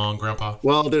move this along, Grandpa?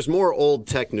 Well, there's more old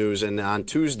tech news, and on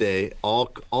Tuesday,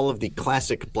 all of the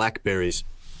classic BlackBerries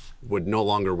would no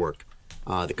longer work.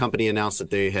 The company announced that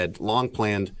they had long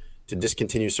planned to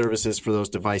discontinue services for those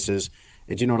devices.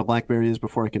 And do you know what a BlackBerry is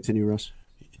before I continue, Russ?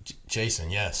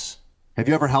 Jason, yes. Have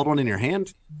you ever held one in your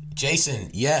hand? Jason,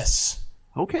 yes.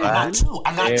 Okay. I'm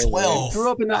not 12.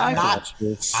 Grew up in the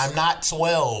iPod. I'm not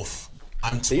 12.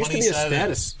 I'm 27. They used to be a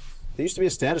status. They used to be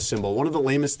a status symbol. One of the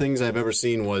lamest things I've ever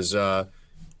seen was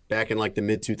back in like the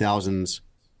mid 2000s.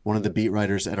 One of the beat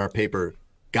writers at our paper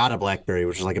got a BlackBerry,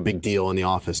 which was like a big deal in the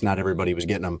office. Not everybody was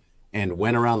getting them, and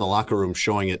went around the locker room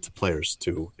showing it to players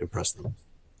to impress them.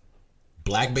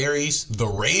 BlackBerries, the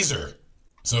Razor.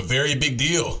 It's a very big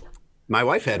deal. My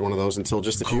wife had one of those until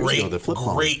just a few years ago. The flip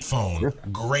phone. Great phone. Yeah.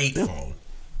 Great phone.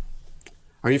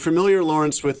 Are you familiar,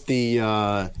 Lawrence, with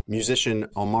the musician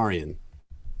Omarion?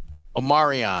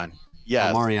 Omarion.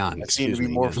 Yes. Omarion. I seem to be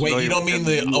more familiar. Wait, you don't mean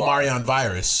the Omarion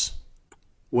virus?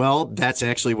 Well, that's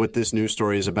actually what this news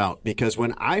story is about. Because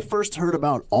when I first heard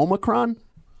about Omicron,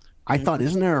 I thought,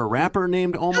 isn't there a rapper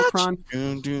named Omicron?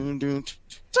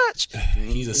 Touch.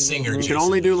 He's a singer. You can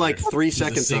only do like 3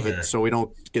 seconds of it so we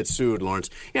don't get sued, Lawrence.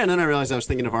 Yeah, and then I realized I was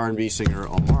thinking of R&B singer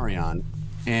Omarion,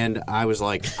 and I was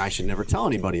like, I should never tell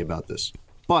anybody about this.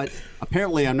 But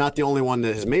apparently I'm not the only one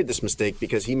that has made this mistake,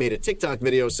 because he made a TikTok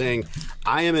video saying,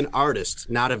 I am an artist,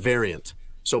 not a variant.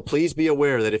 So please be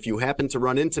aware that if you happen to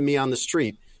run into me on the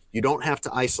street, you don't have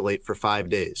to isolate for 5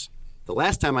 days. The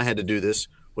last time I had to do this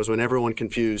was when everyone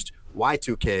confused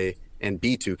Y2K and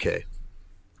B2K.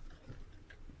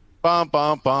 Bum,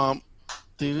 bum, bum.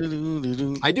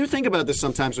 I do think about this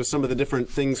sometimes with some of the different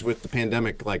things with the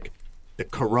pandemic, like the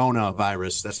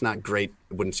coronavirus. That's not great.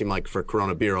 It wouldn't seem like for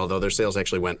Corona beer, although their sales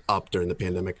actually went up during the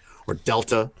pandemic. Or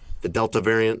Delta, the Delta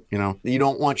variant. You know, you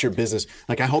don't want your business.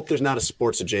 Like, I hope there's not a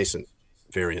sports adjacent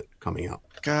variant coming out.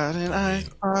 Got an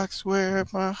icebox where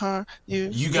my heart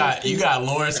you got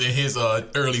Lawrence in his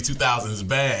early 2000s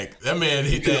bag. That man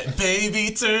hit that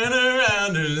baby turn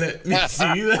around and let me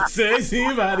see that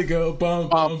sexy body go bum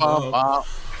bum bum.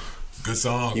 Good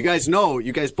song. You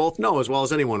guys both know as well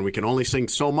as anyone, we can only sing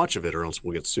so much of it or else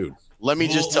we'll get sued. Let me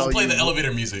just tell you. We'll play the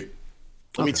elevator music.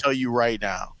 Let me tell you right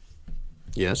now.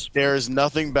 Yes. There is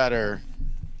nothing better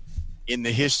in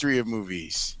the history of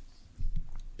movies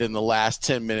than the last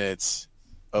 10 minutes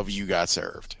of You Got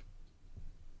Served.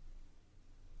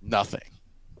 Nothing.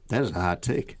 That is a hot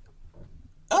take.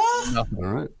 All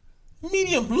right.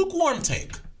 Medium, lukewarm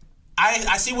take.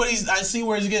 I see where he's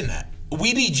getting at.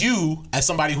 We need you, as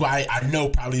somebody who I know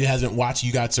probably hasn't watched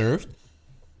You Got Served.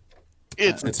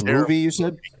 It's a movie, you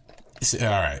said? All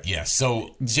right, yeah.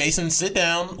 So Jason, sit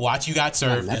down, watch You Got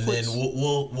Served, and then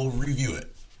we'll review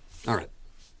it. All right.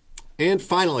 And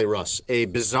finally, Russ, a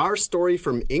bizarre story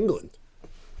from England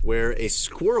where a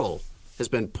squirrel has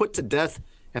been put to death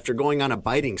after going on a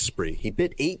biting spree. He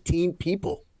bit 18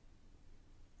 people.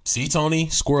 See, Tony,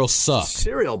 squirrels suck.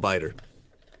 Serial biter.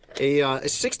 A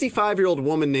 65-year-old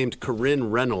woman named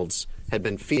Corinne Reynolds had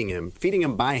been feeding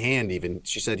him by hand even.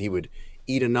 She said he would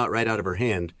eat a nut right out of her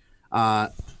hand.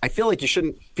 I feel like you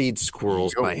shouldn't feed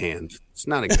squirrels by hand. It's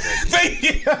not a good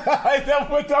idea. I didn't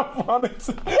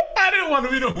want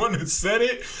to be the one that said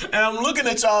it. And I'm looking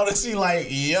at y'all to see like,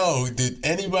 yo, did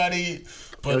anybody...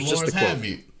 But Lawrence had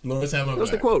me. Lawrence had my back. That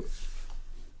was the quote.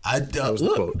 That was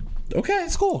the quote. Okay,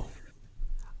 it's cool.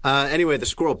 Anyway, the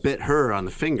squirrel bit her on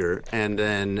the finger, and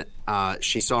then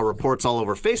she saw reports all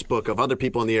over Facebook of other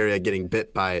people in the area getting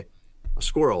bit by a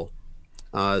squirrel.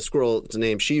 The squirrel's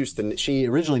name, she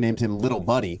originally named him Little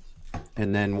Buddy,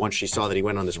 and then once she saw that he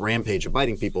went on this rampage of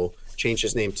biting people, changed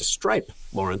his name to Stripe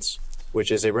Lawrence,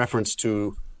 which is a reference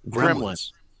to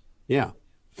Gremlins. Yeah.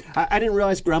 I didn't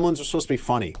realize Gremlins was supposed to be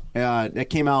funny. It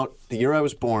came out the year I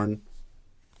was born.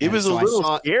 It was a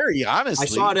little scary, honestly. I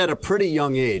saw it at a pretty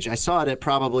young age. I saw it at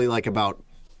probably like about...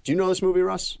 Do you know this movie,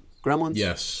 Russ? Gremlins?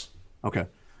 Yes. Okay.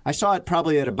 I saw it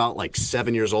probably at about like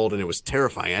 7 years old, and it was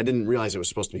terrifying. I didn't realize it was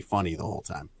supposed to be funny the whole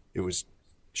time. It was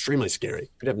extremely scary.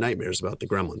 You'd have nightmares about the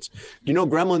Gremlins. You know,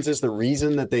 Gremlins is the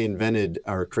reason that they invented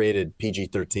or created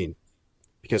PG-13.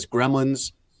 Because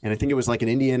Gremlins, and I think it was like an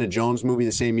Indiana Jones movie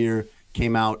the same year,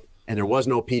 came out, and there was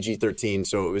no PG-13,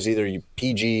 so it was either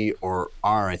PG or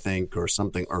R, I think, or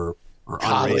something, or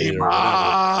unrated or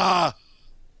whatever.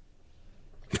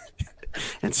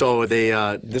 And so they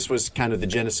this was kind of the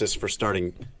genesis for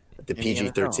starting the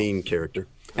PG-13 character.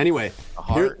 Anyway,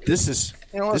 there's a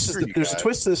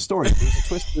twist to this story. There's a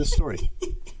twist to this story.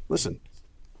 Listen,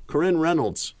 Corinne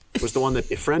Reynolds was the one that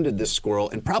befriended this squirrel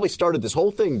and probably started this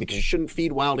whole thing because you shouldn't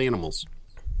feed wild animals.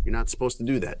 You're not supposed to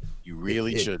do that. You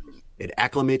really shouldn't. It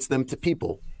acclimates them to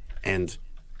people, and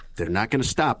they're not going to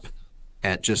stop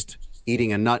at just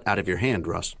eating a nut out of your hand,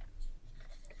 Russ.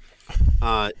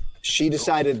 She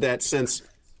decided that since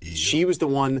she was the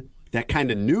one that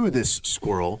kind of knew this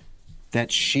squirrel,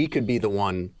 that she could be the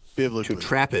one to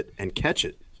trap it and catch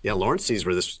it. Yeah, Lawrence sees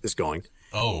where this is going.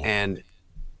 Oh. And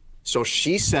so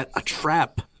she set a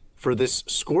trap for this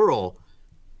squirrel,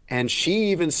 and she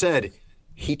even said,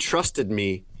 he trusted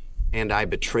me and I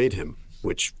betrayed him,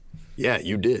 which, yeah,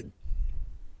 you did.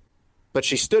 But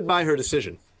she stood by her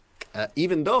decision,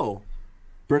 even though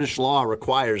British law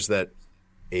requires that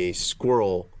a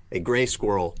gray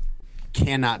squirrel,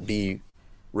 cannot be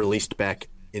released back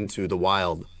into the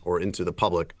wild or into the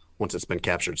public once it's been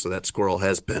captured. So that squirrel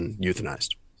has been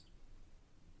euthanized.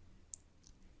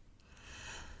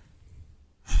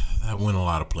 That went a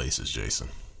lot of places, Jason.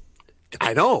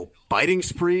 I know. Biting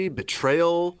spree,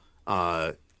 betrayal,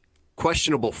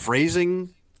 questionable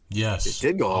phrasing. Yes. It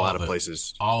did go a lot of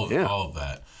places. All of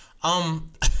that.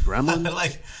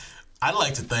 Gremlins. I'd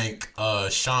like to thank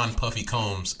Sean Puffy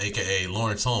Combs, a.k.a.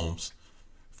 Lawrence Holmes.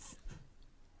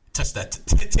 Take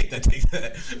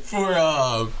that.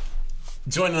 For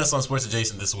joining us on Sports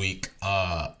Adjacent this week.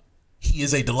 He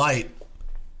is a delight.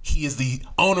 He is the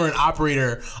owner and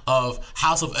operator of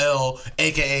House of L,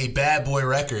 a.k.a. Bad Boy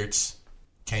Records.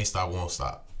 Can't stop, won't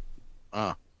stop.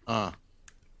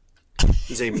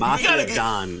 He's a mafia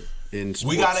don in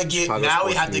sports. We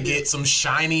have to get some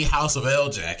shiny House of L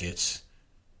jackets.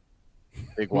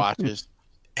 Big watches.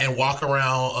 And walk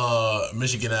around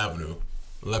Michigan Avenue.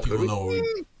 Let people know what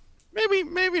we...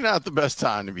 Maybe not the best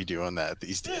time to be doing that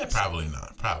these days. Yeah, probably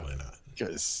not.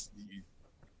 Because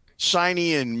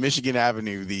shiny and Michigan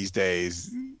Avenue these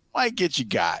days might get you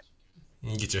got. You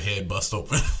can get your head bust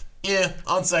open. Yeah,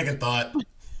 on second thought.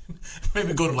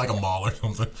 Maybe go to like a mall or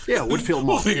something. Yeah, Woodfield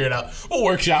Mall. We'll figure it out. We'll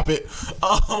workshop it.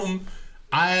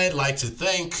 I'd like to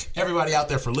thank everybody out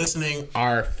there for listening.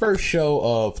 Our first show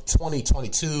of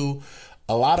 2022.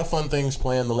 A lot of fun things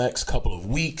planned the next couple of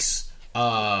weeks.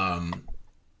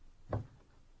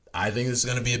 I think this is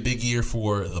going to be a big year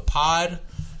for the pod,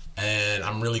 and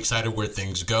I'm really excited where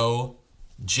things go.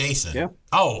 Jason. Yeah.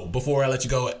 Oh, before I let you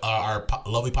go, our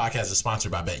lovely podcast is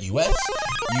sponsored by BetUS.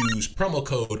 Use promo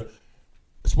code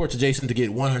Sports Adjacent to get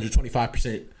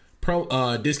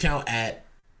 125% discount at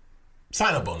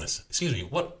sign-up bonus. Excuse me,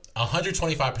 what?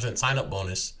 125% sign-up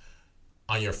bonus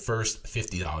on your first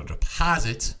 $50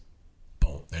 deposit.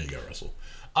 Boom. There you go, Russell.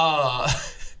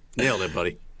 Nailed it,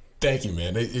 buddy. Thank you,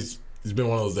 man. It's been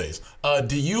one of those days.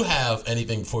 Do you have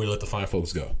anything before we let the fine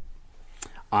folks go?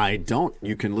 I don't.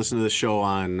 You can listen to the show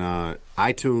on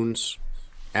iTunes,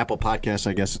 Apple Podcasts,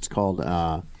 I guess it's called,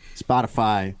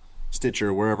 Spotify,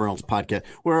 Stitcher, wherever else podcast.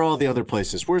 Where are all the other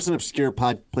places? Where's an obscure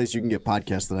place you can get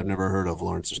podcasts that I've never heard of,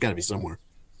 Lawrence? There's got to be somewhere.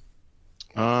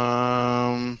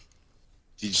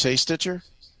 Did you say Stitcher?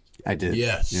 I did.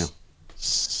 Yes. Yeah.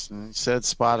 Said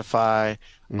Spotify.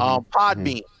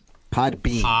 Podbean.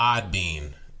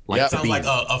 Podbean. Like that sounds like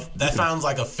that sounds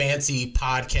like a fancy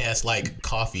podcast, like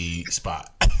coffee spot.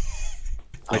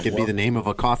 Like it'd be the name of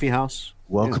a coffee house.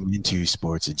 Welcome into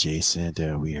Sports Adjacent.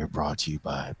 We are brought to you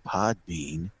by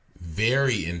Podbean.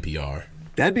 Very NPR.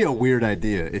 That'd be a weird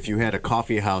idea if you had a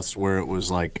coffee house where it was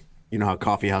like, you know how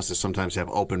coffee houses sometimes have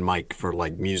open mic for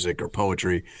like music or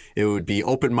poetry. It would be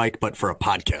open mic, but for a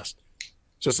podcast.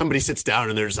 So somebody sits down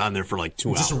and they're just on there for like 2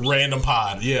 hours. Just a random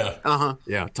pod, yeah.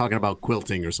 Yeah, talking about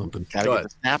quilting or something. Gotta get the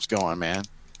snaps going, man.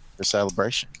 The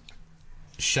celebration.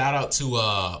 Shout out to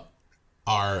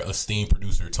our esteemed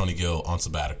producer, Tony Gill, on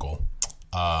sabbatical.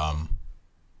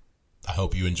 I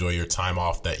hope you enjoy your time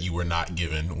off that you were not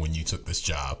given when you took this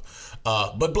job.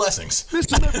 But blessings.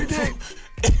 Miss him every day.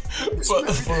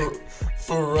 But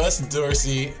for Russ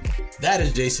Dorsey, that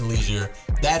is Jason Leisure.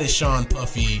 That is Sean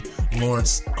Puffy,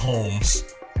 Lawrence Holmes.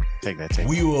 Take that.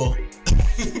 We will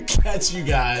catch you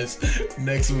guys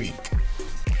next week.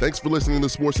 Thanks for listening to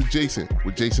Sports Adjacent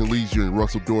with Jason Leisure and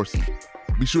Russell Dorsey.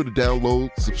 Be sure to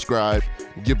download, subscribe,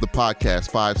 and give the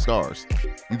podcast 5 stars.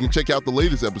 You can check out the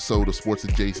latest episode of Sports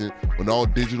Adjacent on all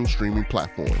digital streaming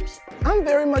platforms. I'm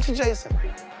very much adjacent.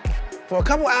 For a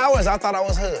couple hours, I thought I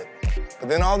was hood. But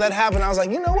then all that happened, I was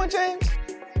like, you know what, James?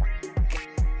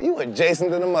 You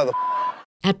adjacent to the mother.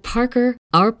 At Parker,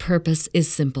 our purpose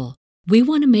is simple. We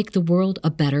want to make the world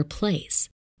a better place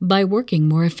by working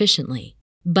more efficiently,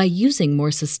 by using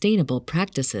more sustainable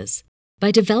practices,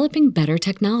 by developing better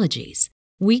technologies.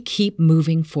 We keep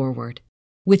moving forward.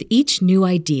 With each new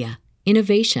idea,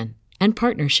 innovation, and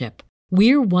partnership,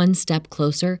 we're one step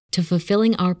closer to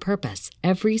fulfilling our purpose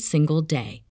every single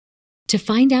day. To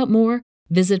find out more,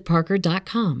 visit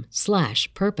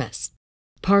parker.com/purpose.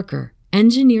 Parker,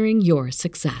 engineering your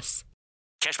success.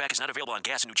 Cashback is not available on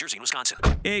gas in New Jersey and Wisconsin.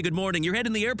 Hey, good morning. You're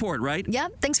heading to the airport, right?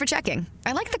 Yep, thanks for checking.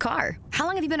 I like the car. How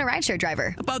long have you been a rideshare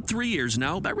driver? About 3 years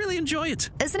now. I really enjoy it.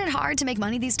 Isn't it hard to make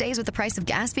money these days with the price of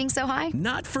gas being so high?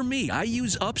 Not for me. I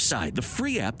use Upside, the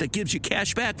free app that gives you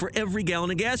cash back for every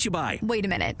gallon of gas you buy. Wait a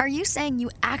minute. Are you saying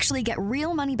you actually get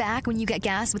real money back when you get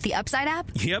gas with the Upside app?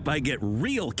 Yep, I get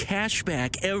real cash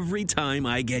back every time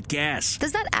I get gas.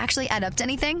 Does that actually add up to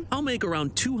anything? I'll make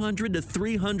around $200 to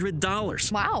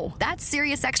 $300. Wow, that's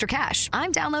serious extra cash.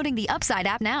 I'm downloading the Upside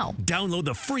app now. Download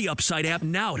the free Upside app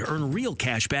now to earn real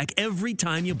cash back every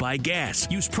time you buy gas.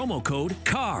 Use promo code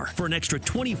CAR for an extra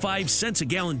 25 cents a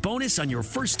gallon bonus on your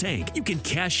first tank. You can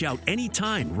cash out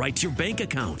anytime right to your bank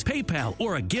account, PayPal,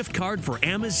 or a gift card for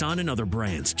Amazon and other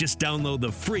brands. Just download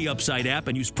the free Upside app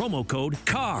and use promo code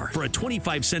CAR for a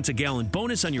 25 cents a gallon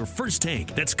bonus on your first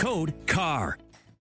tank. That's code CAR.